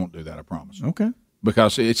yesterday, but I won't do that. I promise. Okay.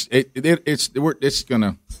 Because it's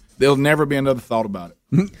gonna. There'll never be another thought about it.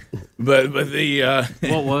 but the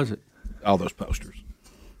what was it? All those posters.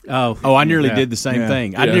 Oh, I nearly did the same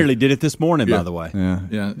thing. I nearly did it this morning, by the way.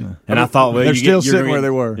 Yeah. And I thought, well, they're still sitting where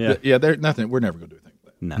they were. Yeah. They're nothing. We're never gonna do anything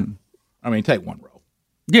with that. No. I mean, take one roll.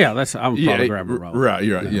 Yeah, I'm probably grab a roll. Right,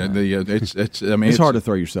 you're right. Yeah, it's. I mean, it's hard to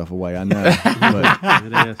throw yourself away. I know. But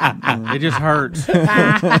It is. It just hurts.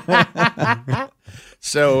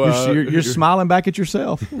 So you're smiling back at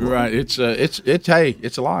yourself. Right. It's hey,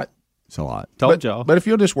 it's a lot. It's a lot. Told y'all. But if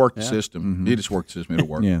you'll just work the system, you just work the system, it'll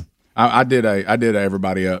work. Yeah. I did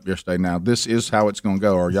everybody up yesterday. Now this is how it's going to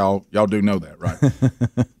go, or y'all do know that, right?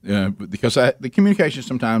 Yeah, because the communication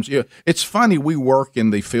sometimes. Yeah, it's funny. We work in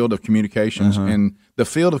the field of communications, and the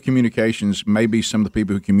field of communications may be some of the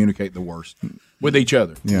people who communicate the worst with each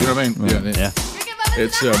other. Yeah. You know what I mean? Yeah.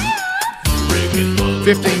 It's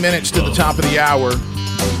 15 minutes to the top of the hour.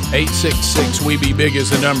 866 We Be Big is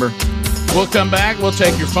the number. We'll come back. We'll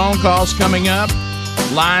take your phone calls coming up.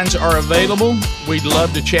 Lines are available. We'd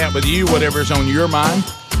love to chat with you, whatever's on your mind.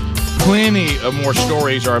 Plenty of more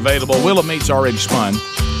stories are available. Wheel of Meat's already spun,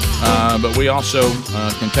 but we also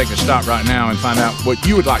can take a stop right now and find out what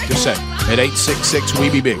you would like to say at 866 We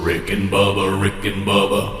Be Big. Rick and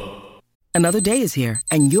Bubba. Another day is here,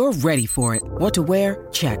 and you're ready for it. What to wear?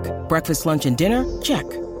 Check. Breakfast, lunch, and dinner? Check.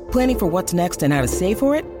 Planning for what's next and how to save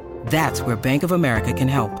for it? That's where Bank of America can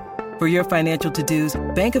help. For your financial to-dos,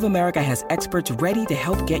 Bank of America has experts ready to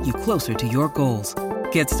help get you closer to your goals.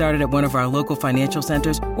 Get started at one of our local financial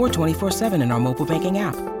centers or 24/7 in our mobile banking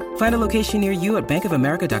app. Find a location near you at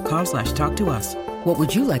bankofamerica.com/talktous. What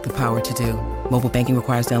would you like the power to do? Mobile banking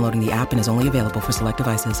requires downloading the app and is only available for select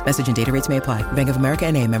devices. Message and data rates may apply. Bank of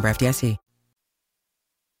America NA, member FDIC.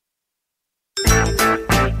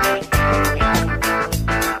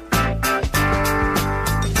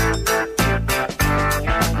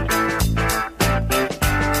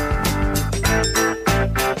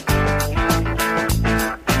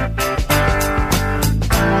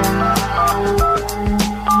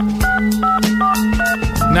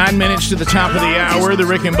 Minutes to the top of the hour. The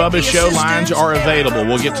Rick and Bubba Show lines are available.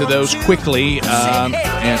 We'll get to those quickly,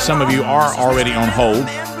 and some of you are already on hold.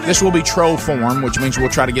 This will be troll form, which means we'll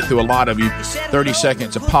try to get through a lot of you. 30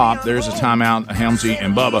 seconds a pop. There's a timeout, Helmsy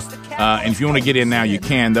and Bubba. And if you want to get in now, you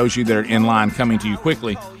can. Those of you that are in line, coming to you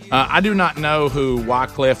quickly. I do not know who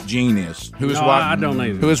Wyclef Jean is. I don't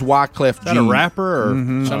either. Who is Wyclef Jean? Is that a rapper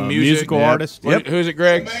or some musical artist? Yep. Who is it,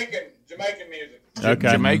 Greg? Jamaican music.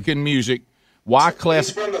 Okay. Jamaican music. Wyclef.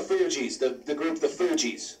 He's from the Fugees, the group The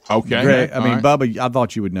Fugees. Okay. Greg, I All mean, right. Bubba, I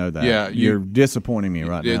thought you would know that. Yeah, you're disappointing me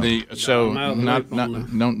right now. Don't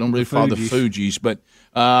really follow the Fugees, but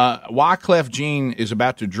Wyclef Jean is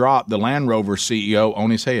about to drop the Land Rover CEO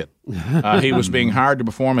on his head. He was being hired to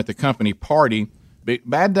perform at the company party.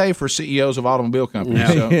 Bad day for CEOs of automobile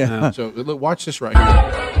companies. Yeah. So look, watch this right here.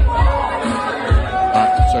 All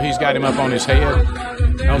right, so he's got him up on his head,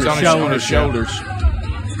 on his shoulders.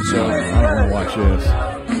 So I don't want to watch this.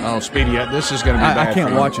 Oh, Speedy, this is going to be bad. I can't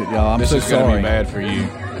for you. watch it, y'all. I'm this so is going to sorry. be bad for you.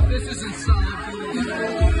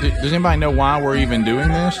 Does anybody know why we're even doing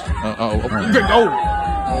this? Oh,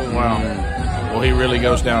 wow. Well, he really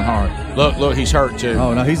goes down hard. Look, he's hurt too.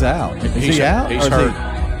 Oh no, he's out. Is he out? He's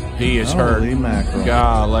hurt. He is hurt. Mackerel.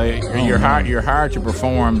 Golly, you're hired to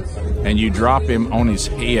perform, and you drop him on his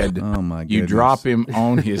head. Oh my goodness. You drop him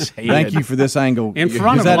on his head. Thank you for this angle. In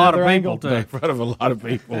front of a lot of people, too. In front of a lot of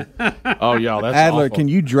people. Oh, y'all, that's Adler, awful. can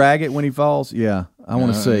you drag it when he falls? Yeah, I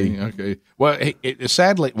want to see. Okay. Well,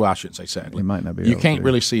 sadly, I shouldn't say sadly. He might not be. You able can't to.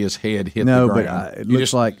 really see his head hit No, the but ground. it You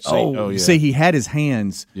looks just like. see, See, he had his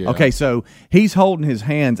hands. Yeah. Okay, so he's holding his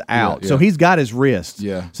hands out. Yeah, So yeah. he's got his wrists.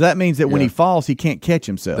 Yeah. So that means that when Yeah. he falls, he can't catch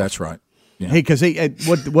himself. That's right. Yeah. Because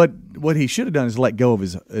what he should have done is let go of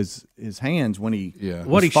his hands when he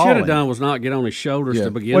What he should have done was not get on his shoulders to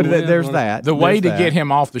begin with. There's that. The way to get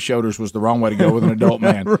him off the shoulders was the wrong way to go with an adult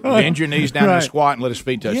man. Right. Bend your knees down and Right. squat and let his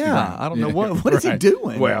feet touch the Yeah, ground. I don't know what is he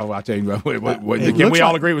doing. Well, I tell you what, It can looks we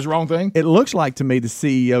all like- agree it was the wrong thing? It looks like to me the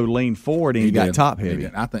CEO leaned forward and he got did. top He heavy.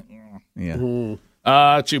 did. I think.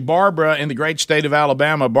 Yeah. To Barbara in the great state of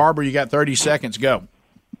Alabama. Barbara, you got 30 seconds. Go.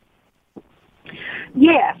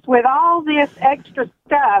 Yes, with all this extra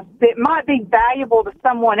stuff that might be valuable to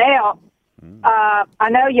someone else, I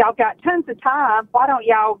know y'all got tons of time. Why don't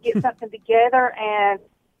y'all get something together and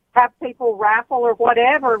have people raffle or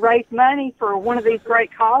whatever, raise money for one of these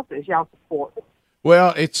great causes y'all support?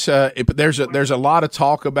 Well, it's there's a lot of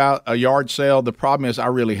talk about a yard sale. The problem is I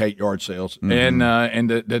really hate yard sales, and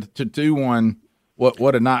to do one.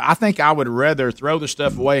 What a night! I think I would rather throw the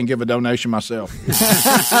stuff away and give a donation myself.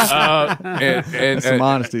 That's some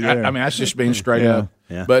honesty there. I mean, that's just being straight Yeah. up.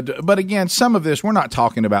 Yeah. But again, some of this we're not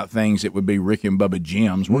talking about things that would be Rick and Bubba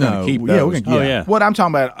gems. We're going No. to keep Yeah, those. we're gonna- yeah. What I'm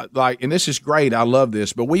talking about, and this is great. I love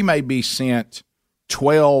this, but we may be sent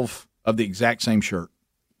 12 of the exact same shirt.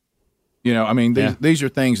 You know, I mean, these are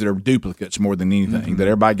things that are duplicates more than anything that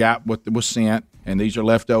everybody got what was sent, and these are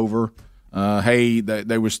left over. Hey,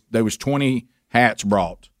 there was 20 hats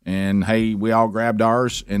brought, and hey, we all grabbed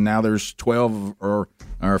ours, and now there's 12 or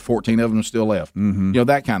 14 of them still left. You know,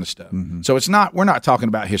 that kind of stuff. So we're not talking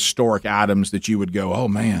about historic items that you would go, oh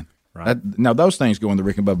man. Right. Now those things go in the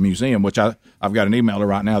Rick and Bubba Museum, which I've got an emailer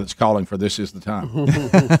right now that's calling for this is the time.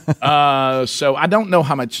 So I don't know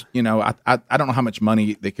how much, I don't know how much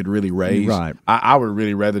money they could really raise. Right. I would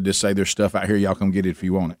really rather just say there's stuff out here, y'all come get it if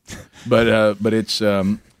you want it. But it's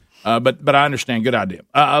but I understand. Good idea.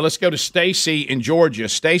 Let's go to Stacy in Georgia.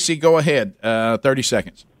 Stacy, go ahead. 30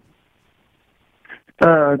 seconds.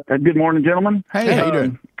 Good morning, gentlemen. Hey, how you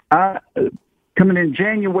doing? Coming in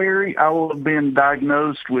January, I will have been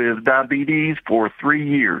diagnosed with diabetes for 3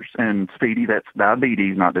 years. And, Speedy, that's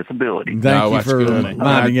diabetes, not disability. Thank you for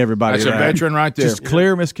reminding everybody. That's a that. veteran right there. Just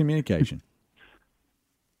clear miscommunication.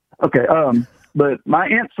 Okay, but my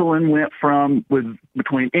insulin went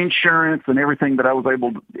between insurance and everything that I was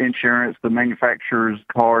able to insurance, the manufacturer's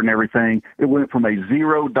card and everything, it went from a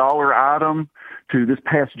 $0 item to this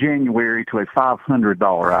past January to a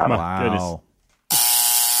 $500 item. Wow.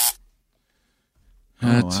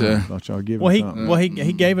 That's thought y'all give Well, he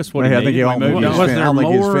gave us what he I needed. think he We almost moved on. was I don't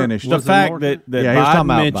think he's finished. The fact that Yeah, he was talking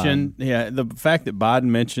Biden about mentioned, the fact that Biden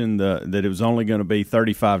mentioned that it was only going to be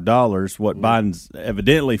 $35. What Biden's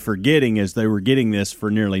evidently forgetting is they were getting this for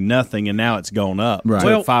nearly nothing, and now it's gone up Right. to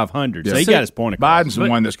Well, $500. So yeah. he got his point across. Biden's the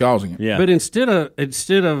one that's causing it. Yeah. But instead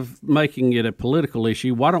of making it a political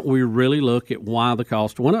issue, why don't we really look at why the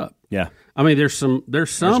cost went up? Yeah. I mean, there's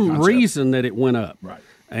some reason that it went up. Right.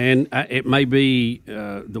 And it may be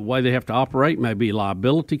the way they have to operate, may be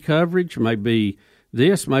liability coverage, may be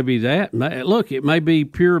this, may be that. Look, it may be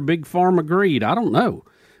pure big pharma greed. I don't know.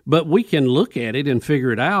 But we can look at it and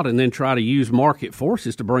figure it out and then try to use market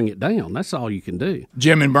forces to bring it down. That's all you can do.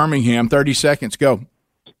 Jim in Birmingham, 30 seconds. Go.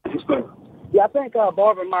 Yeah, I think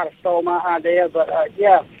Barbara might have stole my idea, but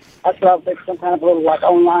yeah, that's what I would think, some kind of little like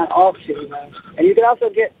online auction. And you could also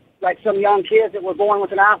get like some young kids that were born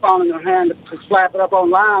with an iPhone in their hand to slap it up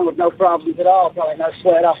online with no problems at all, probably no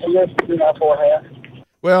sweat off the lip, forehead.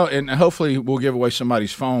 Well, and hopefully we'll give away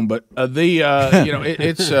somebody's phone, but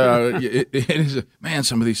it is man.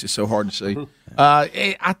 Some of these is so hard to see.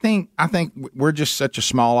 I think we're just such a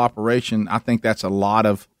small operation. I think that's a lot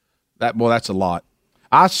of that. Well, that's a lot.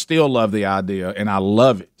 I still love the idea, and I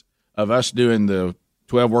love it of us doing the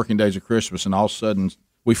 12 working days of Christmas, and all of a sudden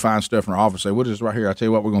we find stuff in our office. Say, "What is this right here?" I tell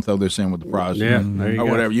you what, we're going to throw this in with the prize, Yeah, there you or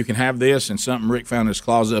go. whatever. You can have this and something Rick found in his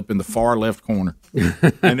closet up in the far left corner,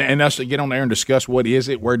 and us to get on there and discuss what is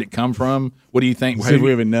it, where did it come from, what do you think? See if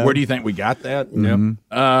we even know. Where do you think we got that? Mhm.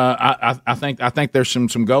 I think there's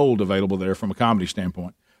some gold available there from a comedy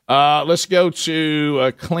standpoint. Let's go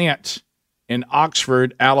to Clint in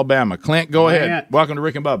Oxford, Alabama. Clint, go ahead. Welcome to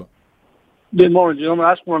Rick and Bubba. Good morning, gentlemen.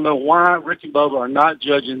 I just want to know why Rick and Bubba are not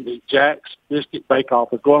judging the Jack's Biscuit Bake Off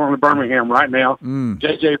that's going on in Birmingham right now.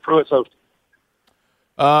 J.J. Pruitt's hosting.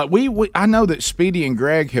 I know that Speedy and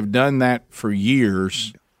Greg have done that for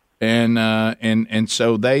years, and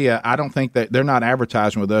so they. I don't think that they're not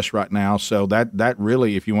advertising with us right now. So that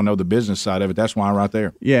really, if you want to know the business side of it, that's why right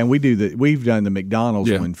there. Yeah, and we've done the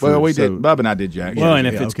McDonald's one. Well, did. Bubba and I did Jack. Well, and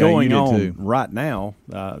if it's going on right now,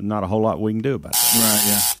 not a whole lot we can do about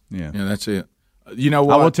that. Right? Yeah. That's it. You know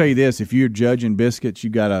what? I will tell you this: if you're judging biscuits, you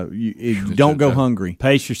don't go hungry.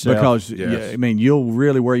 Pace yourself, because you'll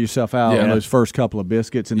really wear yourself out on those first couple of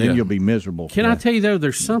biscuits, and then you'll be miserable. Can I tell you though?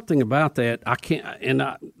 There's something about that I can't. And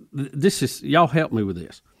this is y'all help me with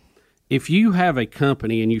this. If you have a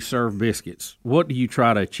company and you serve biscuits, what do you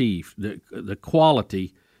try to achieve? The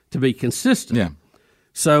quality to be consistent. Yeah.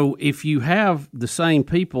 So if you have the same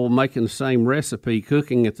people making the same recipe,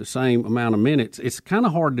 cooking at the same amount of minutes, it's kind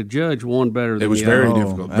of hard to judge one better than the other. It was very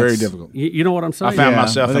difficult. Very difficult. You know what I'm saying? I found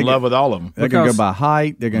myself in love with all of them. They're going to go by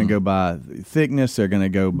height. They're going to go by thickness. They're going to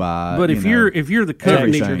go by. But if you're the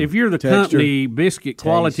company, texture, biscuit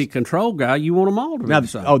quality control guy, you want them all to be the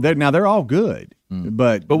same. Now they're all good.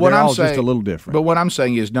 But what they're I'm all saying, just a little different. But what I'm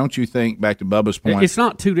saying is, don't you think, back to Bubba's point, it's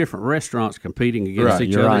not two different restaurants competing against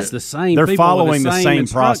each other. Right. It's the same. They're people following with the same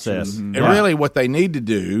process. And really, what they need to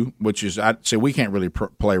do, which is, I'd say we can't really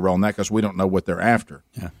play a role in that because we don't know what they're after.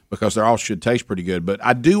 Yeah. Because they all should taste pretty good. But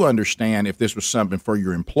I do understand if this was something for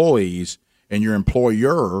your employees and your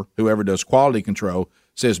employer, whoever does quality control,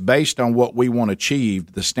 says based on what we want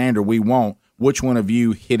achieved, the standard we want, which one of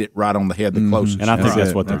you hit it right on the head the closest? And I think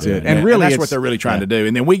that's what they're doing. And really, that's what they're really trying to do.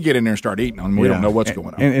 And then we get in there and start eating them, and we don't know what's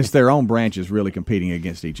going on. And it's their own branches really competing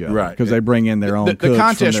against each other. Right. Because they bring in their own cooks. The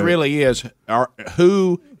contest really is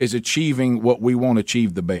who is achieving what we want to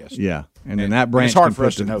achieve the best. Yeah. And then that branch it's hard can for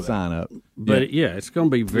us put to know the sign up. But it's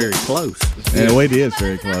going to be very close. Yeah, it is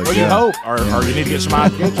very close. Well, you hope, or you need to get some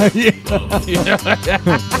ideas.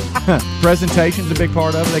 Presentation's a big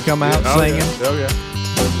part of it. They come out singing. Oh yeah.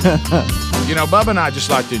 You know, Bubba and I just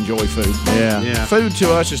like to enjoy food. Yeah. Food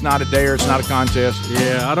to us is not a dare. It's not a contest.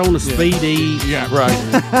 Yeah, I don't want to speed eat. Yeah, right.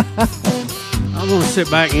 I want to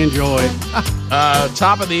sit back and enjoy it.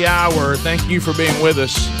 Top of the hour. Thank you for being with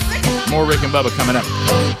us. More Rick and Bubba coming up.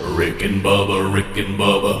 Rick and Bubba, Rick and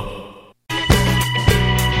Bubba.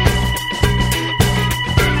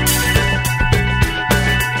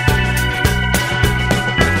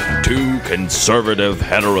 Two conservative,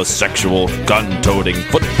 heterosexual, gun-toting,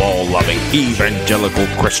 football-loving, evangelical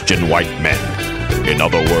Christian white men. In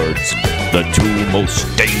other words, the two most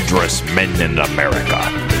dangerous men in America.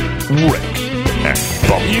 Rick and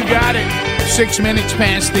Bubba. You got it. 6 minutes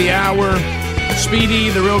past the hour. Speedy,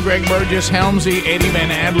 the real Greg Burgess, Helmsy, Eddie Van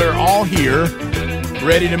Adler, all here,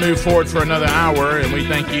 ready to move forward for another hour, and we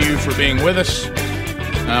thank you for being with us.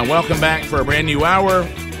 Welcome back for a brand new hour.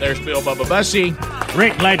 There's Bill Bubba Bussey.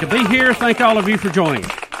 Rick, glad to be here. Thank all of you for joining.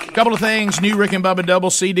 A couple of things. New Rick and Bubba Double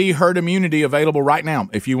CD, Herd Immunity, available right now.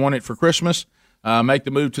 If you want it for Christmas, make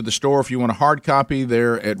the move to the store. If you want a hard copy,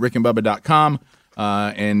 they're at rickandbubba.com.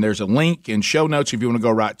 And there's a link in show notes if you want to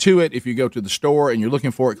go right to it. If you go to the store and you're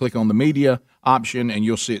looking for it, click on the media option, and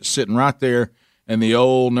you'll see it sitting right there in the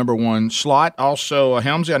old number one slot. Also,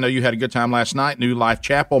 Helmsy, I know you had a good time last night. New Life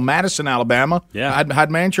Chapel, Madison, Alabama. Yeah.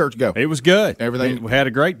 How'd Man Church go? It was good. Everything. We had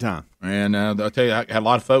a great time. And I'll tell you, I had a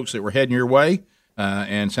lot of folks that were heading your way,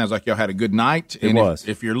 and sounds like y'all had a good night. It was.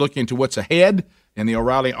 If you're looking to what's ahead in the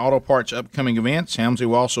O'Reilly Auto Parts upcoming events, Helmsy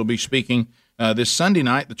will also be speaking this Sunday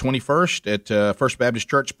night, the 21st, at First Baptist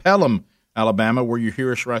Church, Pelham, Alabama, where you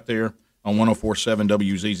hear us right there on 104.7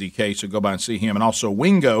 WZZK. So go by and see him. And also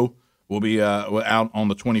Wingo will be out on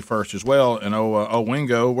the 21st as well. And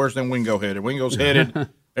Wingo, where's them Wingo headed? Wingo's headed.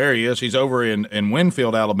 There he is. He's over in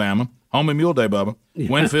Winfield, Alabama. Home and Mule Day, Bubba.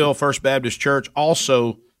 Yeah. Winfield First Baptist Church,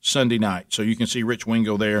 also Sunday night. So you can see Rich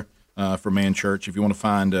Wingo there for Man Church. If you want to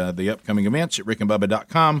find the upcoming events at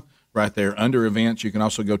rickandbubba.com. Right there under events. You can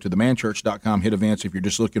also go to themanchurch.com, hit events if you're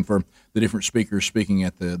just looking for the different speakers speaking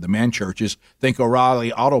at the man churches. Think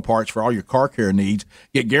O'Reilly Auto Parts for all your car care needs.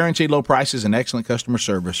 Get guaranteed low prices and excellent customer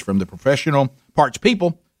service from the professional parts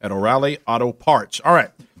people at O'Reilly Auto Parts. All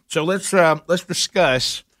right, so let's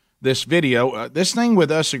discuss this video. This thing with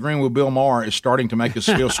us agreeing with Bill Maher is starting to make us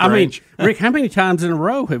feel strange. I mean, Rick, how many times in a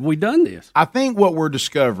row have we done this? I think what we're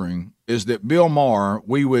discovering is that Bill Maher,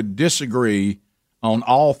 we would disagree on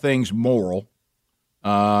all things moral,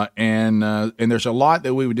 and there's a lot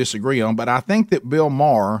that we would disagree on. But I think that Bill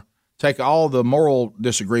Maher, take all the moral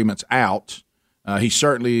disagreements out, He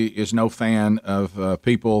certainly is no fan of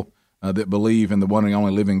people that believe in the one and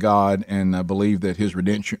only living God and believe that his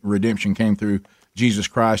redemption came through Jesus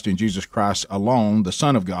Christ and Jesus Christ alone, the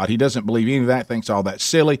Son of God. He doesn't believe any of that, thinks all that's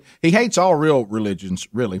silly. He hates all real religions,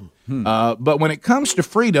 really. But when it comes to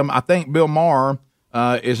freedom, I think Bill Maher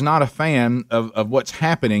is not a fan of what's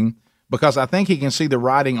happening because I think he can see the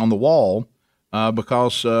writing on the wall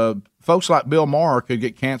because folks like Bill Maher could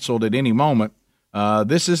get canceled at any moment.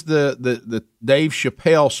 This is the Dave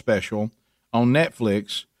Chappelle special on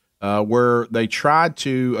Netflix where they tried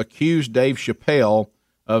to accuse Dave Chappelle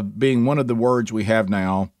of being one of the words we have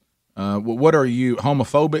now. What are you,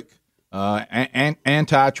 homophobic,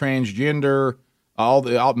 anti-transgender,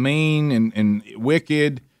 all mean and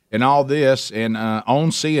wicked and all this? And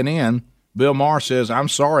on CNN, Bill Maher says, "I'm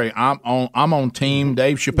sorry, I'm on Team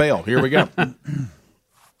Dave Chappelle." Here we go.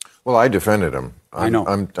 Well, I defended him. I know.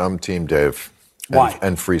 I'm Team Dave. Why?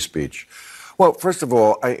 And free speech. Well, first of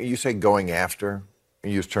all, you say going after.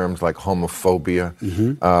 You use terms like homophobia.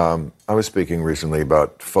 I was speaking recently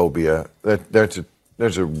about phobia.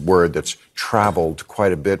 There's a word that's traveled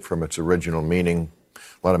quite a bit from its original meaning.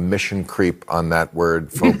 A lot of mission creep on that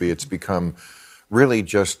word, phobia. It's become really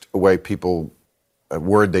just a way a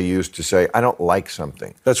word they use to say, I don't like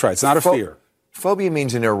something. That's right. It's not a fear. Phobia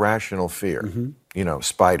means an irrational fear. You know,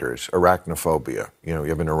 spiders, arachnophobia. You know, you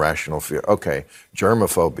have an irrational fear. Okay,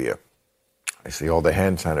 germophobia. I see all the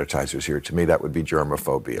hand sanitizers here. To me, that would be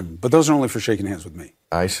germophobia. But those are only for shaking hands with me.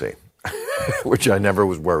 I see. Which I never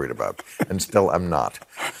was worried about, and still am not.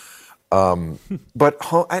 But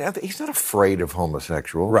he's not afraid of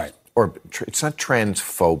homosexuals. Right. Or it's not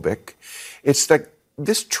transphobic. It's that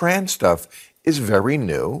this trans stuff is very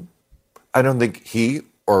new. I don't think he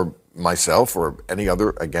or myself or any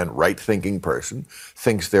other, again, right-thinking person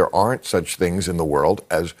thinks there aren't such things in the world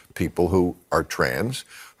as people who are trans,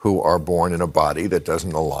 who are born in a body that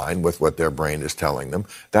doesn't align with what their brain is telling them.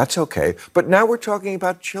 That's okay. But now we're talking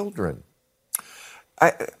about children.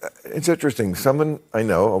 It's interesting. Someone I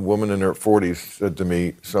know, a woman in her 40s, said to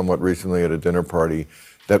me somewhat recently at a dinner party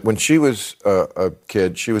that when she was a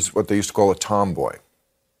kid, she was what they used to call a tomboy.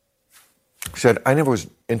 She said, I never was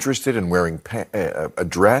interested in wearing a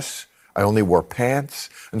dress. I only wore pants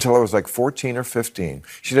until I was like 14 or 15.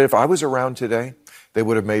 She said, if I was around today, they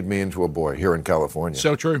would have made me into a boy here in California.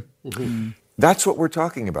 So true. That's what we're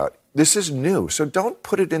talking about. This is new. So don't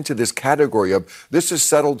put it into this category of this is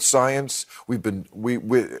settled science.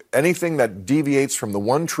 Anything that deviates from the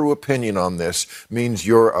one true opinion on this means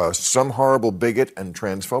you're some horrible bigot and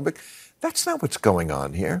transphobic. That's not what's going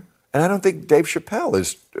on here. And I don't think Dave Chappelle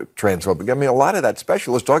is transphobic. I mean, a lot of that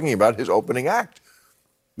special is talking about his opening act.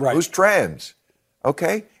 Right. Who's trans?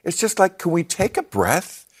 Okay? It's just like, can we take a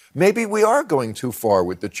breath? Maybe we are going too far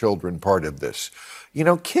with the children part of this. You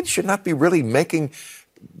know, kids should not be really making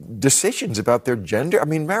decisions about their gender. I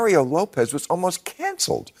mean, Mario Lopez was almost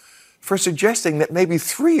canceled for suggesting that maybe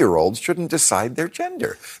 3-year-olds shouldn't decide their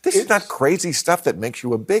gender. This is not crazy stuff that makes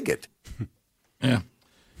you a bigot. Yeah.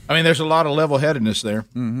 I mean, there's a lot of level-headedness there.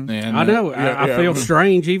 And, I know. I feel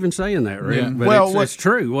strange even saying that, Rick. Yeah. But Well, it's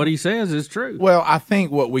true. What he says is true. Well, I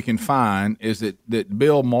think what we can find is that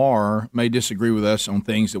Bill Maher may disagree with us on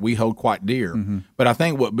things that we hold quite dear. But I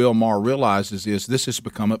think what Bill Maher realizes is this has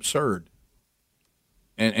become absurd.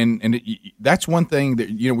 And that's one thing that,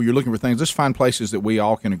 you know, when you're looking for things, let's find places that we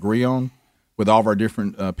all can agree on with all of our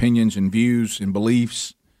different opinions and views and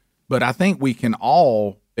beliefs. But I think we can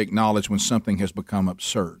all acknowledge when something has become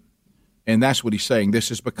absurd. And that's what he's saying. This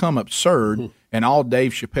has become absurd, and all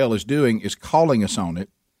Dave Chappelle is doing is calling us on it.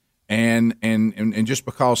 And just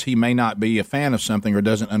because he may not be a fan of something or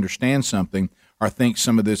doesn't understand something or thinks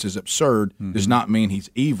some of this is absurd does not mean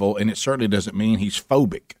he's evil, and it certainly doesn't mean he's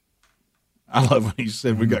phobic. I love when he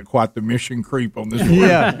said we got quite the mission creep on this word.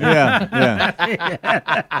 Yeah.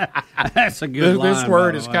 That's a good line. This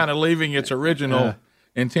word is kind of leaving its original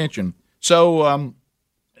intention. So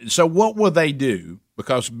what will they do?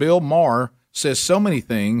 Because Bill Maher says so many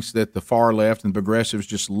things that the far left and progressives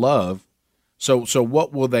just love. So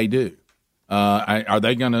what will they do? Are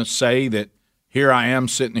they going to say that here I am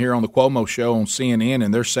sitting here on the Cuomo show on CNN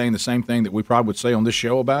and they're saying the same thing that we probably would say on this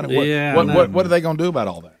show about it? What are they going to do about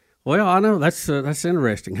all that? Well, I know that's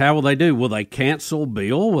interesting. How will they do? Will they cancel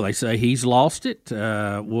Bill? Will they say he's lost it?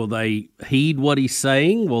 Will they heed what he's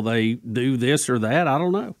saying? Will they do this or that? I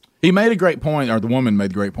don't know. He made a great point, or the woman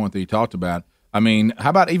made a great point that he talked about. I mean,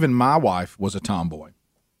 how about even my wife was a tomboy?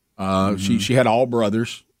 She had all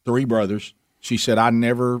brothers, 3 brothers. She said, I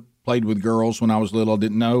never played with girls when I was little. I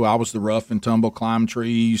didn't know. I was the rough and tumble, climbed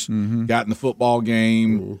trees, got in the football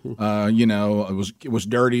game. You know, it was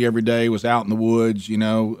dirty every day, was out in the woods, you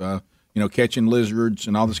know. catching lizards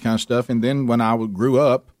and all this kind of stuff. And then when I grew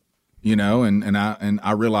up, and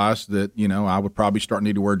I realized that I would probably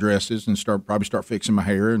need to wear dresses and start fixing my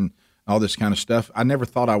hair and all this kind of stuff. I never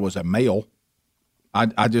thought I was a male.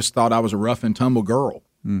 I just thought I was a rough and tumble girl.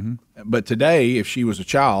 Mm-hmm. But today, if she was a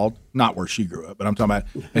child, not where she grew up, but I'm talking about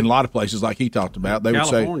in a lot of places like he talked about, they would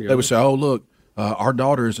say, "Oh, look, our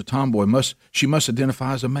daughter is a tomboy. She must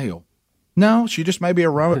identify as a male." No, she just may be a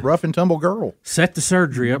rough and tumble girl. Set the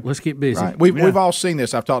surgery up. Let's get busy. Right. We've all seen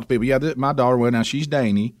this. I've talked to people. Yeah, my daughter, well, now she's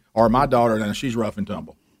dainty, or my daughter, now she's rough and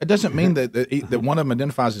tumble. It doesn't mean that one of them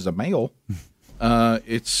identifies as a male.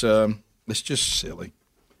 It's just silly,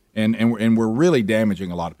 and we're really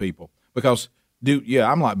damaging a lot of people because.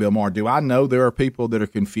 I'm like Bill Maher. Do I know there are people that are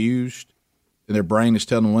confused and their brain is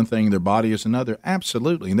telling them one thing, their body is another?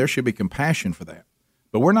 Absolutely, and there should be compassion for that.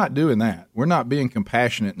 But we're not doing that. We're not being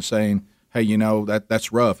compassionate and saying, hey,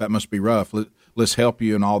 that's rough. That must be rough. Let's help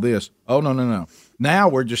you and all this. Oh, no. Now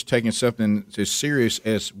we're just taking something as serious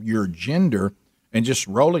as your gender and just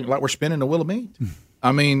rolling like we're spinning a wheel of meat.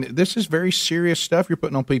 I mean, this is very serious stuff you're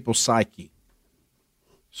putting on people's psyche.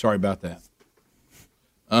 Sorry about that.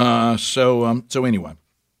 So anyway,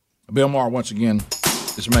 Bill Maher once again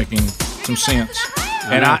is making some sense,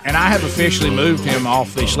 and I have officially moved him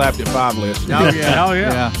off the slapped at 5 list. Oh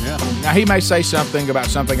yeah. Now he may say something about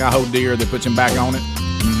something I hold dear that puts him back on it,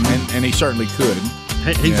 and he certainly could.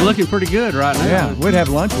 He's looking pretty good right now. Yeah, we'd have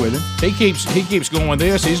lunch with him. He keeps going with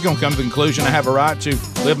this. He's going to come to the conclusion I have a right to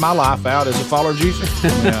live my life out as a follower of Jesus.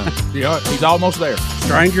 Yeah, he's almost there.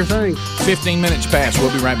 Stranger things. 15 minutes past.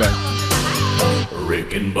 We'll be right back.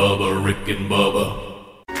 Rick and Bubba, Rick and Bubba.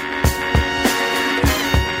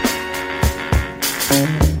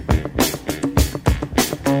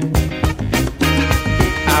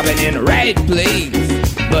 I've been in the right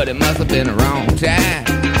place, but it must have been the wrong time.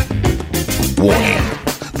 Warning.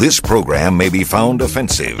 This program may be found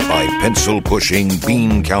offensive by pencil-pushing,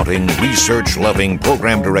 bean-counting, research-loving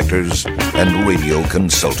program directors and radio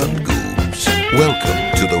consultant gurus. Welcome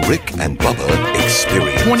to the Rick and Bubba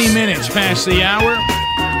Experience. 20 minutes past the hour.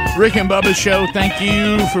 Rick and Bubba Show, thank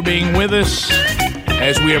you for being with us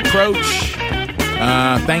as we approach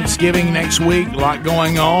Thanksgiving next week. A lot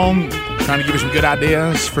going on. Trying to give you some good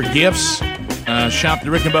ideas for gifts. Shop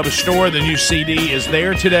the Rick and Bubba store. The new CD is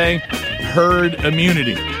there today. Herd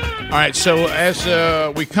Immunity. All right, so as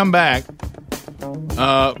we come back,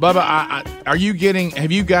 Bubba,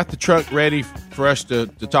 have you got the truck ready for us to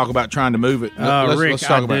talk about trying to move it? Rick, let's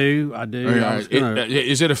talk I do.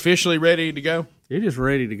 Is it officially ready to go? It is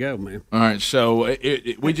ready to go, man. All right, so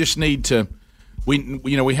we just need to.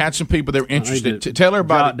 We had some people that were interested. Tell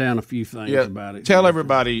everybody. Jot down a few things about it. Tell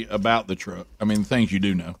everybody about the truck. I mean, things you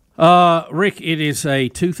do know. Rick, it is a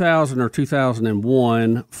 2000 or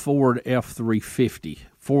 2001 Ford F-350,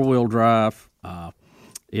 4-wheel drive.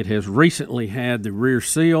 It has recently had the rear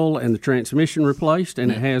seal and the transmission replaced, and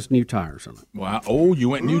it has new tires on it. Wow! Oh, you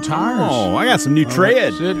went new tires. Oh, I got some new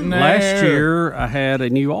tread. Last year, I had a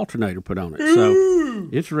new alternator put on it, so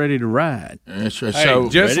it's ready to ride. That's right. So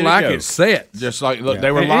just like it's set, just like look,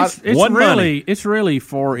 they were It's really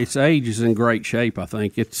for its age is in great shape. I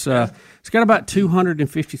think it's got about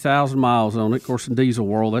 250,000 miles on it. Of course, in diesel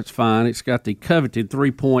world, that's fine. It's got the coveted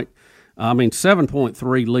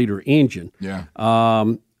 7.3 liter engine. Yeah.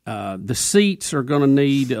 The seats are going to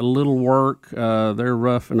need a little work. They're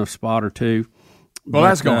rough in a spot or two. Well,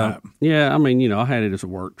 that's going to happen. Yeah, I mean, I had it as a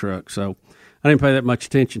work truck, so I didn't pay that much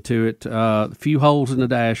attention to it. A few holes in the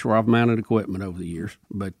dash where I've mounted equipment over the years,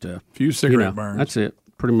 but few cigarette burns. That's it,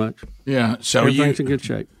 pretty much. Yeah. So everything's in good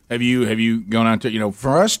shape. Have you gone out to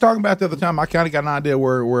for us talking about the other time? I kind of got an idea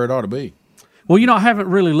where it ought to be. Well, I haven't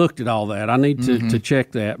really looked at all that. I need to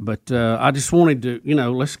check that, but I just wanted to,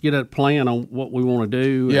 let's get a plan on what we want to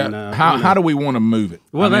do. Yeah. And, how do we want to move it?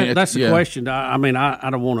 Well, that's the question. I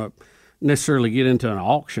don't want to necessarily get into an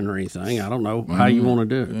auction or anything. I don't know how you want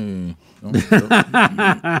to do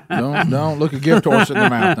it. Don't look a gift horse in the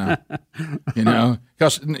mouth now.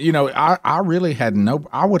 Because I really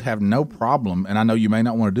I would have no problem, and I know you may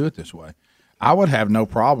not want to do it this way. I would have no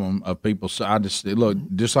problem of people. I just look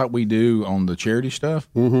just like we do on the charity stuff.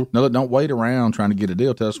 Mm-hmm. No, don't wait around trying to get a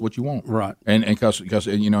deal. Tell us what you want, right? And because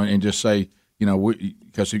and just say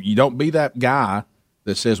because if you don't be that guy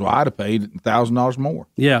that says, "Well, I'd have paid $1,000 more."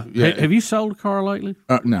 Yeah. Have you sold a car lately?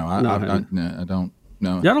 No, I don't.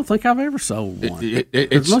 No, I don't think I've ever sold one.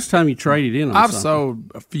 It's most of the time you trade it in. I've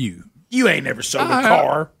sold a few. You ain't never sold a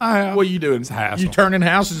car. I have. What are you doing? Hassle. You turning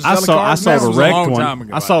houses? I sold a wrecked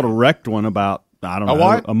one. I sold a wrecked one about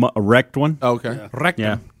a wrecked one. Okay, wrecked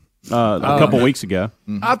one. A couple weeks ago.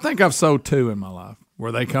 Mm-hmm. I think I've sold 2 in my life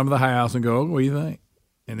where they come to the house and go, "What do you think?"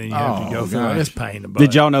 and then you have to go through this pain in the butt.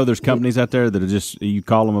 Did y'all know there's companies out there that are just you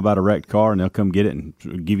call them about a wrecked car and they'll come get it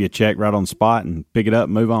and give you a check right on the spot and pick it up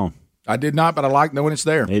and move on? I did not, but I like knowing it's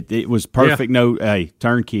there. It was perfect. No, hey,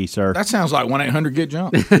 turnkey, sir. That sounds like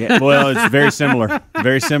 1-800-GET-JUNK. Yeah, well, it's very similar.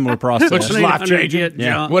 Very similar process. Which is life changing.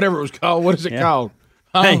 Yeah. Whatever it was called. What is it called?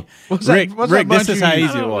 Hey, Rick, this is how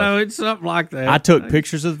easy it was. No, it's something like that. I took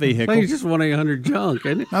pictures of the I vehicle. think it's just 1-800-JUNK,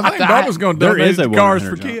 isn't it? I think Bubba's going to There donate is a cars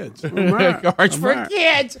for 1-800-JUNK. kids. Cars for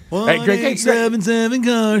kids. 1-877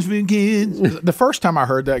 cars for kids. The first time I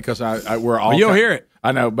heard that, because we're all. You'll hear it.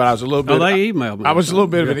 I know, but I was a little bit. Oh, they emailed me. I was a little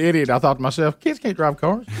bit of an idiot. I thought to myself, kids can't drive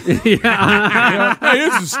cars. Yeah. Hey,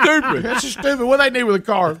 this is stupid. This is stupid. What do they need with a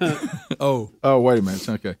car? Oh, wait a minute.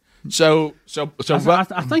 Okay. So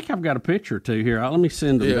I think I've got a picture or two here. Let me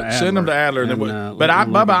send them to Adler. Send them to Adler. And,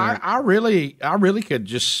 I really could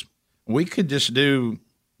just. We could just do.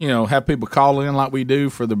 Have people call in like we do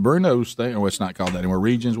for the Bruno's thing, or it's not called that anymore.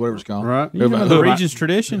 Regions, whatever it's called. Right. The Regions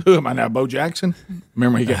tradition. Who am I now? Bo Jackson.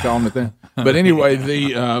 Remember he kept calling it that. But anyway,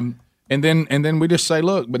 and then we just say,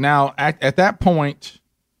 look. But now at that point,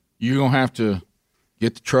 you're gonna have to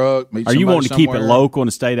get the truck. Meet Are you wanting to keep it somewhere. local in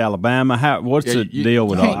the state of Alabama? What's the deal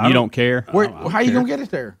with all? You don't care? How are you gonna get it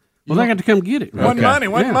there? Well, they got to come get it. One money.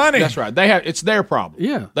 That's right. It's their problem.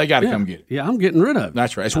 Yeah, they got to come get it. Yeah, I'm getting rid of it.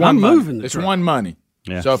 That's right. It's I'm one money. moving. It's one money.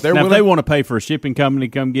 Yeah. So if they're now, willing, if they want to pay for a shipping company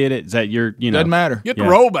to come get it, is that doesn't matter. Get the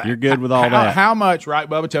rollback. You're good with all that. How much, right,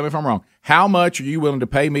 Bubba? Tell me if I'm wrong. How much are you willing to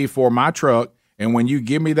pay me for my truck? And when you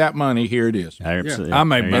give me that money, here it is. I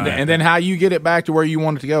may buy it. And then how you get it back to where you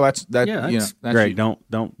want it to go? That's great.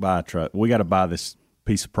 Don't buy a truck. We got to buy this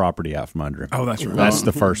piece of property out from under him. Oh, that's right. That's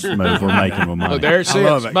the first move we're making with money. Look, there it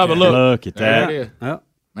sits. Bubba, look at that. There it is. Yep.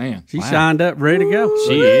 Man, She signed up, ready to go.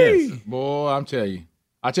 She is. Boy, I'm telling you.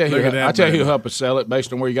 I tell Look at that, you baby. who'll help us sell it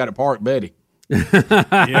based on where you got it parked, Betty.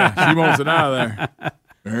 Yeah, she wants it out of there.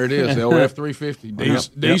 There it is, LF 350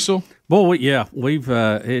 diesel. Boy, we've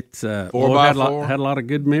it's 4x4. had a lot of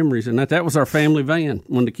good memories, and that was our family van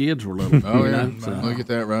when the kids were little. Oh yeah, So. look at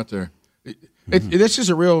that right there. This is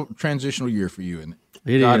a real transitional year for you, isn't it?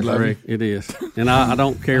 It God is, love Rick. It is, and I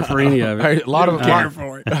don't care for any of it. Hey, a lot of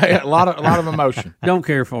a lot of emotion. Don't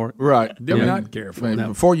care for it. Right? Do not care for it.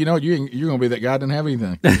 Before you know it, you're going to be that guy that didn't have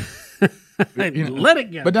anything. Let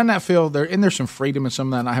it go. But doesn't that feel there? Isn't there some freedom in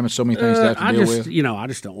some of that? Not having so many things to have to deal with. I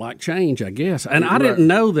just don't like change, I guess. And I didn't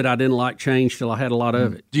know that I didn't like change till I had a lot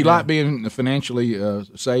of it. Do you like being financially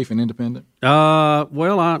safe and independent?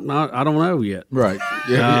 Well, I don't know yet. Right.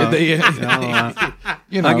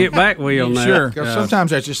 I get back with you on that. Sure. Because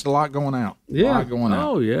sometimes there's just a lot going out. Yeah. A lot going out.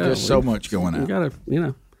 Oh yeah. Just so much going out. You got to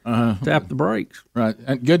tap the brakes. Right.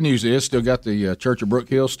 And good news is still got the Church of Brook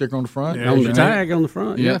Hill sticker on the front. Yeah, on the tag on the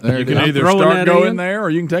front. Yeah, there You it can is. either go in there or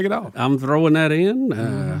you can take it off. I'm throwing that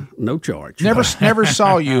in. No charge. Never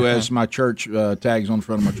saw you as my church tags on the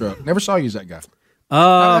front of my truck. Never saw you as that guy.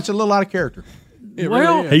 That's a little out of character.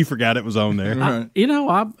 He forgot it was on there.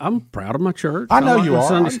 I'm proud of my church. I know like you my are.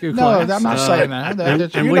 Sunday school No, class. I'm not saying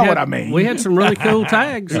that. You we know had, what I mean. We had some really cool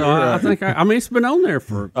tags. So I think it's been on there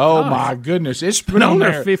for. Oh my goodness, it's been on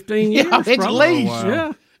there there 15 years. Yeah, it's probably. least. Wow.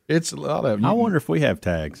 Yeah. It's a lot of. I wonder if we have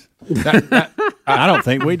tags. I don't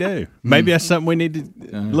think we do. Maybe that's something we need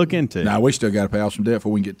to look into. No, we still got to pay off some debt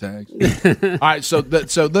before we can get tags. All right, so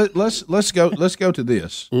let's go to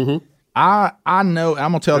this. Mm-hmm. I know.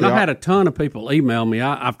 I'm gonna tell you. I've had a ton of people email me.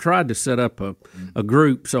 I've tried to set up a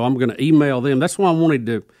group, so I'm going to email them. That's why I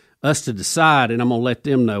wanted us to decide, and I'm going to let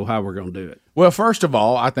them know how we're going to do it. Well, first of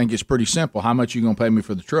all, I think it's pretty simple. How much you going to pay me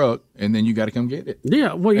for the truck, and then you got to come get it.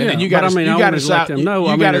 Yeah, well, yeah. And then you got. got to. I wanted to let them know.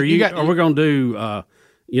 Are we going to do?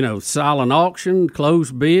 Silent auction, close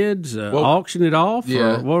bids, auction it off.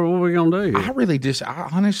 Yeah. Or what are we going to do? I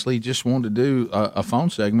honestly just want to do a phone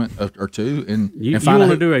segment or two, and You find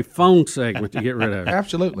want out to do a phone segment to get rid of it?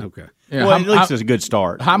 Absolutely. Okay. Yeah, Well, at least it's a good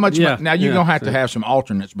start. How much? Yeah, now you're yeah, gonna have some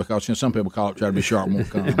alternates because some people call it try to be sharp and won't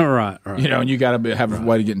come. Right. And you got to have a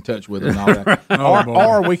way to get in touch with it and all that. Oh, boy.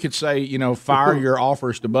 or we could say, fire your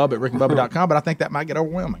offers to Bubba at rickandbubba.com, but I think that might get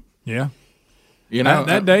overwhelming. Yeah.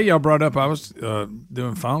 That day y'all brought up, I was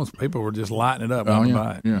doing phones. People were just lighting it up. wanting to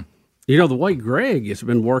buy it. Yeah. The way Greg has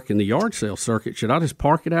been working the yard sale circuit, should I just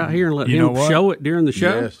park it out here and let him show it during the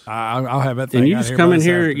show? Yes. I'll have that thing. And you out just here come by in this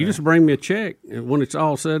here, afternoon. you just bring me a check when it's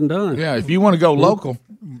all said and done. Yeah, if you want to go local,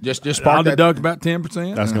 just I'll park that. deduct about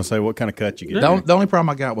 10%. I was going to say, what kind of cut you get? The only problem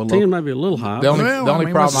I got with 10 local, may be a little high. the only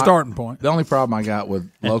what's problem the starting point? The only problem I got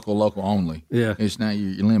with local only, Yeah. is now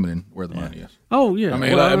you're limiting where the money is. Oh yeah.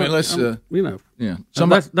 Let's Yeah.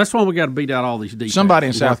 Somebody, That's why we got to beat out all these details. somebody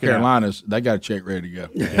in and South work it out. Carolina's they got a check ready to go.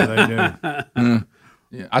 Yeah, they do.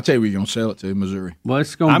 Yeah, I tell you where you're gonna sell it to, Missouri. Well,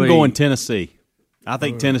 it's going to I'm be. going Tennessee. I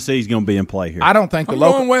think Tennessee's going to be in play here. I don't think I'm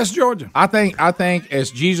going West Georgia. I think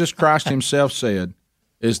as Jesus Christ himself said,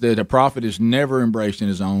 is that a prophet is never embraced in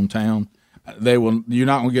his own town. You're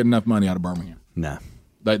not going to get enough money out of Birmingham. No.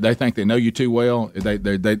 They think they know you too well. They're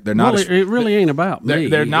not. Well, it really ain't about me.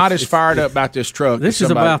 They're not as fired up about this truck. This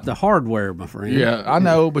is about the hardware, my friend. Yeah, I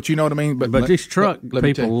know, but you know what I mean. But this truck,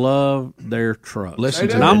 people love their trucks. Listen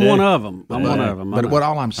to and me. I'm one of them. I'm one of them. But what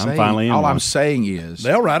all I'm saying is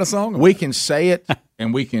they'll write a song. We can say it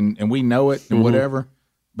and we know it and whatever.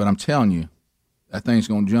 But I'm telling you, that thing's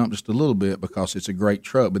going to jump just a little bit because it's a great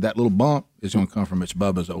truck. But that little bump is going to come from its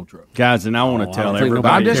Bubba's old truck. Guys, and I want to tell everybody.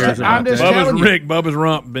 I'm just telling you. Bubba's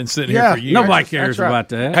rump been sitting here for years. Nobody cares about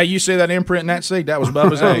that. Hey, you see that imprint in that seat? That was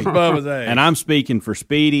Bubba's A. Bubba's A. And I'm speaking for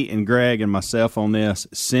Speedy and Greg and myself on this.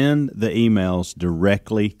 Send the emails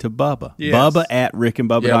directly to Bubba. Yes. Bubba at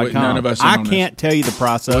rickandbubba.com. Yeah, none of us I in on can't tell you the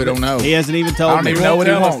process. We don't know. He hasn't even told me. I don't even know what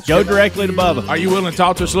he wants. Go directly to Bubba. Are you willing to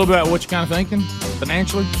talk to us a little bit about what you're kind of thinking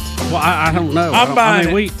financially? Well, I don't know. I'm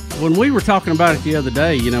buying it. When we were talking about it the other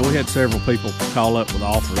day, we had several people call up with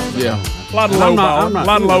offers. Yeah. A lot of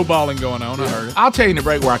lowballing going on. I heard it. I'll tell you in the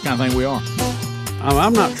break where I kind of think we are.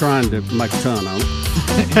 I'm not trying to make a ton on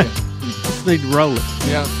it. Just need to roll it.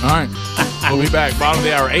 Yeah. All right. We'll be back. Bottom of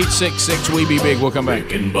the hour. 866 We Be Big. We'll come back.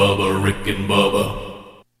 Rick and Bubba.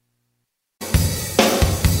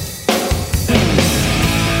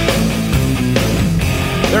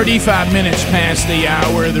 35 minutes past the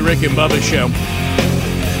hour of the Rick and Bubba Show.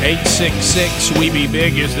 866 We Be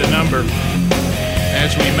Big is the number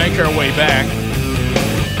as we make our way back.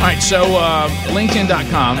 All right, so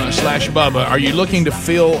LinkedIn.com/Bubba. Are you looking to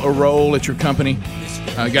fill a role at your company?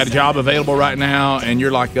 Got a job available right now, and you're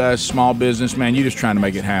like us, small business, man, you're just trying to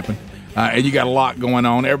make it happen. And you got a lot going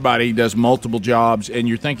on. Everybody does multiple jobs, and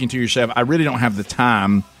you're thinking to yourself, I really don't have the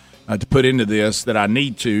time to put into this that I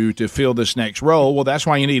need to fill this next role. Well, that's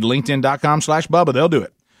why you need LinkedIn.com/Bubba. They'll do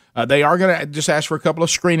it. They are going to just ask for a couple of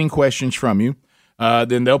screening questions from you.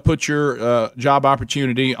 Then they'll put your job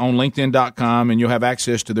opportunity on LinkedIn.com, and you'll have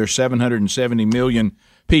access to their 770 million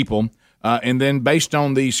people. And then based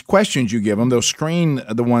on these questions you give them, they'll screen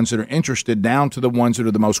the ones that are interested down to the ones that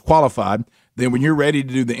are the most qualified. Then when you're ready to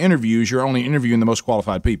do the interviews, you're only interviewing the most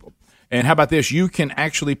qualified people. And how about this? You can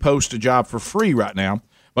actually post a job for free right now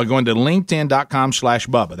by going to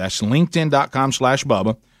LinkedIn.com/Bubba. That's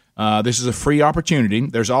LinkedIn.com/Bubba. This is a free opportunity.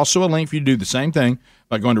 There's also a link for you to do the same thing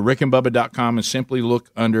by going to rickandbubba.com and simply look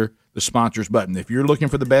under the sponsors button. If you're looking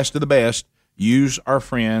for the best of the best, use our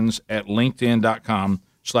friends at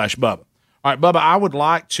LinkedIn.com/Bubba. All right, Bubba, I would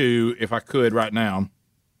like to, if I could right now,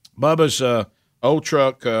 Bubba's old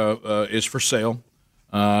truck is for sale.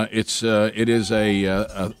 It is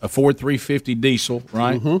a Ford 350 diesel,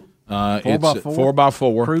 right? Mm-hmm. It's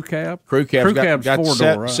 4x4. Crew cab. Crew cab's got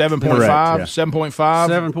 4-door, right? 7.5,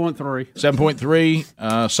 7.5, 7.3,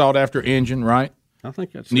 7.3. Sought after engine, right? I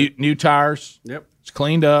think that's new tires. Yep, it's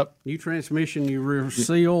cleaned up. New transmission, new rear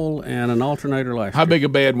seal, and an alternator last How big a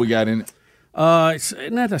bed we got in it?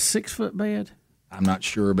 Isn't that a 6-foot bed? I'm not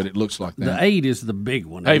sure, but it looks like that. The 8 is the big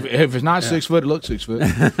one. Hey, if it's not 6 foot, it looks 6 foot.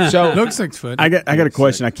 So it looks 6 foot. I got a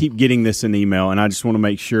question. I keep getting this in email, and I just want to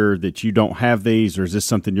make sure that you don't have these, or is this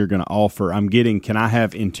something you're going to offer? Can I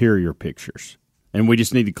have interior pictures? And we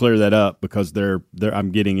just need to clear that up because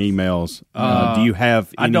I'm getting emails. Do you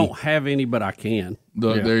have any? I don't have any, but I can.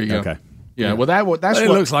 There you go. Okay. Yeah, well, that's it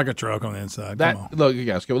what looks like a truck on the inside. Look, you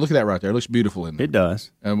guys, look at that right there. It looks beautiful in there. It does.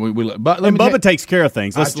 And Bubba takes care of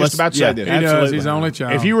things. I was just about to say that. He does. He's only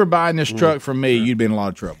child. If you were buying this truck from me, you'd be in a lot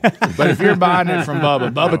of trouble. But if you're buying it from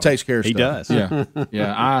Bubba takes care of stuff. He does.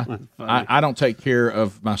 Yeah. I don't take care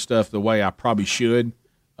of my stuff the way I probably should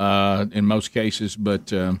in most cases.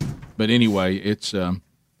 But anyway, it's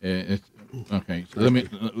okay. So let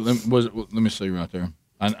me see right there.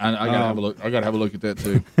 I gotta have a look. I gotta have a look at that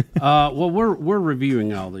too. Well, we're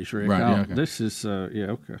reviewing all these, Rick. Right. Yeah, okay. This is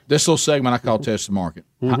okay. This little segment I call Test the Market.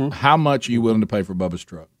 Mm-hmm. How much are you willing to pay for Bubba's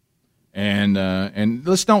truck? And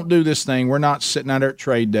let's don't do this thing. We're not sitting out there at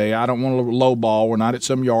trade day. I don't want to lowball. We're not at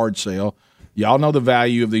some yard sale. Y'all know the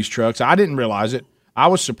value of these trucks. I didn't realize it. I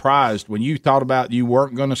was surprised when you thought about you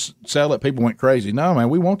weren't going to sell it. People went crazy. No, man,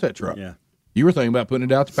 we want that truck. Yeah. You were thinking about putting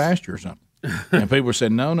it out to pasture or something. And people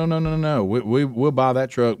said, no. We'll buy that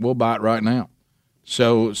truck. We'll buy it right now.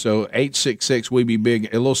 So 866 We Be Big,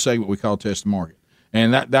 a little segment we call Test the Market.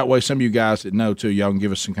 And that way some of you guys that know, too, y'all can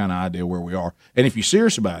give us some kind of idea where we are. And if you're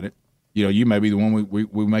serious about it, you may be the one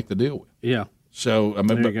we make the deal with. Yeah. So, I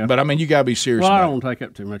mean, but you got to be serious about it. Well, I don't take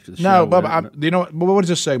up too much of the show. show. No, Bubba, what is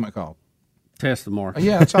this segment called? Test the Market.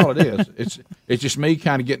 Yeah, that's all it is. It's just me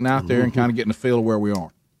kind of getting out there and kind of getting a feel of where we are.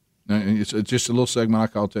 It's just a little segment I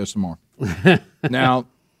call Test the Market. Now,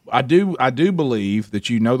 I do believe that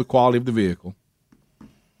you know the quality of the vehicle.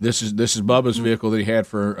 This is Bubba's vehicle that he had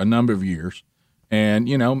for a number of years, and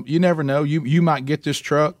you never know. You might get this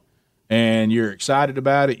truck, and you're excited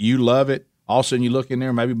about it. You love it. All of a sudden, you look in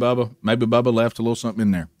there. Maybe Bubba left a little something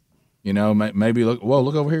in there. Maybe look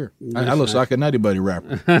over here. That looks like a Nutty Buddy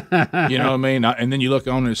wrapper. You know what I mean? And then you look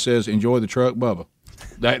on and it says, "Enjoy the truck, Bubba."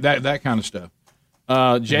 That kind of stuff.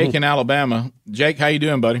 Jake in Alabama. Jake, how you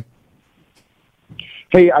doing, buddy?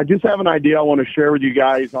 Hey, I just have an idea I want to share with you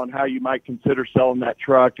guys on how you might consider selling that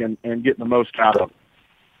truck and getting the most out of it.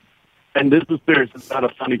 And this is serious. It's not a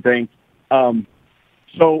funny thing.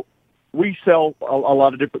 So we sell a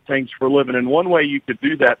lot of different things for a living, and one way you could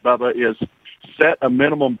do that, Bubba, is set a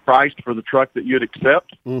minimum price for the truck that you'd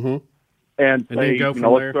accept, and say, let's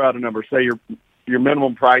throw out a number. Say your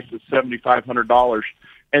minimum price is $7,500,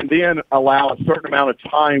 and then allow a certain amount of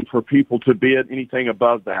time for people to bid anything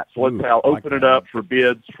above that. So let's say I'll open it up for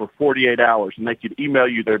bids for 48 hours, and they could email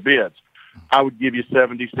you their bids. I would give you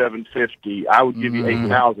 $7,750. I would give you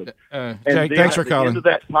 $8,000. Jake, thanks for calling. End of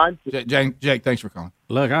that time, Jake, thanks for calling.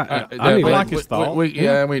 Look, I like his thought.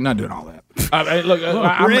 We're not doing all that.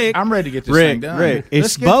 I'm ready to get this thing done. Rick,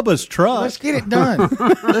 it's Bubba's truck. Let's get it done.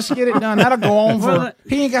 That'll go on for.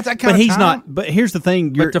 He ain't got that kind of time. But he's not. But here's the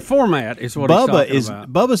thing. But the format is what he's talking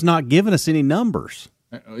about. Bubba's not giving us any numbers.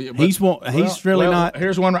 He's really not.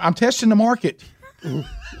 Here's one. I'm testing the market.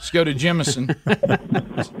 Let's go to Jemison.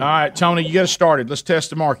 All right, Tony, you got us started. Let's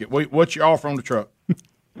test the market. What's your offer on the truck?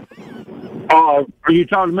 are you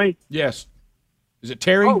talking to me? Yes. Is it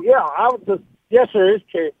Terry? Oh yeah, yes sir, it's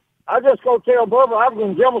Terry. I just go tell Bubba I'm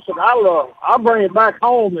going to Jemison. I'll bring it back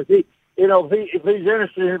home if he's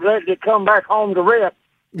interested in letting it come back home to rep.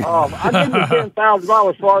 I give you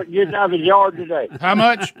 $10,000 for it and get it out of the yard today. How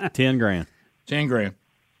much? $10,000. $10,000.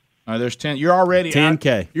 There's 10. You're already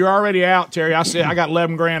 $10K. You're already out, Terry. I said I got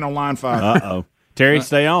 $11,000 on line 5. Terry,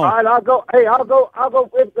 stay on. All right, I'll go. Hey, I'll go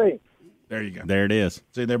 15. There you go. There it is.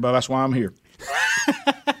 See there, Bubba. That's why I'm here.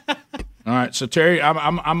 All right, so Terry,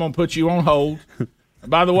 I'm gonna put you on hold.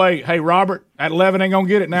 By the way, hey Robert, at 11 ain't gonna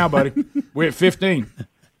get it now, buddy. We're at 15.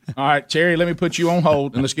 All right, Terry, let me put you on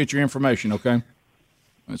hold and let's get your information, okay?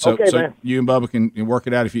 So man. You and Bubba can work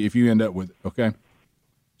it out if you end up with it, okay?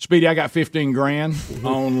 Speedy, I got $15,000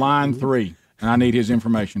 on line 3, and I need his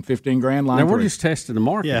information. $15,000 line 3. Now we're just testing the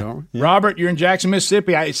market, aren't we? Yeah. Robert, you're in Jackson,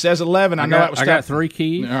 Mississippi. It says 11. I got 3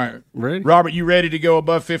 keys. All right, ready. Robert, you ready to go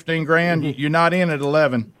above $15,000? You're not in at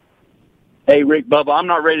 11. Hey, Rick, Bubba, I'm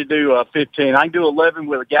not ready to do 15. I can do 11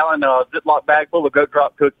 with a gallon Ziploc bag full of Goat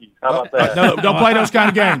Drop cookies. How about that? No, don't play those kind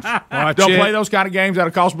of games. Don't play those kind of games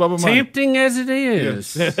that'll cost Bubba money. Tempting as it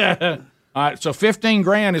is. All right, so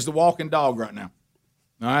 $15,000 is the walking dog right now.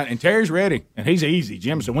 All right, and Terry's ready, and he's easy.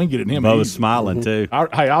 Jim, so we can get at him. Bubba's easy. Smiling, too.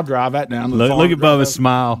 I'll drive that down. Look at Bubba's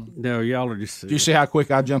smile. No, y'all are just... Do you see how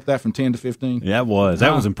quick I jumped that from 10 to 15? Yeah, that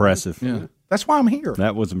was impressive. Yeah, that's why I'm here.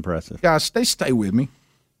 That was impressive. Guys, stay with me.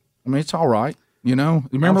 I mean, it's all right. Remember,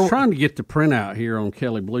 I was trying to get the printout here on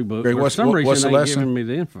Kelly Blue Book. Greg, For some reason, what's the they ain't lesson? giving me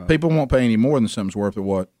the info. People won't pay any more than something's worth of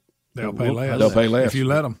what? They'll pay less. They'll pay less if you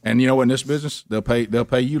let them. And you know what? In this business, they'll pay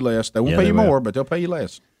you less. They won't pay you more, but they'll pay you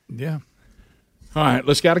less. Yeah. All right,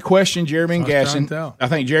 let's got a question, Jeremy and Gasson. tell. I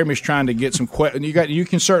think Jeremy's trying to get some questions. You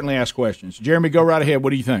can certainly ask questions. Jeremy, go right ahead. What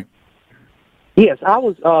do you think? Yes, I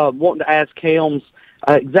was wanting to ask Helms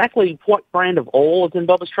exactly what brand of oil is in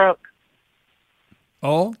Bubba's truck.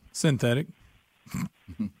 Oil? Synthetic.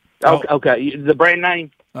 Okay. The brand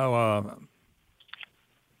name? All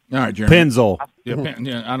right, Jeremy. Pennzoil.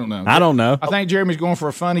 Yeah, I don't know. I don't know. I think Jeremy's going for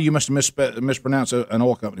a funny. You must have mispronounced an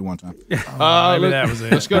oil company one time. Maybe that was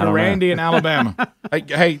it. Let's go to Randy in Alabama.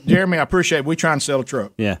 Hey, Jeremy, I appreciate it. We try and sell a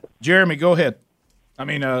truck. Yeah. Jeremy, go ahead. I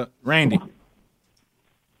mean, Randy.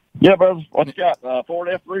 Yeah, brothers. What you got? Ford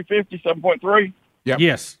F-350, 7.3? Yep.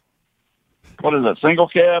 Yes. What is it, single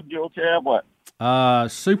cab, dual cab, what?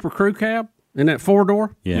 Super crew cab? Isn't that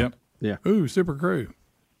 4-door? Yeah. Yep. Yeah. Ooh, super crew.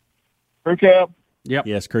 Crew cab? Yep.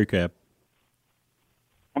 Yes, crew cab.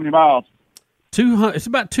 How many miles? 200. It's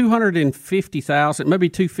about 250,000, maybe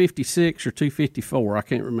 256 or 254. I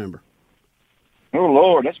can't remember. Oh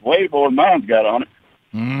Lord, that's way more than mine's got on it.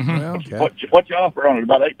 Mm-hmm. What you offer on it?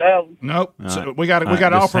 About 8,000? Nope. All So right. we got to Just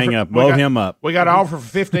offer. hang up. Blow him up. We got to offer for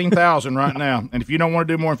 15,000 right now. And if you don't want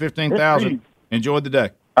to do more than 15,000, enjoy the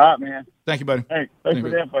day. All right, man. Thank you, buddy. Hey, thanks for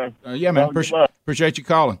the info. Yeah, man. Appreciate you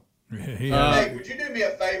calling. Hey, would you do me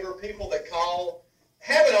a favor, people that call,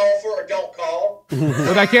 have an offer or don't call?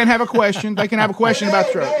 Well, they can't have a question. They can have a question about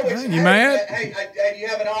the truck. You mad? Hey, do you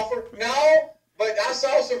have an offer? No, But I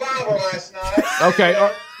saw Survivor last night.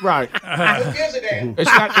 Okay, right. Who gives a damn?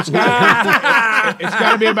 It's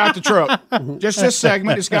got to be about the truck. Just this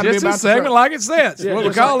segment. It's got to be about the segment truck. like it sits. Yeah, What we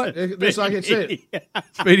just call like- it. Just like it said.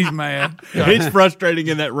 Speedy's mad. It's frustrating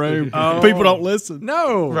in that room. Oh. People don't listen.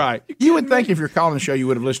 No. Right. You would think if you're calling the show, you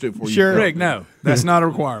would have listened to it before you Sure. called. Rick, no. That's not a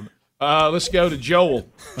requirement. Let's go to Joel.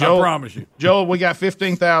 I promise you. Joel, we got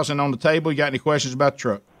 15,000 on the table. You got any questions about the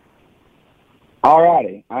truck? All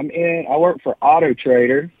righty. I work for Auto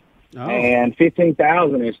Trader, and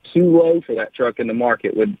 15,000 is too low for that truck in the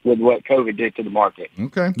market with what COVID did to the market.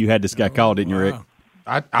 Okay. You had this guy called, didn't you, Rick?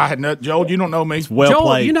 I had not. Joel, you don't know me. Well Joel,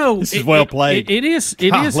 played. you know, this is well played. It is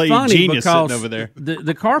Golly, funny genius because sitting over there.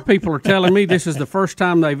 The car people are telling me this is the first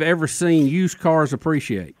time they've ever seen used cars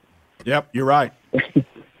appreciate. Yep, you're right.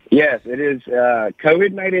 Yes, it is.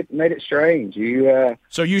 COVID made it strange.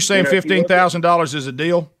 So you saying $15,000 is a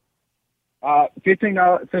deal?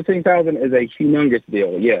 15,000 is a humongous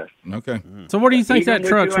deal. Yes. Okay. So what do you think Even that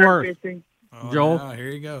truck's with worth, 250, Joel? Here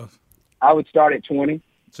he goes. I would start at 20.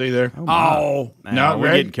 See there? No, we're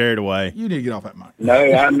Greg, getting carried away. You need to get off that mic. No,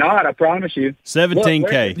 I'm not. I promise you.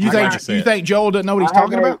 17K. Look, You think Joel doesn't know what he's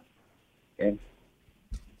talking about?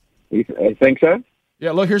 You think so?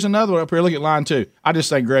 Yeah, look, here's another one up here. Look at line 2. I just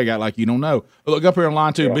think Greg act like you don't know. Look up here on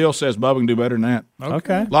line 2. Yeah. Bill says Bubba can do better than that.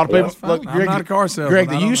 Okay. A lot of people. That's fine. Look, I'm Greg, not a car salesman. Greg,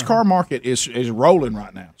 I the don't used know. car market is rolling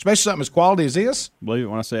right now, especially something as quality as this. Believe it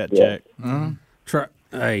when I say that. Yeah. Check.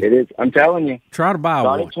 Hey, It is. I'm telling you. try to buy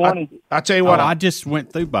Start one. at 20. I tell you what, I just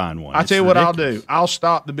went through buying one. I It's tell you what ridiculous. I'll do. I'll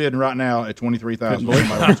stop the bidding right now at 23,000. There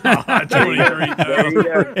you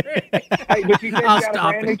go. Hey, but you said you I'll got a stop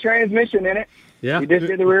brand it. new transmission in it. Yeah. You just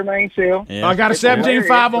did the rear main seal. Yeah. I got a It's 17.5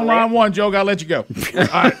 on hilarious. line 1, Joe. Gotta let you go. All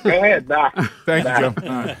right. Go ahead, Doc. Thank you, Joe.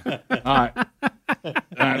 All right. All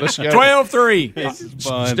right, let's go. 12-3. This is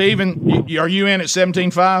fun. Steven, are you in at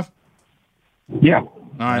 17.5? Yeah. All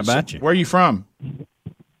right. How about you? Where are you from?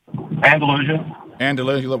 Andalusia.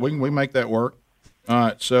 Andalusia. Look, we can make that work. All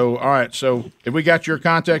right. So have we got your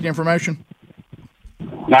contact information?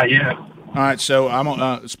 Not yet. All right. So I'm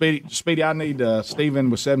on Speedy. I need Steven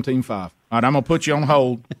with 17.5. All right. I'm gonna put you on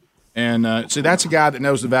hold, and see that's a guy that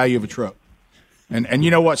knows the value of a truck, and you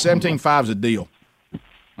know what? 17.5 is a deal. All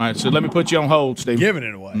right. So let me put you on hold, Steven. Giving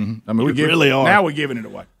it away. Mm-hmm. I mean, we really are. Now we're giving it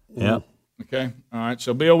away. Yeah. Okay. All right.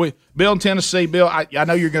 So Bill in Tennessee. Bill, I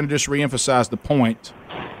know you're going to just reemphasize the point,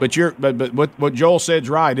 but what Joel said's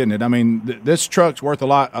right, isn't it? I mean, this truck's worth a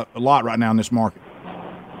lot right now in this market.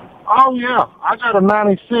 Oh yeah, I got a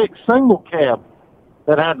 '96 single cab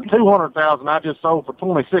that had 200,000. I just sold for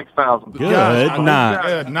 26,000. Good night.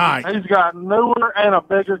 Good night. He's got newer and a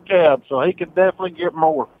bigger cab, so he could definitely get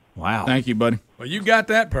more. Wow. Thank you, buddy. Well, you got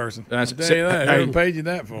that person. I'll tell you that. Hey. Whoever paid you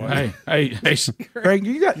that for it. Hey, Greg,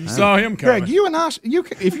 you saw him coming. Greg, you and I,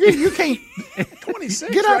 if you can't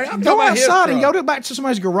 26. get Ray, out, I'm go talking about his outside and truck. go back to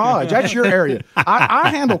somebody's garage. That's your area. I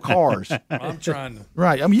handle cars. I'm trying to.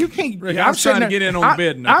 Right. I mean, you can't. Rick, I'm sitting trying to there- get in on the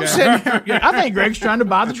bidding, I'm okay? sitting there, yeah, I think Greg's trying to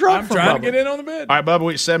buy the truck I'm from trying Bubba. to get in on the bid. All right, Bubba,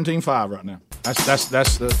 we're at 17.5 right now. That's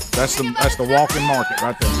the walking market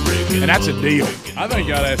right there, and that's a deal. I think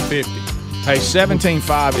you got to ask 50. Hey,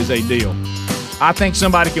 17.5 is a deal. I think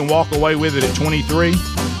somebody can walk away with it at 23,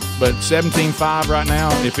 but 17.5 right now.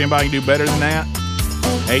 If anybody can do better than that,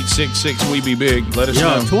 866 we be big. Let us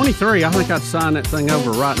know. 23. I think I'd sign that thing over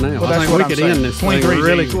right now. Well, I that's think what we I'm could saying. end this thing 23 is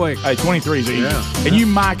really easy. quick. Hey, 23 is easy. Yeah. And you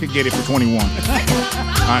might could get it for 21. All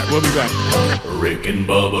right, we'll be back. Rick and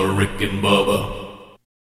Bubba, Rick and Bubba.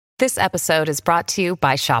 This episode is brought to you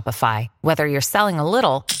by Shopify. Whether you're selling a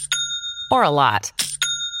little or a lot,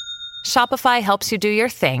 Shopify helps you do your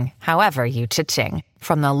thing, however you cha-ching.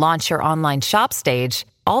 From the launch your online shop stage,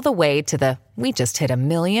 all the way to the we just hit 1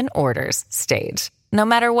 million orders stage. No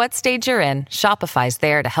matter what stage you're in, Shopify's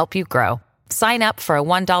there to help you grow. Sign up for a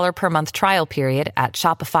 $1 per month trial period at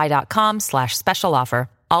shopify.com/special offer,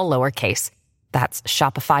 all lowercase. That's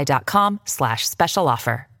shopify.com/special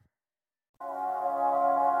offer.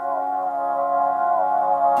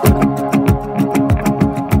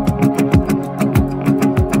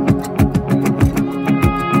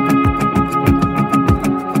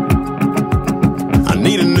 I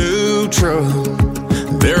need a new truck.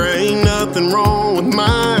 There ain't nothing wrong with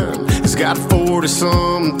mine. It's got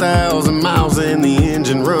 40-some thousand miles and the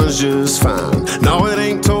engine runs just fine. No, it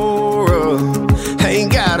ain't tore up.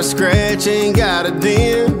 Ain't got a scratch, ain't got a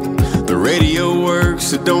dent. The radio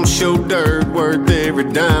works, it don't show dirt. Worth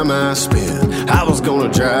every dime I spend. I was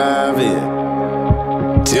gonna drive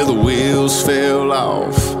it till the wheels fell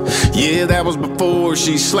off. Yeah, that was before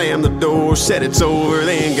she slammed the door, said it's over,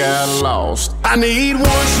 then got lost. I need one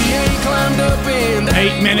she ain't climbed up in.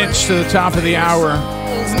 8 minutes to the top of the hour.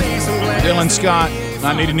 Dylan Scott.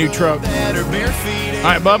 I need a new truck. All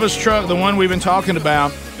right, Bubba's truck, the one we've been talking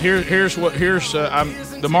about. Here's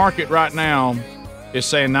the market right now is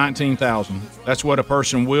saying $19,000. That's what a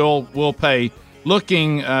person will pay.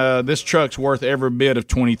 Looking, this truck's worth every bit of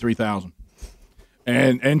 $23,000.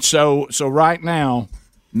 And so right now,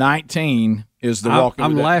 19 is the walking.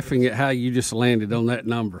 I'm laughing at how you just landed on that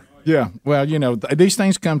number. Yeah, well, these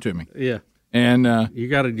things come to me. Yeah, and you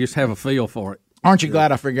got to just have a feel for it. Aren't you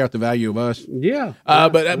glad I figured out the value of us? Yeah.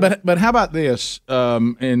 But how about this?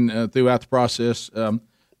 Throughout the process,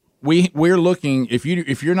 we're looking.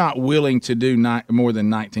 If you're not willing to do more than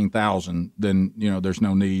 19,000, then there's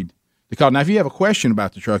no need to call. Now, if you have a question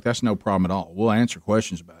about the truck, that's no problem at all. We'll answer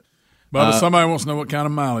questions about it. But if somebody wants to know what kind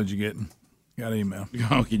of mileage you're getting, got email.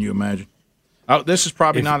 Oh, can you imagine? Oh, this is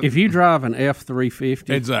probably not. If you drive an F-350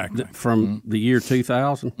 exactly from the year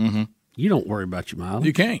 2000. You don't worry about your mileage.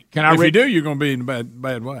 You can't. If you do, you're going to be in a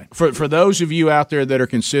bad way. For those of you out there that are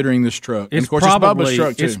considering this truck, and of course it's Bubba's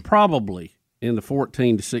truck too. It's probably in the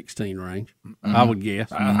 14 to 16 range, I would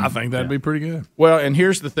guess. I think that'd be pretty good. Well, and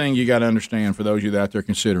here's the thing you got to understand for those of you out there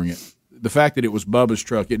considering it. The fact that it was Bubba's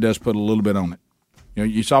truck, it does put a little bit on it.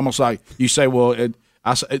 It's almost like you say, well,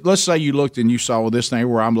 let's say you looked and you saw, well, this thing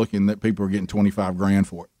where I'm looking that people are getting $25,000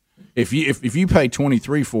 for it. If you pay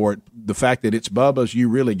 $23,000 for it, the fact that it's Bubba's, you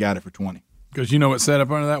really got it for $20,000. Because you know what's set up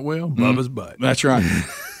under that wheel? Bubba's butt. That's right.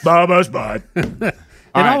 Bubba's butt. It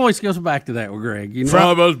always goes back to that with Greg.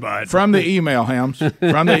 Bubba's butt. From the email, Helms.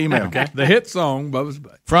 From the email. Okay. The hit song, Bubba's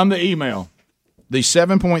butt. From the email. The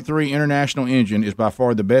 7.3 International engine is by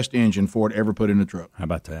far the best engine Ford ever put in a truck. How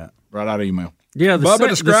about that? Right out of email. Yeah, Bubba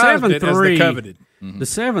described it as the coveted. The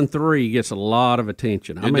 7.3 gets a lot of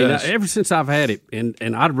attention. I mean, ever since I've had it,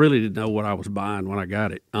 and I really didn't know what I was buying when I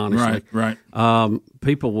got it, honestly. Right.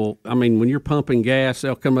 People will, when you're pumping gas,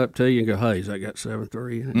 they'll come up to you and go, hey, has that got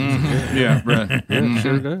 7.3 in it? Mm-hmm. Yeah, right. Yeah, it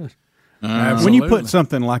sure does. When you put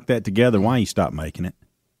something like that together, why you stop making it?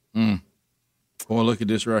 Boy, look at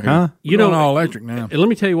this right here. Huh? We're all electric now. Let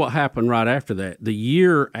me tell you what happened right after that. The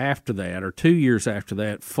year after that, or 2 years after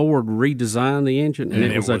that, Ford redesigned the engine, and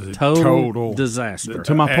it was a total disaster.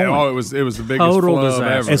 To my point, it was the biggest total flub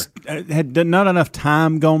disaster. ever. Had not enough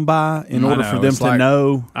time gone by in order for them to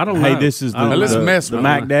know. I don't hey, know. this is let's mess the with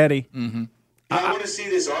Mac it. Daddy. Mm-hmm. I want to see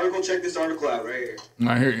this article. Check this article out right here.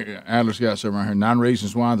 Right here, Adler's got something right here. 9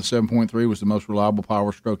 reasons why the 7.3 was the most reliable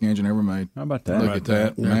power stroke engine ever made. How about that? Look at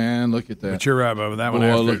that, man. Look at that. But you're right, Bubba. That one Boy,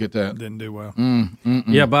 after look at that. Didn't do well.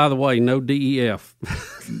 Yeah, by the way, no DEF.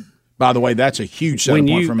 By the way, that's a huge selling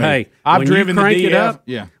point for me. Hey, I've driven the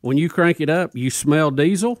DEF. When you crank it up, you smell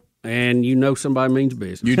diesel, and you know somebody means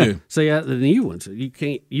business. You do. See, the new ones, you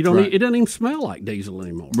can't. You don't. Right. It doesn't even smell like diesel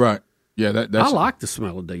anymore. Right. Yeah, that's. I like the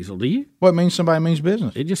smell of diesel. Do you? What means somebody means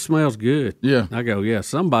business? It just smells good. Yeah. I go, yeah,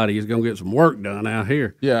 somebody is going to get some work done out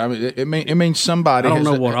here. Yeah, I mean, it means somebody. I don't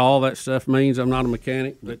know what all that stuff means. I'm not a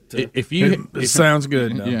mechanic, but It sounds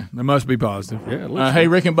good. Though. Yeah, it must be positive. Yeah. Hey,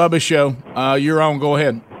 Rick and Bubba show. You're on. Go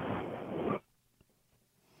ahead.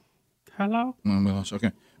 Hello.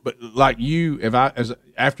 Okay. But like you,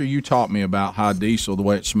 after you taught me about how diesel, the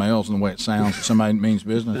way it smells and the way it sounds, somebody means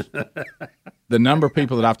business. The number of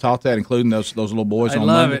people that I've taught that, including those little boys on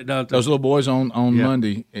love Monday, it, don't they? those little boys on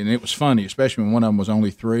Monday, and it was funny, especially when one of them was only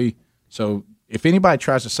 3. So if anybody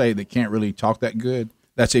tries to say they can't really talk that good,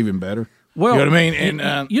 that's even better. Well, you know what I mean?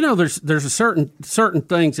 And there's a certain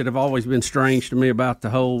things that have always been strange to me about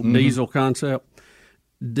the whole diesel concept.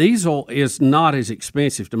 Diesel is not as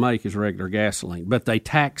expensive to make as regular gasoline, but they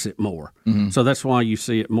tax it more. So that's why you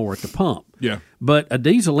see it more at the pump. Yeah. But a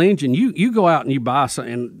diesel engine, you go out and you buy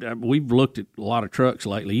something, and we've looked at a lot of trucks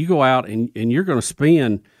lately. You go out and you're going to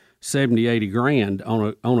spend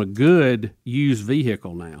 $70,000-$80,000 on a good used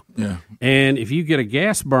vehicle now. Yeah. And if you get a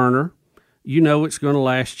gas burner, you know it's going to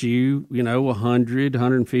last you, 100,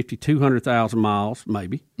 150, 200,000 miles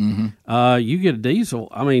maybe. You get a diesel,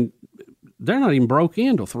 they're not even broke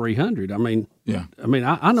into 300. I know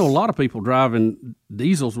a lot of people driving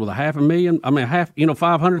diesels with $500,000.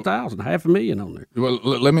 $500,000 on there. Well,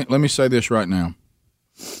 let me say this right now,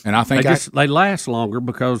 and I think they last longer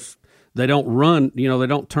because they don't run. They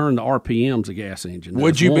don't turn the RPMs of gas engine.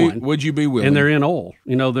 Would you be willing? And they're in oil.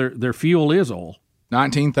 Their fuel is oil.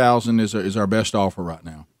 19,000 is our best offer right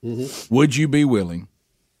now. Would you be willing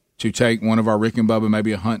to take one of our Rick and Bubba,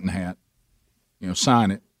 maybe a hunting hat, sign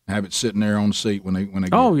it, have it sitting there on the seat when they get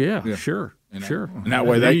yeah, sure. And that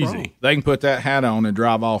way they can put that hat on and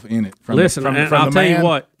drive off in it. From I'll tell you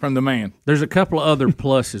what. From the man. There's a couple of other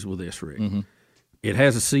pluses with this, Rick. It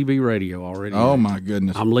has a CB radio already. Oh, my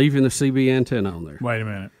goodness. I'm leaving the CB antenna on there. Wait a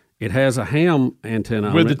minute. It has a ham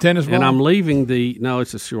antenna with on the it, tennis ball, and I'm leaving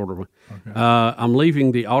it's a shorter one. Okay. I'm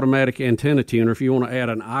leaving the automatic antenna tuner. If you want to add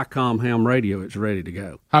an ICOM ham radio, it's ready to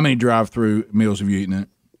go. How many drive-through meals have you eaten at?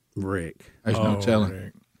 Rick, there's no telling.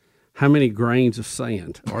 Rick. How many grains of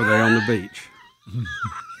sand are there on the beach?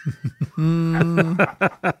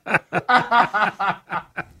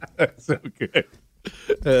 That's so good.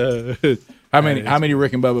 How many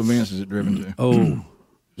Rick and Bubba events has it driven to? Oh,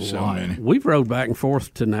 so many. We've rode back and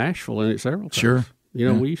forth to Nashville in it several times. Sure.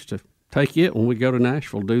 We used to take it when we go to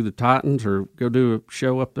Nashville, do the Titans or go do a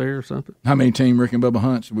show up there or something. How many Team Rick and Bubba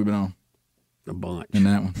hunts have we been on? A bunch. In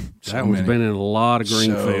that one? That one's been in a lot of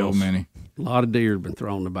green fields. So many. A lot of deer have been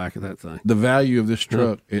thrown in the back of that thing. The value of this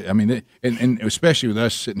truck, and especially with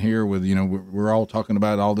us sitting here with, we're all talking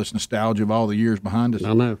about all this nostalgia of all the years behind us.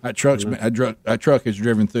 I know. That truck has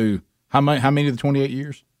driven through, how many of the 28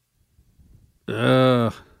 years?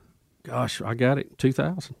 Gosh, I got it,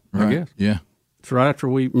 2000, right. I guess. Yeah. It's right after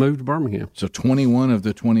we moved to Birmingham. So 21 of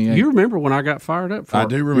the 28. You remember when I got fired up for it? I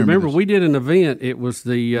do remember we did an event. It was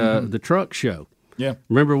the truck show. Yeah.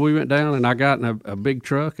 Remember we went down and I got in a big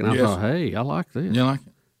truck and I thought, hey, I like this. You like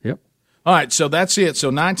it? Yep. All right, so that's it. So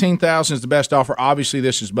 $19,000 is the best offer. Obviously,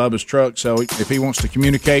 this is Bubba's truck. So if he wants to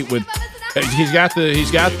communicate with, he's got the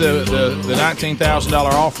 $19,000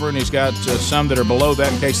 offer, and he's got some that are below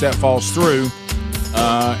that in case that falls through.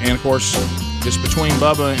 And of course, it's between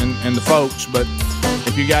Bubba and the folks. But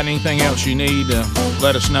if you got anything else you need,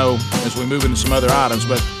 let us know as we move into some other items.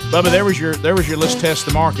 But Bubba, there was your Let's Test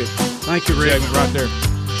the Market. Thank you, Rick. Segment right there.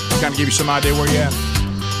 Kind of give you some idea where you're at.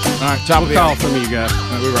 All right, top of the call from you guys.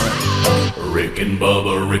 We'll be right back. Rick and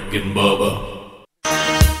Bubba, Rick and Bubba.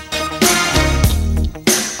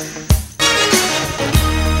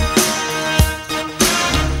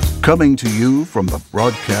 Coming to you from the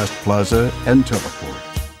Broadcast Plaza and Teleport,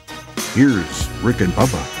 here's Rick and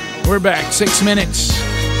Bubba. We're back 6 minutes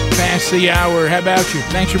past the hour. How about you?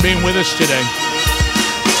 Thanks for being with us today.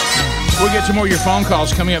 We'll get to more of your phone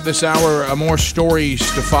calls coming up this hour. More stories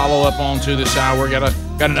to follow up on to this hour. Got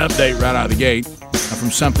an update right out of the gate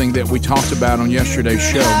from something that we talked about on yesterday's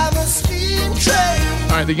show. All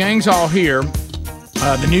right, the gang's all here.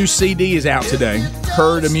 The new CD is out today.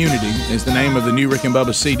 Herd Immunity is the name of the new Rick and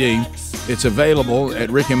Bubba CD. It's available at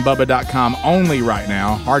rickandbubba.com only right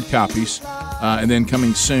now, hard copies, and then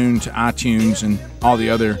coming soon to iTunes and all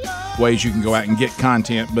the other ways you can go out and get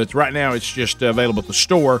content. But right now it's just available at the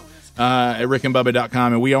store at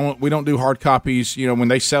rickandbubba.com, and we don't do hard copies. When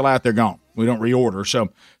they sell out, they're gone. We don't reorder.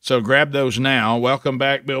 So grab those now. Welcome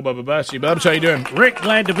back, Bill Bubba Bussy. Bubba, how you doing? Rick,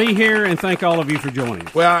 glad to be here, and thank all of you for joining.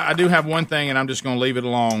 Well, I do have one thing, and I'm just going to leave it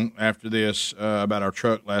alone after this about our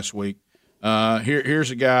truck last week. Here's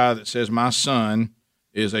a guy that says, my son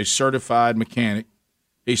is a certified mechanic.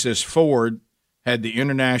 He says Ford had the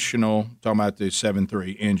International, talking about the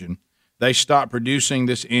 7.3 engine, they stopped producing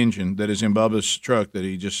this engine that is in Bubba's truck that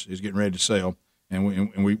he just is getting ready to sell, and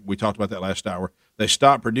we talked about that last hour. They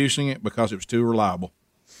stopped producing it because it was too reliable.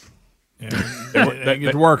 Yeah. They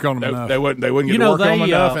get to work on them enough. They wouldn't get to work on them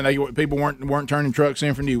enough, and people weren't turning trucks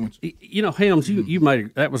in for new ones. Helms, you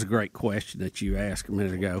made that was a great question that you asked a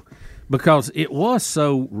minute ago, because it was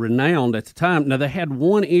so renowned at the time. Now, they had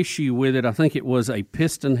one issue with it. I think it was a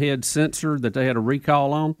piston head sensor that they had a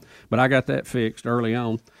recall on, but I got that fixed early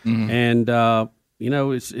on. Mm-hmm. And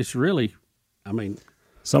it's really,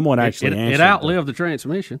 someone actually answered. It outlived the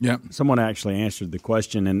transmission. Yeah. Someone actually answered the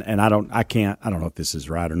question, and I don't know if this is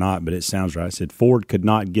right or not, but it sounds right. It said Ford could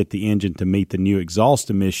not get the engine to meet the new exhaust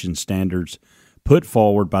emission standards put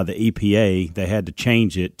forward by the EPA. They had to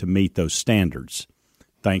change it to meet those standards.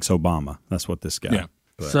 Thanks, Obama. That's what this guy. Yeah.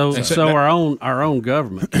 So our own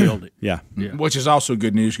government killed it. Yeah. Which is also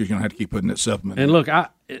good news because you don't have to keep putting that supplement. And look,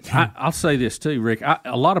 I'll say this too, Rick.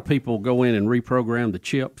 A lot of people go in and reprogram the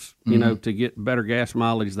chips, to get better gas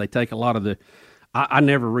mileage. They take a lot of the. I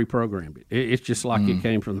never reprogrammed it. It's just like it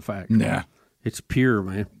came from the factory. Yeah, it's pure,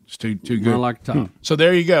 man. It's too good. I like top. So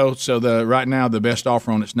there you go. So right now the best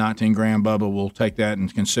offer on it's $19,000. Bubba will take that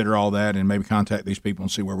and consider all that, and maybe contact these people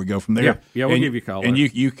and see where we go from there. Yeah, we'll give you a call. And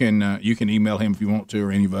you can email him if you want to,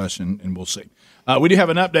 or any of us, and we'll see. We do have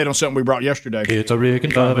an update on something we brought yesterday. It's a Rick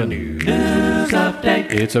and Bubba news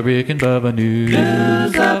update. It's a Rick and Bubba news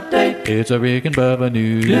update. It's a Rick and Bubba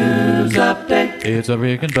news update. It's a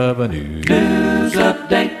Rick and Bubba news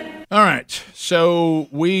update. All right, so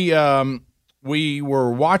we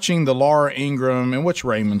were watching the Laura Ingraham, and what's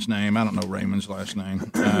Raymond's name? I don't know Raymond's last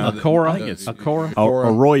name. Arroyo.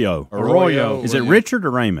 Is it Richard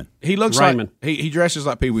or Raymond? He looks Raymond. like he dresses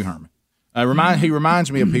like Pee Wee Herman. He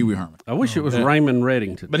reminds me of Pee Wee Herman. I wish it was Raymond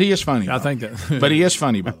Reddington, but he is funny. I think that. But he is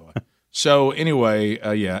funny, by the way. So anyway,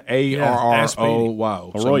 ARROYO.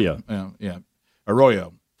 Arroyo. Yeah.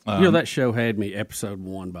 Arroyo. That show had me episode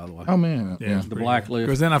 1, by the way. Oh, man. Yeah. The Blacklist.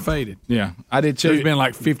 Because then I faded. Yeah, I did too. There's been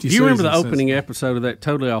like 50 Do you remember the seasons opening episode of that?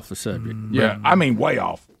 Totally off the subject. Yeah, I mean, way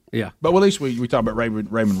off. Yeah. But at least we talk about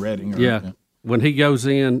Raymond Redding. Yeah. When he goes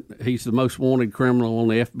in, he's the most wanted criminal on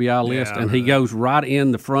the FBI list, and he goes right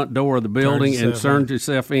in the front door of the building and turns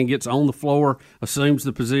himself in, gets on the floor, assumes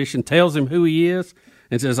the position, tells him who he is,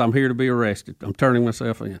 and says, "I'm here to be arrested. I'm turning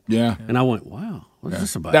myself in." Yeah. And I went, "Wow, what's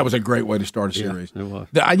this about?" That was a great way to start a series. It was.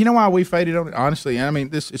 You know why we faded on it? Honestly, and I mean,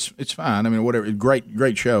 it's fine. I mean, whatever.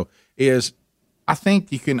 Great show. Is I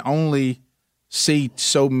think you can only see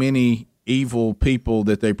so many evil people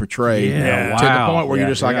that they portray to the point where you're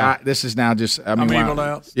just like, this is now just. I mean, I'm evil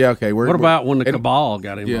now. Yeah. Okay. What about when the cabal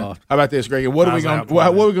got involved? Yeah. How about this, Greg? What are we going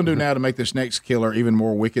to do now to make this next killer even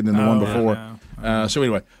more wicked than the one before? So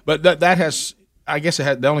anyway, but that has. I guess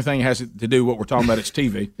the only thing it has to do what we're talking about is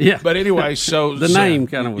TV. Yeah. But anyway, so the name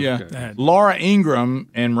kind of was good. Laura Ingraham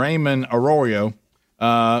and Raymond Arroyo.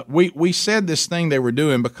 We said this thing they were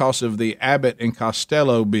doing because of the Abbott and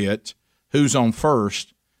Costello bit, Who's on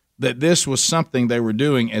First, that this was something they were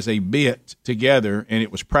doing as a bit together, and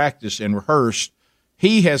it was practiced and rehearsed.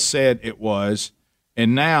 He has said it was,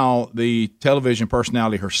 and now the television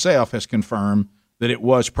personality herself has confirmed that it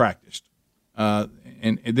was practiced.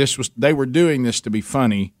 And they were doing this to be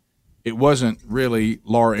funny. It wasn't really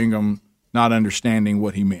Laura Ingraham not understanding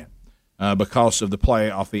what he meant because of the play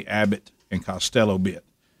off the Abbott and Costello bit.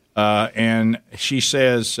 And she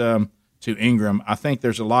says to Ingram, I think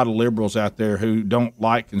there's a lot of liberals out there who don't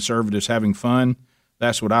like conservatives having fun.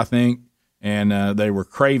 That's what I think. And they were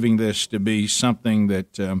craving this to be something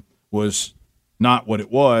that was not what it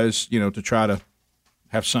was, to try to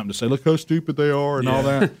have something to say, look how stupid they are and all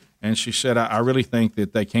that. And she said, I really think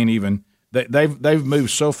that they can't even they've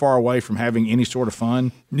moved so far away from having any sort of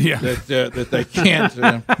fun that they can't.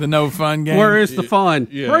 The no fun game. Where is the fun?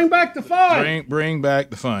 Yeah. Bring back the fun. Bring back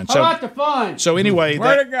the fun. I like the fun. So anyway,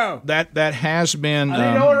 where'd it go? That has been.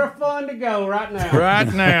 I need to order fun to go right now.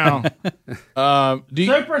 Right now.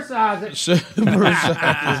 Supersize it.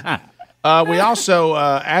 Supersize it. We also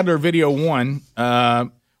Adler Video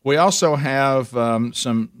 1. We also have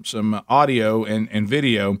some audio and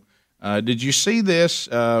video. Did you see this?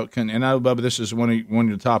 And I know, Bubba, this is one of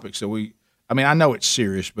the topics that I know it's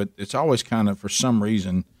serious, but it's always kind of, for some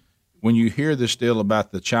reason, when you hear this deal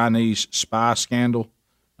about the Chinese spy scandal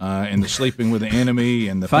and the sleeping with the enemy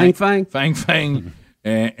and the Fang,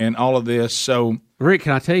 and all of this. So, Rick,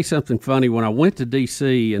 can I tell you something funny? When I went to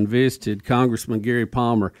D.C. and visited Congressman Gary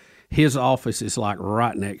Palmer, his office is like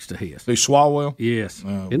right next to his. The Swalwell? Yes.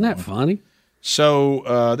 Isn't that funny?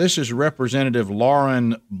 So this is Representative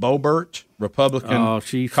Lauren Boebert, Republican,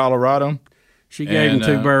 Colorado. She gave him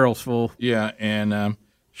 2 barrels full. Yeah, and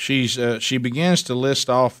she begins to list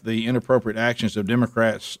off the inappropriate actions of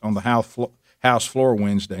Democrats on the House floor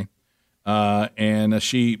Wednesday, and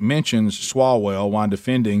she mentions Swalwell while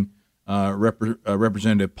defending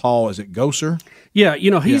Representative Paul. Is it Gosar? Yeah,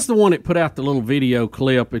 he's the one that put out the little video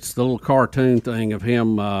clip. It's the little cartoon thing of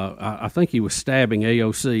him. I think he was stabbing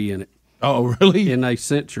AOC in it. Oh, really? And they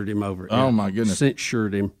censored him over it. Oh, my goodness.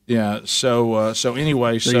 Censured him. Yeah. So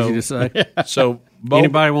anyway, it's easy to say. So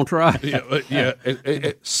anybody want to try? Yeah.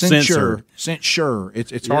 Censure.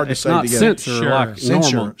 It's hard to say not together. Censure like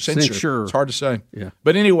normal. Censure. It's hard to say. Yeah.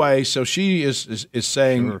 But anyway, so she is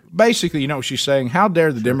saying basically, what she's saying? How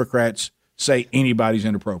dare the Democrats say anybody's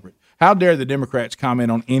inappropriate? How dare the Democrats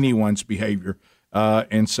comment on anyone's behavior?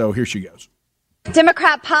 And so here she goes.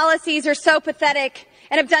 Democrat policies are so pathetic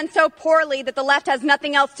and have done so poorly that the left has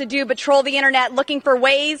nothing else to do but troll the internet looking for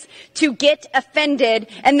ways to get offended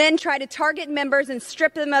and then try to target members and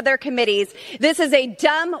strip them of their committees. This is a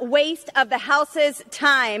dumb waste of the House's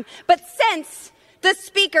time. But since the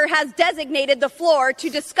Speaker has designated the floor to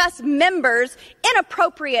discuss members'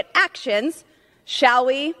 inappropriate actions, shall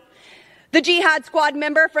we? The Jihad Squad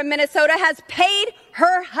member from Minnesota has paid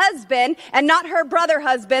her husband, and not her brother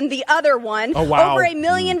husband, the other one, over $1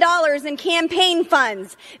 million in campaign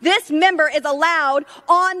funds. This member is allowed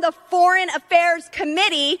on the Foreign Affairs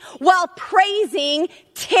Committee while praising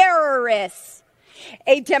terrorists.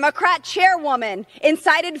 A Democrat chairwoman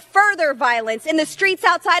incited further violence in the streets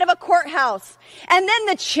outside of a courthouse. And then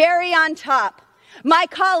the cherry on top. My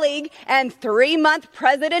colleague and 3-month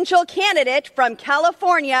presidential candidate from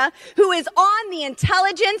California, who is on the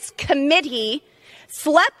Intelligence Committee,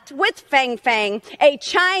 slept with Fang Fang, a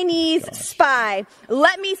Chinese spy.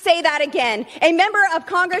 Let me say that again. A member of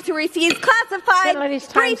Congress who receives classified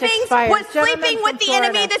briefings was sleeping with the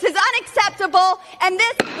enemy. This is unacceptable, and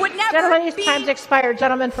this would never be. Time's expired.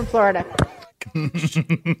 Gentleman from Florida.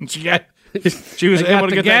 She was able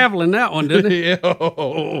to get gavel in that one, didn't he?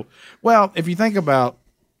 Yeah. Well, if you think about,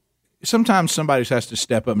 sometimes somebody has to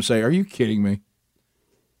step up and say, "Are you kidding me?"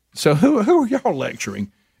 So who are y'all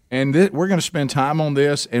lecturing? And we're going to spend time on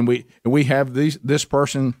this, and we have this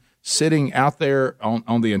person sitting out there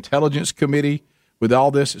on the intelligence committee with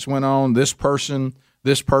all this that's went on. This person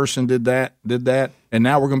did that, and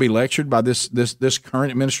now we're going to be lectured by this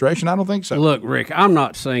current administration. I don't think so. Look, Rick, I'm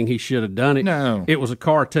not saying he should have done it. No, it was a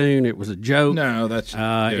cartoon. It was a joke. No, that's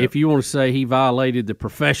if you want to say he violated the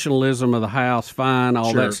professionalism of the House, fine,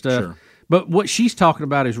 all that stuff. Sure. But what she's talking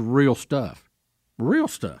about is real stuff. Real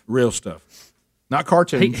stuff. Not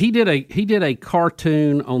cartoons. He did a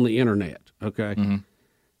cartoon on the internet. Okay,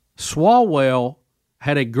 Swalwell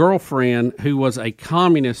had a girlfriend who was a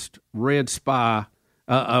communist red spy,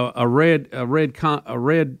 a red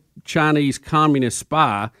Chinese communist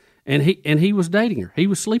spy, and he was dating her. He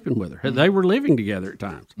was sleeping with her. They were living together at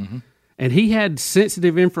times, and he had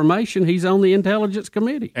sensitive information. He's on the intelligence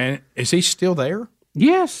committee. And is he still there?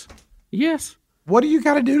 Yes. What do you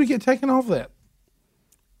got to do to get taken off that?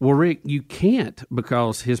 Well, Rick, you can't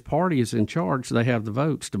because his party is in charge. They have the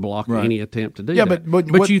votes to block any attempt to do that.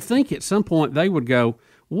 But you think at some point they would go,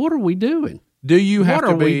 what are we doing? Do you have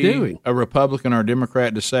to be be a Republican or a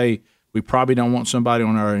Democrat to say we probably don't want somebody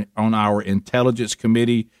on our intelligence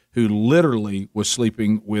committee who literally was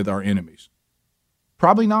sleeping with our enemies?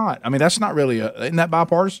 Probably not. I mean, that's not really isn't that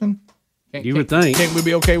bipartisan? You would think. Can't we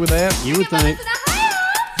be okay with that? You would think.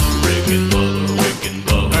 Rick and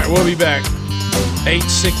Bubba. All right, we'll be back.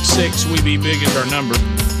 866 we be big is our number.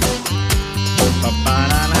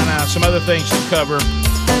 Some other things to cover.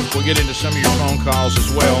 We'll get into some of your phone calls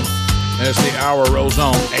as well as the hour rolls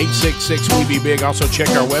on. 866 we be big. Also check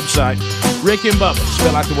our website, Rick and Bubba.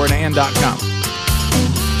 Spell out the word and.com.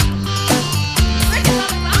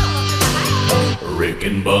 Rick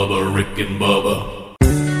and Bubba, Rick and Bubba.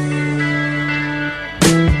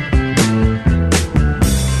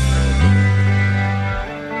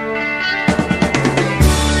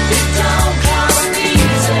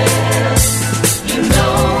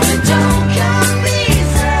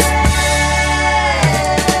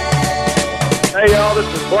 Hey, y'all, this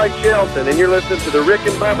is Blake Shelton, and you're listening to The Rick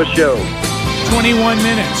and Bubba Show. 21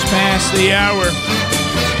 minutes past the hour.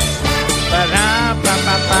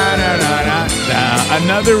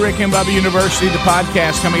 Another Rick and Bubba University, the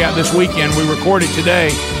podcast coming out this weekend. We recorded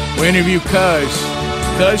today. We interview Cuz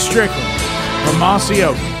Strickland from Mossy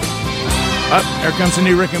Oak. Up, there comes the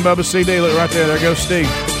new Rick and Bubba CD. Look right there. There goes Steve.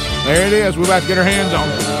 There it is. We're about to get our hands on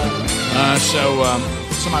it.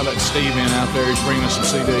 Somebody let Steve in out there. He's bringing us some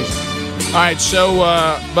CDs. All right, so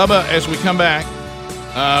Bubba, as we come back,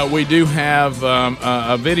 we do have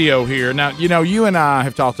a video here. Now, you and I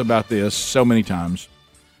have talked about this so many times.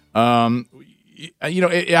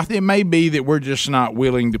 It may be that we're just not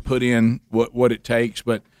willing to put in what it takes,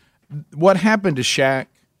 but what happened to Shaq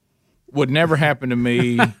would never happen to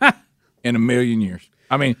me in a million years.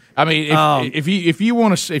 I mean, if you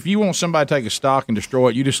want somebody to take a stock and destroy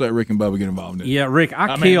it, you just let Rick and Bubba get involved in it. Yeah, Rick,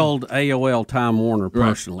 I killed AOL Time Warner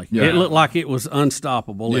personally. Right. Yeah. It looked like it was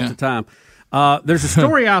unstoppable at the time. There's a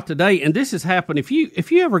story out today, and this has happened. If you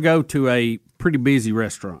ever go to a pretty busy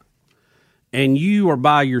restaurant and you are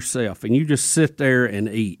by yourself and you just sit there and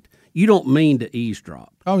eat, you don't mean to eavesdrop.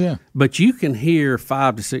 Oh, yeah. But you can hear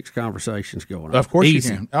 5 to 6 conversations going on. Of course you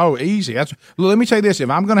can. Oh, easy. Let me tell you this. If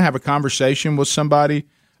I'm going to have a conversation with somebody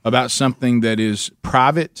about something that is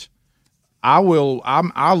private,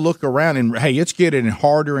 I'll look around and, hey, it's getting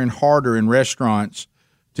harder and harder in restaurants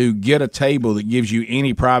to get a table that gives you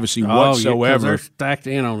any privacy whatsoever. They're stacked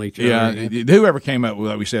in on each other. Yeah, whoever came up with,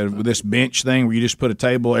 like we said, with this bench thing where you just put a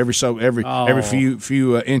table every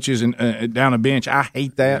few inches and down a bench. I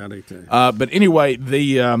hate that. Yeah, I do too. But anyway,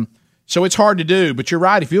 so it's hard to do. But you're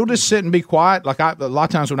right. If you'll just sit and be quiet, like a lot of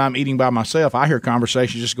times when I'm eating by myself, I hear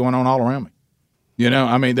conversations just going on all around me.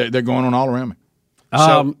 They're going on all around me.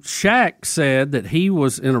 So, Shaq said that he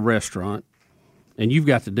was in a restaurant. And you've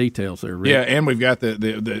got the details there, Rick. Yeah, and we've got the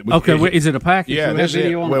is it a package? Yeah, this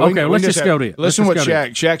video. Let's just go to it. Listen what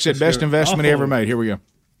Shaq said, best investment he ever made. Here we go.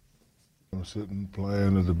 I'm sitting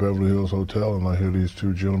playing at the Beverly Hills Hotel, and I hear these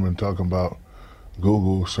two gentlemen talking about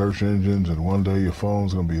Google search engines, and one day your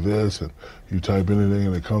phone's going to be this, and you type anything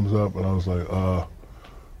and it comes up, and I was like,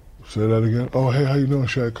 say that again? Oh, hey, how you doing,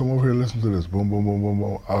 Shaq? Come over here, listen to this. Boom, boom, boom, boom,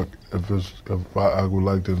 boom. I would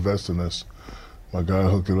like to invest in this. my guy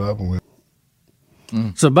hooked it up, and we.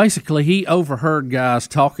 So basically, he overheard guys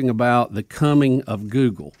talking about the coming of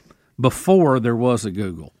Google before there was a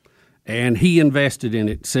Google, and he invested in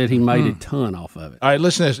it. Said he made a ton off of it. All right,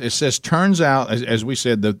 listen to this. It says, turns out, as we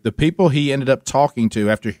said, the people he ended up talking to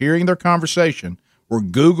after hearing their conversation were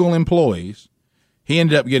Google employees. He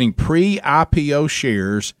ended up getting pre-IPO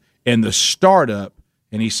shares in the startup,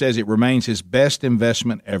 and he says it remains his best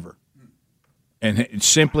investment ever. And it's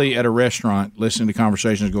simply at a restaurant, listening to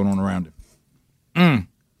conversations going on around him.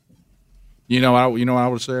 You know what I would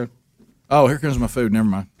have said? Oh, here comes my food. Never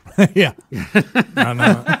mind. Yeah. I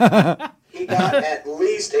know. He got at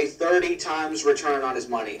least a 30 times return on his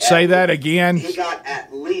money. Say that again. He got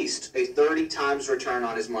at least a 30 times return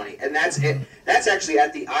on his money. And that's it. That's actually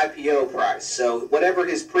at the IPO price. So whatever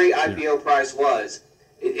his pre-IPO price was,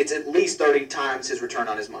 it's at least 30 times his return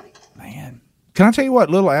on his money. Man. Can I tell you what?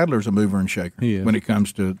 Little Adler's a mover and shaker when it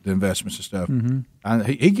comes to the investments and stuff. Mm-hmm.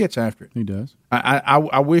 He gets after it. He does.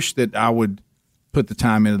 I wish that I would put the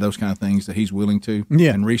time into those kind of things that he's willing to,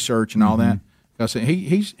 and research and all that. Because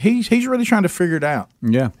he's really trying to figure it out.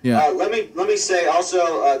 Yeah. Let me say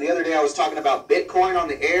also, the other day I was talking about Bitcoin on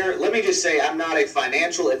the air. Let me just say I'm not a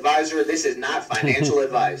financial advisor. This is not financial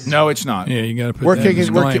advice. No, it's not. Yeah, you got to put we're that kicking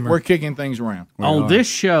disclaimer. we're kicking things around. On this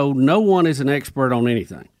show, no one is an expert on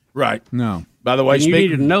anything. Right. No. By the way, and you need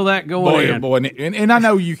to know that going in. And I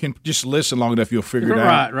know you can just listen long enough, you'll figure it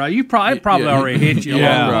out. Right. You probably already hit you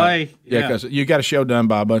along the way. Yeah, because you got a show done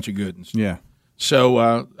by a bunch of good ones. Yeah.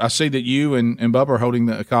 So I see that you and Bubba are holding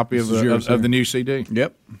a copy of the new CD.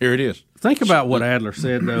 Yep. Here it is. Think about what Adler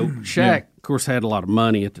said, though. Shaq, of course, had a lot of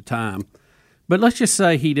money at the time. But let's just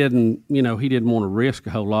say he didn't want to risk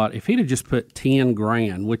a whole lot. If he'd have just put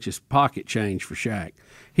 $10,000, which is pocket change for Shaq,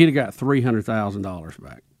 he'd have got $300,000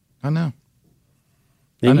 back. I know.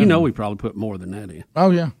 And we probably put more than that in.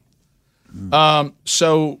 Oh, yeah.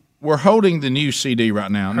 So we're holding the new CD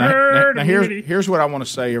right now. Now here's what I want to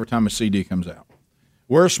say every time a CD comes out.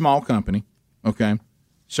 We're a small company, okay?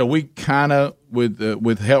 So we kind of,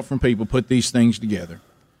 with help from people, put these things together.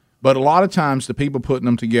 But a lot of times the people putting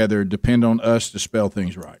them together depend on us to spell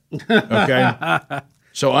things right, okay?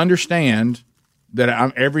 So understand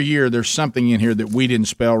that every year there's something in here that we didn't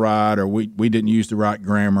spell right or we didn't use the right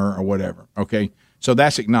grammar or whatever, okay? So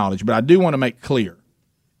that's acknowledged. But I do want to make clear,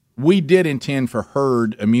 we did intend for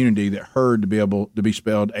herd immunity, that herd to be able to be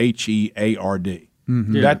spelled HEARD.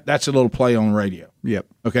 Mm-hmm. Yeah. That's a little play on radio. Yep.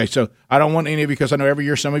 Okay, so I don't want any of you, because I know every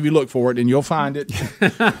year some of you look for it and you'll find it.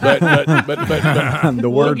 but the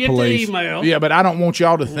word police. The email. Yeah, but I don't want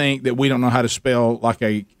y'all to think that we don't know how to spell like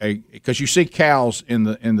because you see cows in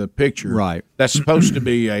the picture. Right. That's supposed to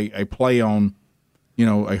be a play on,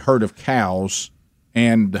 a herd of cows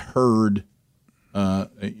and the herd,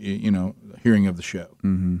 hearing of the show,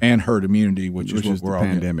 and herd immunity, which is what we're all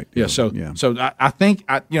pandemic. Yeah. So I think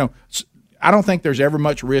I don't think there's ever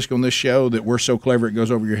much risk on this show that we're so clever it goes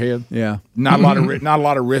over your head. Yeah. Not a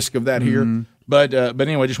lot of risk of that here. But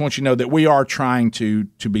anyway, just want you to know that we are trying to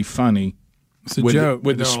be funny. It's a joke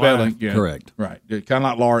with the spelling. Yeah. Correct. Right. Kind of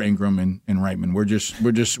like Laura Ingram and Raymond. We're just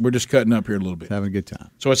cutting up here a little bit. Having a good time.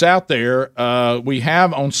 So it's out there. We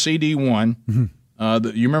have on CD1.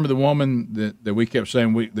 You remember the woman that we kept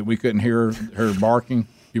saying that we couldn't hear her barking?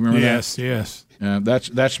 You remember that? Yes.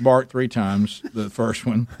 That's barked 3 times, the first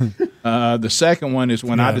one. The second one is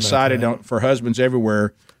when I decided for Husbands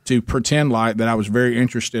Everywhere to pretend like that I was very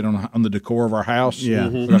interested on the decor of our house. Yeah.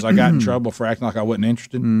 Because I got in trouble for acting like I wasn't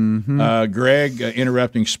interested. Greg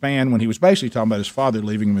interrupting Span when he was basically talking about his father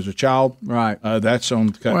leaving him as a child. Right. That's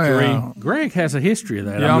on cut 3. Greg has a history of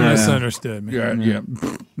that. Y'all misunderstood me. Yeah.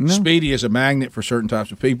 Speedy is a magnet for certain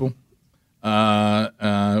types of people.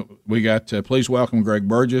 We got Please Welcome Greg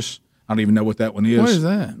Burgess. I don't even know what that one is. What is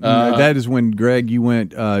that? That is when, Greg, you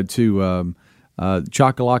went to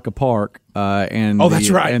Chocolaca Park, and that's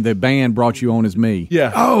right. And the band brought you on as me.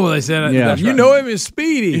 Yeah. Oh, they said that's you right. know him as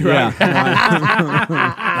Speedy. Yeah.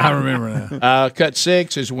 I remember that. Cut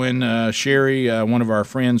 6 is when Sherry, one of our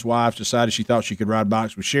friends' wives, decided she thought she could ride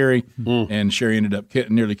bikes with Sherry, and Sherry ended up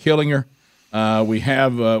nearly killing her. We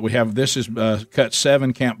have this is cut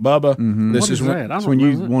 7, Camp Bubba. This is when that's when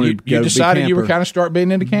you wanted you decided you were kind of start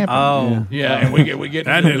being into camping. Oh, yeah, and we get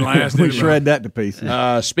that didn't last. We shred that to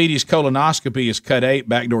pieces. Speedy's colonoscopy is cut 8,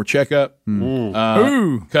 backdoor checkup.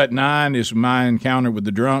 Cut 9 is my encounter with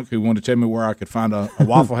the drunk who wanted to tell me where I could find a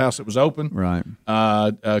Waffle House that was open. Right.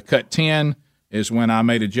 Cut 10 is when I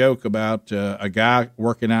made a joke about a guy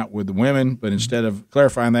working out with the women, but instead of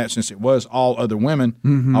clarifying that, since it was all other women,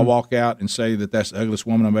 I walk out and say that that's the ugliest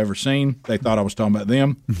woman I've ever seen. They thought I was talking about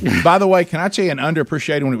them. By the way, can I tell you an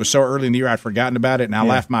underappreciated when it was so early in the year I'd forgotten about it, and I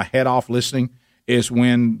laughed my head off listening, is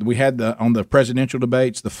when we had on the presidential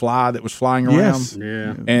debates, the fly that was flying around. Yes.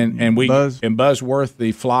 Yeah. And Buzzworth,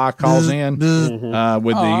 the fly calls in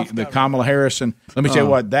with the Kamala Harris. And let me tell you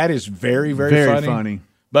what, that is very, very funny.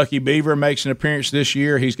 Bucky Beaver makes an appearance this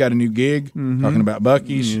year. He's got a new gig talking about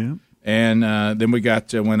Bucky's. Yeah. And then we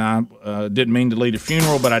got when I didn't mean to lead a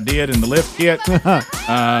funeral, but I did in the lift kit.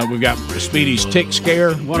 We've got Speedy's tick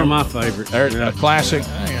scare. One of my favorites. A classic.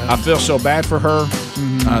 I feel so bad for her.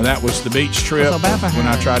 That was the beach trip when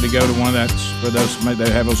I tried to go to one that's for those they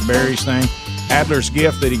have those berries thing. Adler's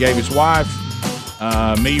gift that he gave his wife.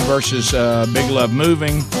 Me versus Big Love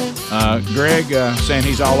Moving. Greg saying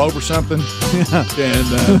he's all over something,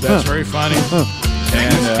 and that's very funny.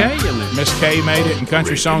 And Miss K made it in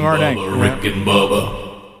Country Song Art Inc. Rick and Bubba.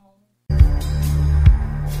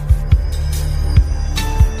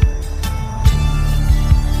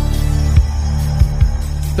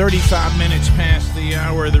 "35 minutes past the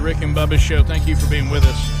hour of the Rick and Bubba Show. Thank you for being with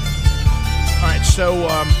us. All right, so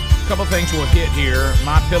a couple things we'll hit here.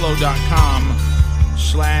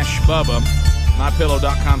 MyPillow.com/Bubba.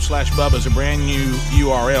 MyPillow.com/Bubba is a brand new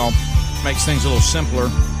URL. Makes things a little simpler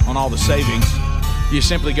on all the savings. You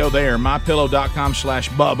simply go there,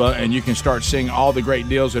 MyPillow.com/Bubba, and you can start seeing all the great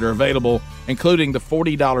deals that are available, including the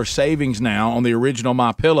 $40 savings now on the original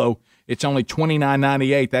MyPillow. It's only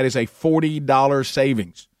 $29.98. That is a $40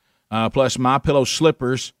 savings. Plus MyPillow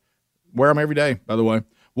slippers. Wear them every day, by the way.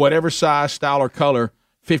 Whatever size, style, or color,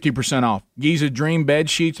 50% off. Giza Dream bed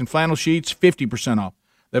sheets and flannel sheets, 50% off.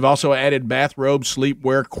 They've also added bathrobes,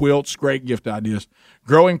 sleepwear, quilts, great gift ideas.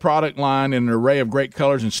 Growing product line in an array of great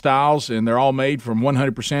colors and styles, and they're all made from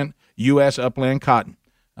 100% U.S. upland cotton.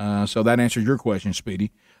 So that answers your question,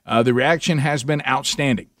 Speedy. The reaction has been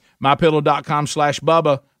outstanding.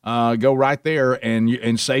 MyPillow.com/Bubba. Go right there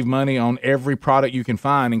and save money on every product you can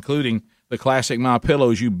find, including the classic MyPillow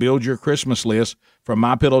as you build your Christmas list from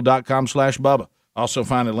MyPillow.com/Bubba. Also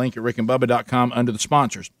find a link at rickandbubba.com under the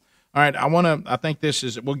sponsors. All right, I think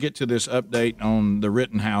we'll get to this update on the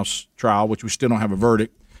Rittenhouse trial, which we still don't have a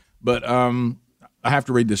verdict, but I have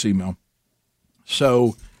to read this email.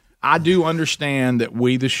 So I do understand that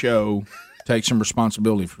we, the show, take some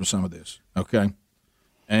responsibility for some of this, okay?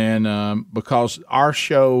 And because our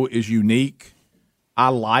show is unique, I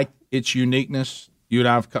like its uniqueness. You and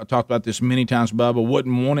I have talked about this many times, Bubba.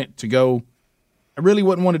 Wouldn't want it to go. I really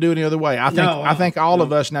wouldn't want to do it any other way. I think all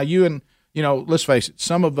of us now. You and let's face it.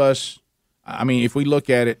 Some of us. I mean, if we look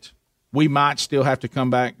at it, we might still have to come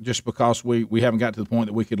back just because we haven't got to the point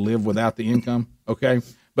that we could live without the income. Okay,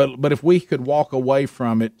 but if we could walk away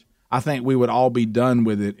from it, I think we would all be done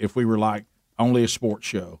with it. If we were like only a sports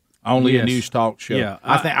show. Only a news talk show. Yeah,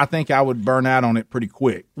 I think I would burn out on it pretty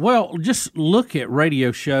quick. Well, just look at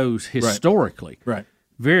radio shows historically. Right.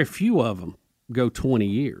 Very few of them go 20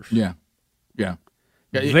 years. Yeah.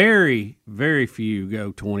 Very, very few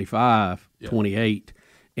go 25, 28.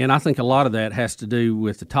 And I think a lot of that has to do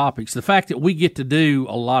with the topics. The fact that we get to do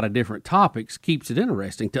a lot of different topics keeps it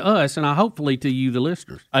interesting to us and hopefully to you, the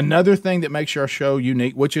listeners. Another thing that makes our show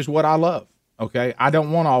unique, which is what I love. Okay, I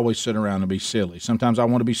don't want to always sit around and be silly. Sometimes I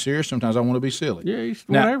want to be serious. Sometimes I want to be silly. Yeah,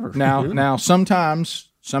 whatever. Now,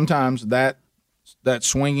 sometimes that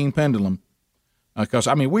swinging pendulum, because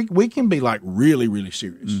I mean, we can be like really, really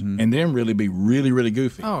serious, and then really be really, really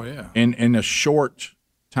goofy. Oh yeah, in a short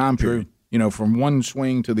time period, from one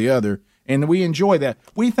swing to the other, and we enjoy that.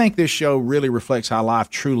 We think this show really reflects how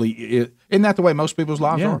life truly is. Isn't that the way most people's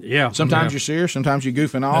lives are? Yeah. Sometimes you're serious. Sometimes you're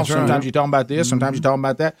goofing off. Sometimes you're talking about this. Sometimes you're talking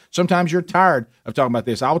about that. Sometimes you're tired of talking about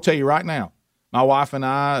this. I will tell you right now, my wife and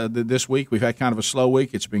I, this week, we've had kind of a slow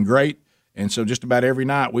week. It's been great. And so just about every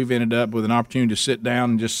night we've ended up with an opportunity to sit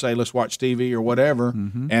down and just say, let's watch TV or whatever.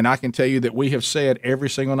 And I can tell you that we have said every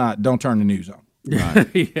single night, don't turn the news on.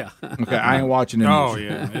 Right. Yeah. Okay, I ain't watching the news. Oh,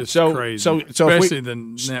 yeah. It's crazy. So especially the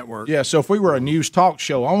network. Yeah, so if we were a news talk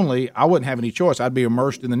show only, I wouldn't have any choice. I'd be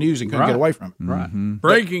immersed in the news and couldn't get away from it. Right.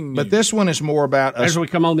 Breaking news. But this one is more about us. As we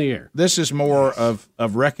come on the air. This is more of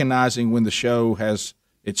recognizing when the show has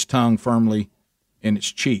its tongue firmly in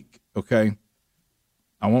its cheek, okay?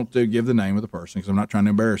 I won't give the name of the person because I'm not trying to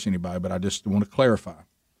embarrass anybody, but I just want to clarify.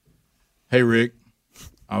 Hey, Rick,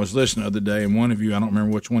 I was listening the other day, and one of you, I don't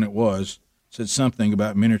remember which one it was, said something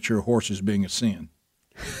about miniature horses being a sin.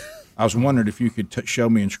 I was wondering if you could show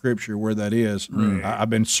me in Scripture where that is. I've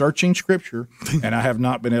been searching Scripture, and I have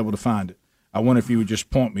not been able to find it. I wonder if you would just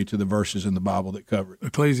point me to the verses in the Bible that cover it.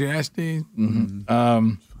 Ecclesiastes? Hey,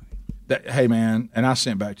 man, and I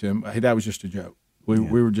sent back to him, hey, that was just a joke. We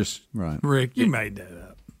were just... Rick, you made that up.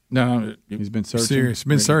 No, he's been searching. Serious,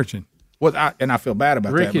 been searching. Well, I feel bad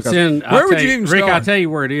about Rick, that. it's in. Where would you even Rick, start? I'll tell you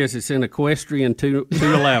where it is. It's in Equestrian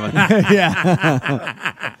 211.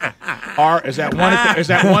 Is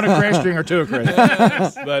that one equestrian or two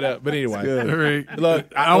equestrian? But anyway, Rick, look,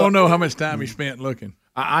 I don't know how much time he spent looking.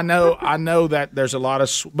 I know that there's a lot of,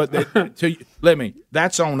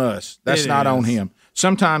 that's on us. That's not on him.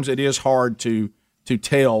 Sometimes it is hard to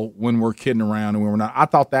tell when we're kidding around and when we're not. I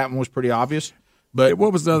thought that one was pretty obvious. But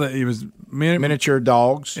what was the other? It was miniature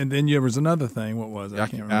dogs, and then there was another thing. What was it? I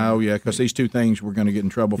can't remember. Oh yeah, because these two things we're going to get in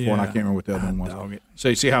trouble for, and I can't remember what the other one was. So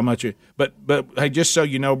you see how much it. But hey, just so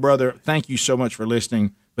you know, brother, thank you so much for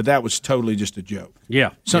listening. But that was totally just a joke. Yeah.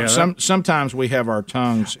 Sometimes we have our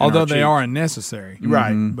tongues, although they are unnecessary,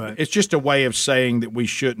 right? But it's just a way of saying that we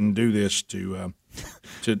shouldn't do this to.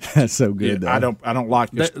 That's so good. I don't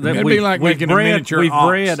like this. It'd be like making a miniature We've ox.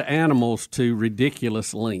 bred animals to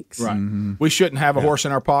ridiculous lengths. Right. We shouldn't have a horse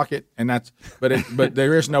in our pocket, and but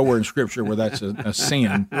there is nowhere in Scripture where that's a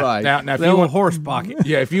sin. Right. Now if The you old want horse pocket.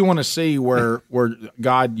 Yeah, if you want to see where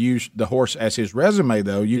God used the horse as his resume,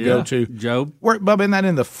 though, you go to Job. Where, Bubba, isn't that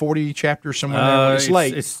in the 40 chapter somewhere there? It's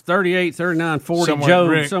late. It's 38, 39, 40. Somewhere, Job,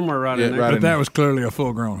 Rick. somewhere right Yeah, in there. right. But that was clearly a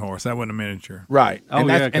full-grown horse. That wasn't a miniature. Right. Oh,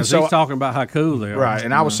 yeah, because he's talking about how cool they are. Right,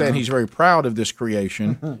 and I was saying he's very proud of this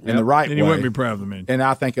creation in the right And way. he wouldn't be proud of the miniature. And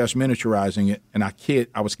I think us miniaturizing it, and I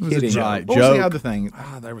was was a kidding. joke. What was the other thing?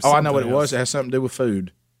 there was I know what it something was. else. It has something to do with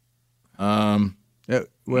food.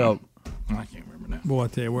 Well, I can't remember now. Boy, I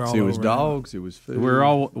tell you, we're all it was over dogs. It was food.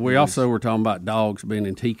 We also were talking about dogs being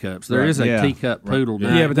in teacups. There is a teacup poodle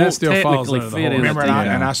now. Yeah, but that Won't still falls technically under the fit horse. in a Remember, teacup.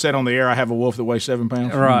 and I said on the air, I have a wolf that weighs 7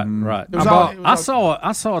 pounds. Right, right. It was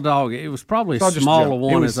I saw a dog. It was probably It's all as just a small a joke.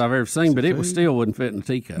 one It was- as I've ever seen, but it was still wouldn't fit in a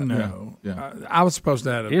teacup. No. Yeah. I was supposed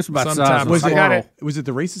to have it. It's about the some size type of a of- I got it. Was it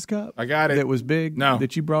the Reese's cup? I got it. That was big. No.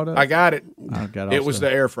 that you brought up. I got it. I got It was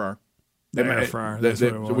the air fryer. The air fryer, That- that's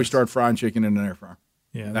that- what it so we was. started frying chicken in an air fryer.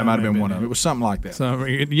 Yeah, that might have may been have one been of them. it. It was something like that. So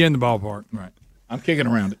you're in the ballpark. Right. I'm kicking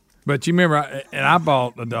around it. But you remember, I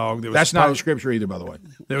bought a dog that was That's not in supposed- Scripture either, by the way.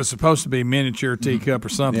 that was supposed to be miniature teacup or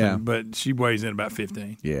something, Yeah. but she weighs in about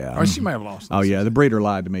 15. Yeah. Or she may have lost. Oh yeah, the breeder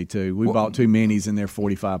lied to me too. We bought two minis and they're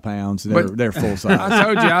 45 pounds. They're full size. I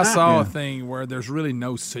told you I saw a thing where there's really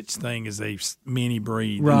no such thing as a mini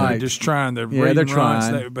breed. Right. They're just trying to Yeah, breed they're and runs,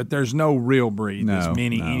 trying. but there's no real breed. No, There's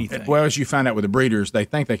mini no. anything. Well, as you find out with the breeders, they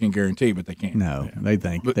think they can guarantee, but they can't. No, they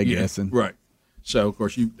think But, they're yeah, guessing. Right. So, of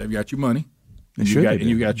course, they've got your money. They And should, they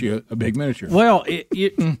you do. got you a big miniature. Well,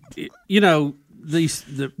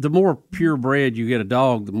 the more purebred you get a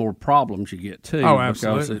dog, the more problems you get too. Oh, because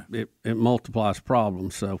absolutely. it multiplies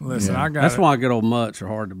problems. So Listen, I got that's it. why good old mutts are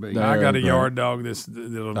hard to beat. I got a yard dog.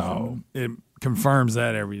 It confirms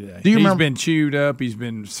that every day. Do you He's remember- been chewed up. He's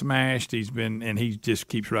been smashed. And he just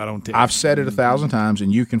keeps right on. I've said it 1,000 times,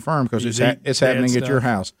 and you confirm because it's dead happening at your stuff.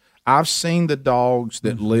 house. I've seen the dogs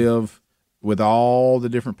that live with all the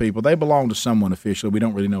different people. They belong to someone officially. We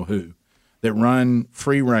don't really know who. That run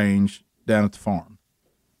free range down at the farm,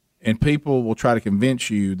 and people will try to convince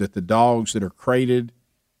you that the dogs that are crated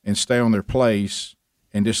and stay on their place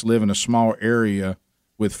and just live in a small area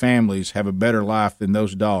with families have a better life than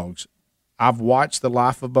those dogs. I've watched the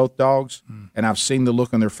life of both dogs, and I've seen the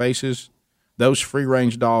look on their faces. Those free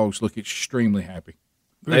range dogs look extremely happy.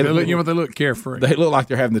 They look carefree. They look like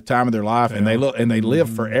they're having the time of their life, and they live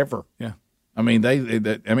forever. Yeah. I mean,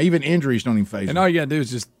 even injuries don't even phase them. And all you got to do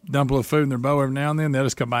is just dump a little food in their bowl every now and then. They'll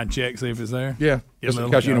just come by and check, see if it's there. Yeah, Get a little-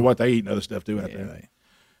 because you know what, they eat and other stuff too out there.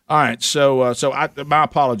 All right, so my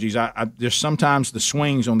apologies. I just sometimes the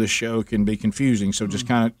swings on this show can be confusing. So just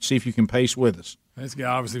kind of see if you can pace with us. This guy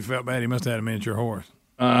obviously felt bad. He must have had a miniature horse.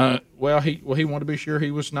 Well, he wanted to be sure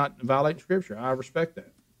he was not violating Scripture. I respect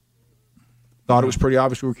that. Thought it was pretty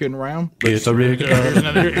obvious we were kidding around. It's a Rick.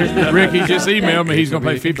 Rick, he just emailed me. He's going to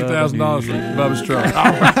pay $50,000 for Bubba's truck.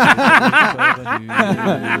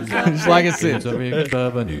 Just like I said. It's a Rick and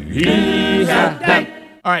Bubba news.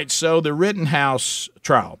 All right, so the Rittenhouse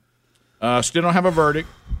trial. Still don't have a verdict,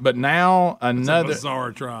 but now another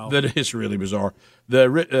bizarre trial. That is really bizarre.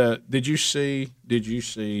 Did you see?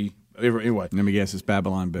 Anyway, Let me guess, it's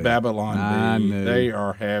Babylon B. Babylon B. They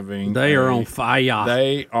are on fire.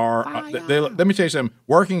 They are. Let me tell you something.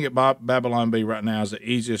 Working at Babylon B right now is the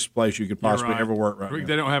easiest place you could possibly ever work right Rick, now.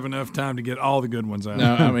 they don't have enough time to get all the good ones out.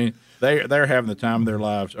 No, I mean they're having the time of their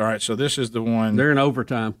lives. All right, so this is the one. They're in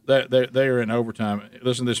overtime. They are in overtime.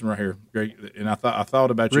 Listen to this one right here. Great, and I thought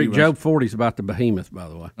about Rick, you. Job 40's about the behemoth, by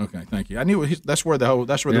the way. Okay, thank you. I knew that's where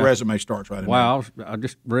the resume starts right in Wow, I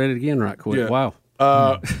just read it again right quick. Yeah. Wow.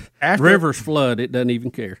 After Rivers flood, it doesn't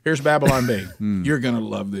even care. Here's Babylon B. You're going to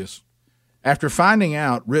love this. After finding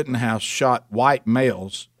out Rittenhouse shot white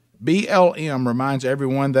males BLM reminds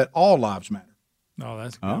everyone that all lives matter. Oh,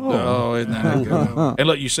 that's good. Oh, isn't that good? And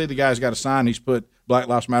look, you see the guy's got a sign. He's put Black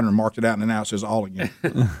Lives Matter and marked it out, and now it says all again.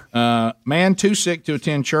 Man too sick to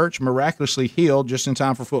attend church, miraculously healed just in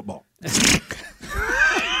time for football.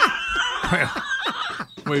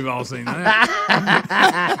 We've all seen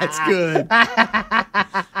that. That's good.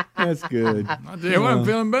 That's good. I tell you what, I'm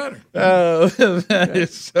feeling better. Oh, that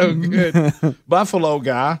is so good. Buffalo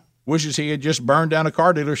guy wishes he had just burned down a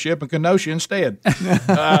car dealership in Kenosha instead.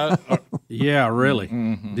 Yeah, really.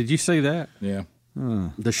 Mm-hmm. Did you see that? Yeah.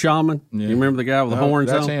 The shaman. Yeah. You remember the guy with the horns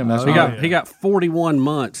that's on? him. That's he got 41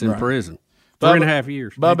 months in prison. Bubba, 3.5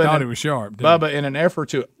 years. Bubba thought he was sharp. Bubba, in an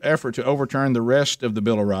effort to overturn the rest of the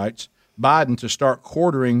Bill of Rights, Biden to start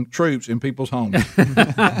quartering troops in people's homes. It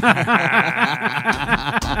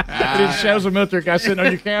shows a military guy sitting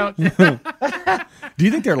on your couch. Do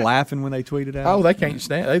you think they're laughing when they tweet it out? Oh, they can't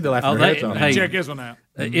stand. They laugh their heads off. Hey, check this one out.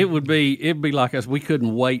 It'd be like us. We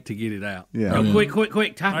couldn't wait to get it out. Yeah. Oh,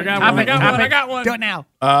 quick! Type I got one. Do it now.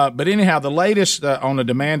 But anyhow, the latest on the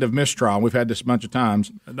demand of mistrial, we've had this a bunch of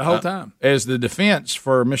times. The whole time. As the defense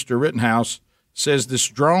for Mr. Rittenhouse says, this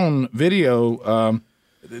drone video.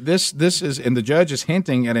 This is, and the judge is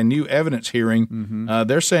hinting at a new evidence hearing. Mm-hmm.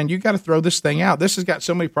 They're saying you got to throw this thing out. This has got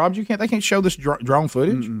so many problems. They can't show this drone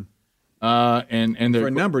footage. And for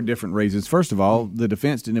a number of different reasons. First of all, the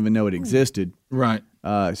defense didn't even know it existed. Right.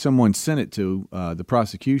 Someone sent it to the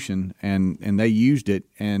prosecution, and they used it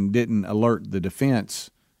and didn't alert the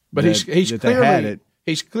defense. But he's clearly they had it.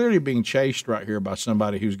 He's clearly being chased right here by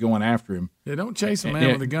somebody who's going after him. Yeah, don't chase a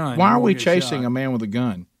man with a gun. Why are we chasing a man with a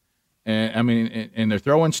gun? And I mean, and they're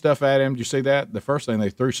throwing stuff at him. Did you see that? The first thing they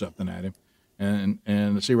threw something at him,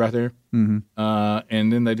 and see right there. Mm-hmm.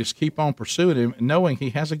 And then they just keep on pursuing him, knowing he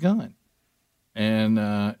has a gun. And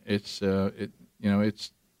it's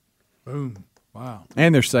boom. Wow.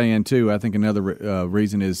 And they're saying too, I think another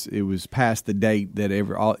reason is it was past the date that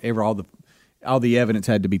all the evidence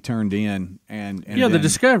had to be turned in, and the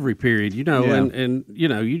discovery period, and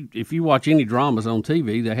if you watch any dramas on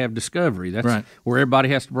TV, they have discovery. That's right. Where everybody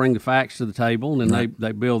has to bring the facts to the table, and then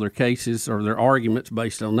they build their cases or their arguments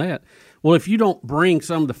based on that. Well, if you don't bring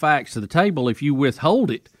some of the facts to the table, if you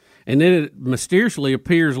withhold it, and then it mysteriously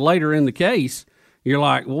appears later in the case, you're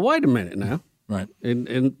like, well, wait a minute now. Right.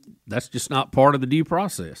 And that's just not part of the due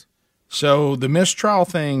process. So the mistrial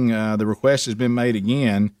thing, the request has been made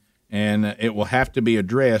again, and it will have to be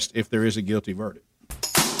addressed if there is a guilty verdict.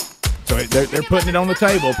 So they're putting it on the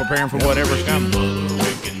table, preparing for whatever's coming.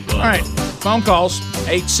 All right, phone calls,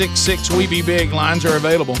 866-WE-BE-BIG. Lines are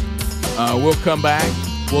available. We'll come back.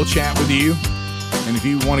 We'll chat with you. And if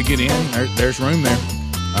you want to get in, there's room there.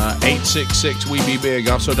 866-WE-BE-BIG.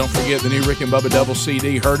 Also, don't forget the new Rick and Bubba double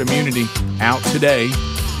CD, Herd Immunity, out today.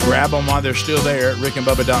 Grab them while they're still there at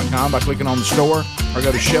rickandbubba.com by clicking on the store, or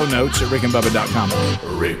go to show notes at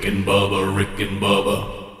rickandbubba.com. Rick and Bubba, Rick and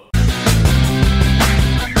Bubba.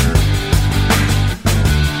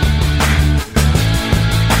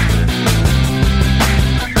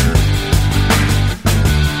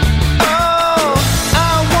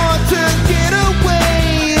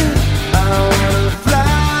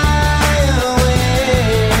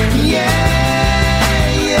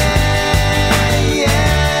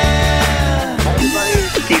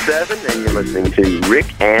 And you're listening to Rick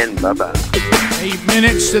and Bubba. 8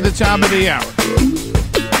 minutes to the top of the hour.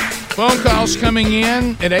 Phone calls coming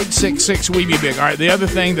in at 866-WE-BE-BIG. All right, the other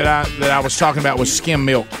thing that I was talking about was skim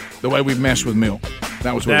milk, the way we've messed with milk.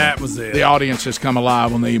 That was it. The audience has come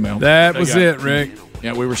alive on the email. That was it, Rick.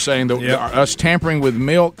 Yeah, we were saying that us tampering with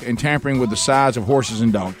milk and tampering with the size of horses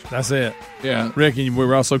and dogs. That's it. Yeah. Rick, and we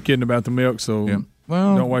were also kidding about the milk, so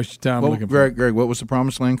don't waste your time looking for it. Greg, what was the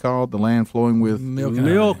promised land called? The land flowing with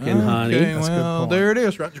milk and honey. Okay, well, there it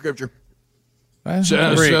is, right in Scripture.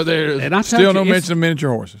 So there, and I still don't mention the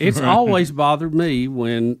miniature horses. It's always bothered me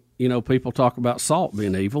when people talk about salt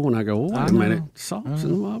being evil, and I go, well, wait a minute, salt's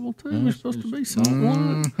in the Bible too. We're supposed to be salt.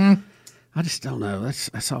 I just don't know.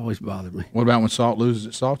 That's always bothered me. What about when salt loses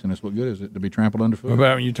its saltiness? What good is it to be trampled underfoot? What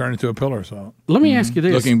about when you turn into a pillar of salt? Let me ask you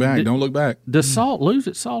this: looking back, don't look back. Does salt lose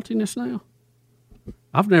its saltiness now?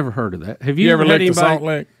 I've never heard of that. Have you ever licked had a salt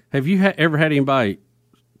lick? Have you ever had anybody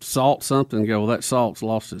salt something and go, well, that salt's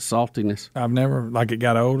lost its saltiness? I've never, like it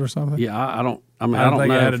got old or something? Yeah, I don't know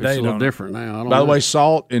if it's a little different now. By the way,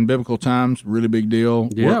 salt in biblical times, really big deal.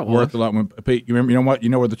 Yeah, worth a lot. When Pete, you know what? You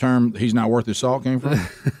know where the term "he's not worth his salt" came from?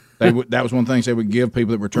 That was one of the things they would give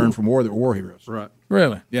people that returned from war that were war heroes. Right.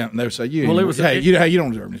 Really? Yeah, and they would say, you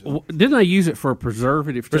don't deserve this. Didn't they use it for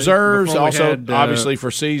preservative? Preserves, also obviously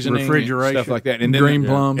for seasoning, refrigeration, stuff like that. And green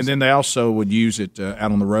plums. And then they also would use it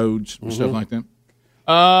out on the roads and stuff like that.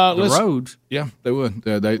 The roads. Yeah, they would.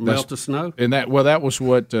 They melt the snow. And that was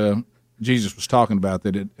what Jesus was talking about,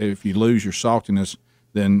 that if you lose your saltiness,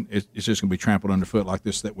 then it's just going to be trampled underfoot like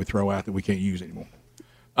this that we throw out that we can't use anymore.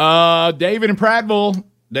 David in Prattville.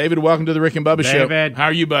 David, welcome to the Rick and Bubba Show. How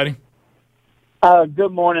are you, buddy?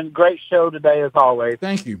 Good morning. Great show today, as always.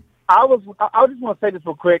 Thank you. I just want to say this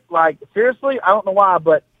real quick. Like, seriously, I don't know why,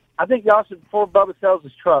 but I think y'all should, before Bubba sells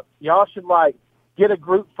his truck, y'all should, like, get a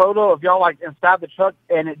group photo of y'all, like, inside the truck,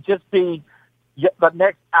 and it just be the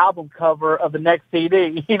next album cover of the next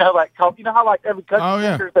CD. You know, like, you know how, like, every country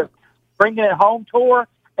singer says Bringing It Home tour,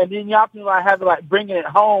 and then y'all can, like, have it, like, Bringing It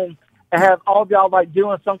Home, and have all of y'all, like,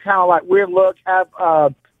 doing some kind of, like, weird look, have,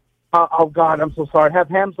 oh, God, I'm so sorry. Have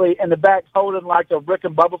Hemsley in the back holding, like, a Rick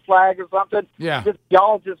and Bubba flag or something. Yeah. Just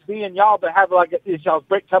y'all just being y'all, but have, like, it's y'all's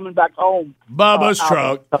Rick coming back home. Bubba's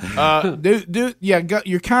truck.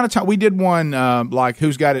 You're kind of we did one, like,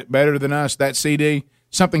 Who's Got It Better Than Us, that CD.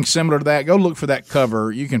 Something similar to that. Go look for that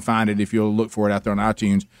cover. You can find it if you'll look for it out there on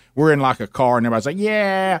iTunes. We're in, like, a car, and everybody's like,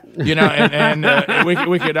 yeah. You know, and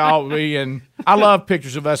we could all be, and I love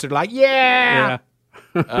pictures of us that are like, yeah.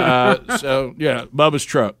 So, yeah, Bubba's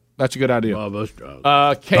truck. That's a good idea. Bubba's truck.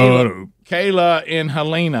 Kayla in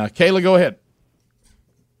Helena. Kayla, go ahead.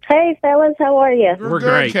 Hey, fellas, how are you? We're good,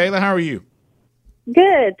 great. Kayla, how are you?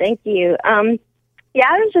 Good, thank you. I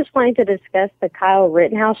was just wanting to discuss the Kyle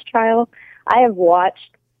Rittenhouse trial. I have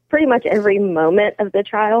watched pretty much every moment of the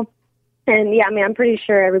trial. And, yeah, I mean, I'm pretty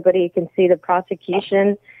sure everybody can see the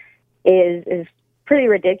prosecution is pretty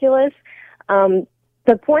ridiculous.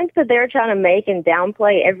 The points that they're trying to make and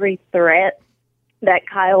downplay every threat that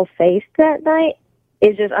Kyle faced that night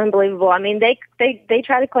is just unbelievable. I mean, they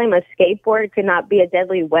try to claim a skateboard could not be a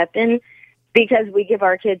deadly weapon because we give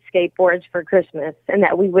our kids skateboards for Christmas, and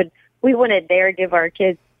that we wouldn't dare give our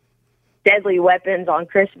kids deadly weapons on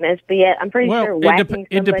Christmas. But yet, I'm pretty sure whacking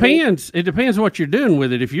it depends. It depends what you're doing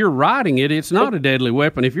with it. If you're riding it, it's not a deadly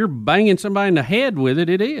weapon. If you're banging somebody in the head with it,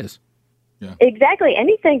 it is. Yeah. Exactly.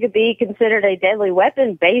 Anything could be considered a deadly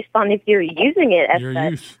weapon based on if you're using it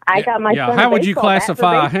as such. I got my son How would you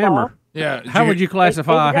classify a hammer? Yeah. How would you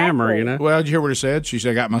classify a hammer, you know? Well, did you hear what it said? She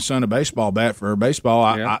said, I got my son a baseball bat for her baseball.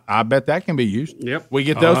 I bet that can be used. Yep. We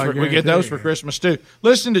get those for Christmas, too.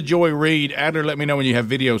 Listen to Joy Reid. Adler, let me know when you have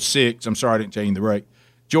video 6. I'm sorry I didn't change the break.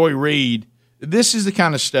 Joy Reid, this is the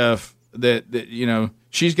kind of stuff that you know,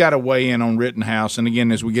 she's got to weigh in on Rittenhouse. And,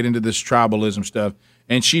 again, as we get into this tribalism stuff,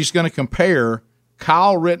 and she's going to compare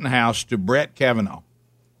Kyle Rittenhouse to Brett Kavanaugh.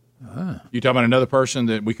 You talking about another person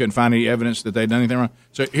that we couldn't find any evidence that they'd done anything wrong?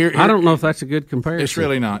 So here I don't know if that's a good comparison. It's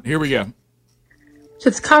really not. Here we go. So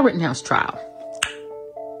the Kyle Rittenhouse trial.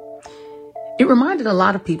 It reminded a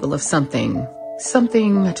lot of people of something, I just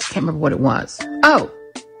can't remember what it was. Oh,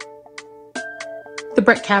 the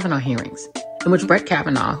Brett Kavanaugh hearings, in which Brett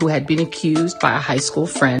Kavanaugh, who had been accused by a high school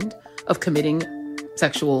friend of committing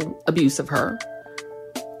sexual abuse of her,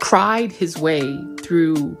 cried his way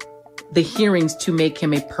through the hearings to make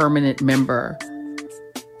him a permanent member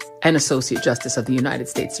and Associate Justice of the United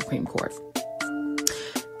States Supreme Court.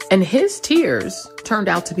 And his tears turned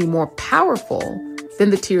out to be more powerful than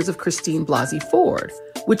the tears of Christine Blasey Ford,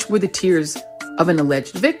 which were the tears of an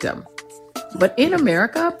alleged victim. But in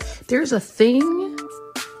America, there's a thing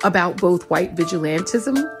about both white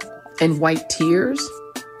vigilantism and white tears,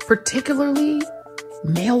 particularly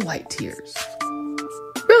male white tears.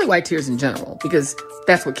 Really white tears in general, because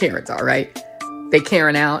that's what Karens are, right? They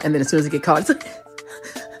Karen out, and then as soon as they get caught, it's like,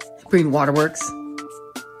 Green Waterworks.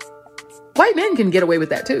 White men can get away with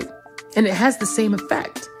that too. And it has the same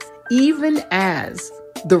effect. Even as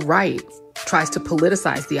the right tries to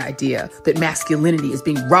politicize the idea that masculinity is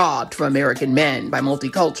being robbed from American men by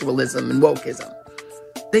multiculturalism and wokeism,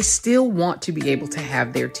 they still want to be able to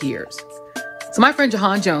have their tears. So my friend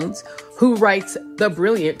Jahan Jones, who writes the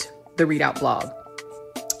brilliant The Readout blog,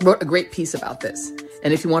 wrote a great piece about this.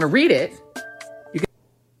 And if you want to read it, you can.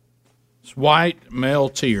 It's white male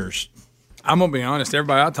tears. I'm going to be honest.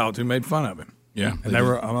 Everybody I talked to made fun of him. Yeah.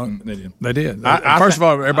 And they did. They did. I First of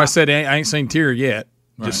all, everybody said, I ain't seen tear yet.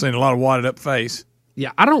 Just seen a lot of wadded up face.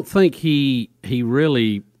 Yeah, I don't think he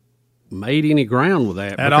really made any ground with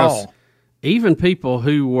that. At all. Even people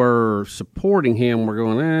who were supporting him were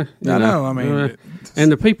going, I know. I mean,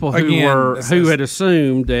 and the people who had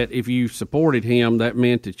assumed that if you supported him, that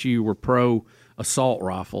meant that you were pro assault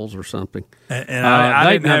rifles or something.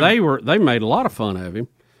 And they made a lot of fun of him,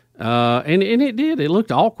 and it did. It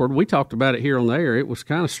looked awkward. We talked about it here on the air. It was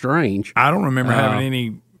kind of strange. I don't remember having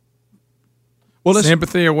any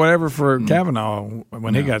sympathy or whatever for Kavanaugh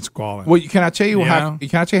when he got squalling. Well, can I tell you how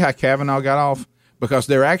Kavanaugh got off? Because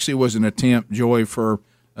there actually was an attempt, Joy, for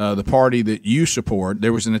the party that you support.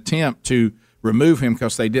 There was an attempt to remove him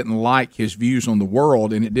because they didn't like his views on the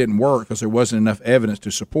world, and it didn't work because there wasn't enough evidence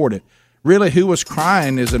to support it. Really, who was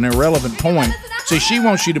crying is an irrelevant point. See, she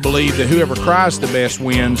wants you to believe that whoever cries the best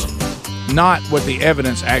wins, not what the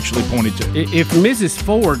evidence actually pointed to. If Mrs.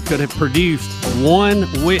 Ford could have produced one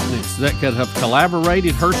witness that could have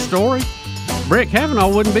collaborated her story, Brett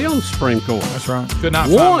Kavanaugh wouldn't be on the Supreme Court. That's right. Could not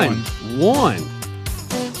find one.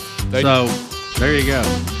 So there you go.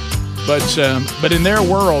 But in their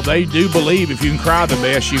world, they do believe if you can cry the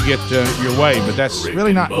best, you get your way. But that's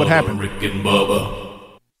really not what happened. Rick and Bubba.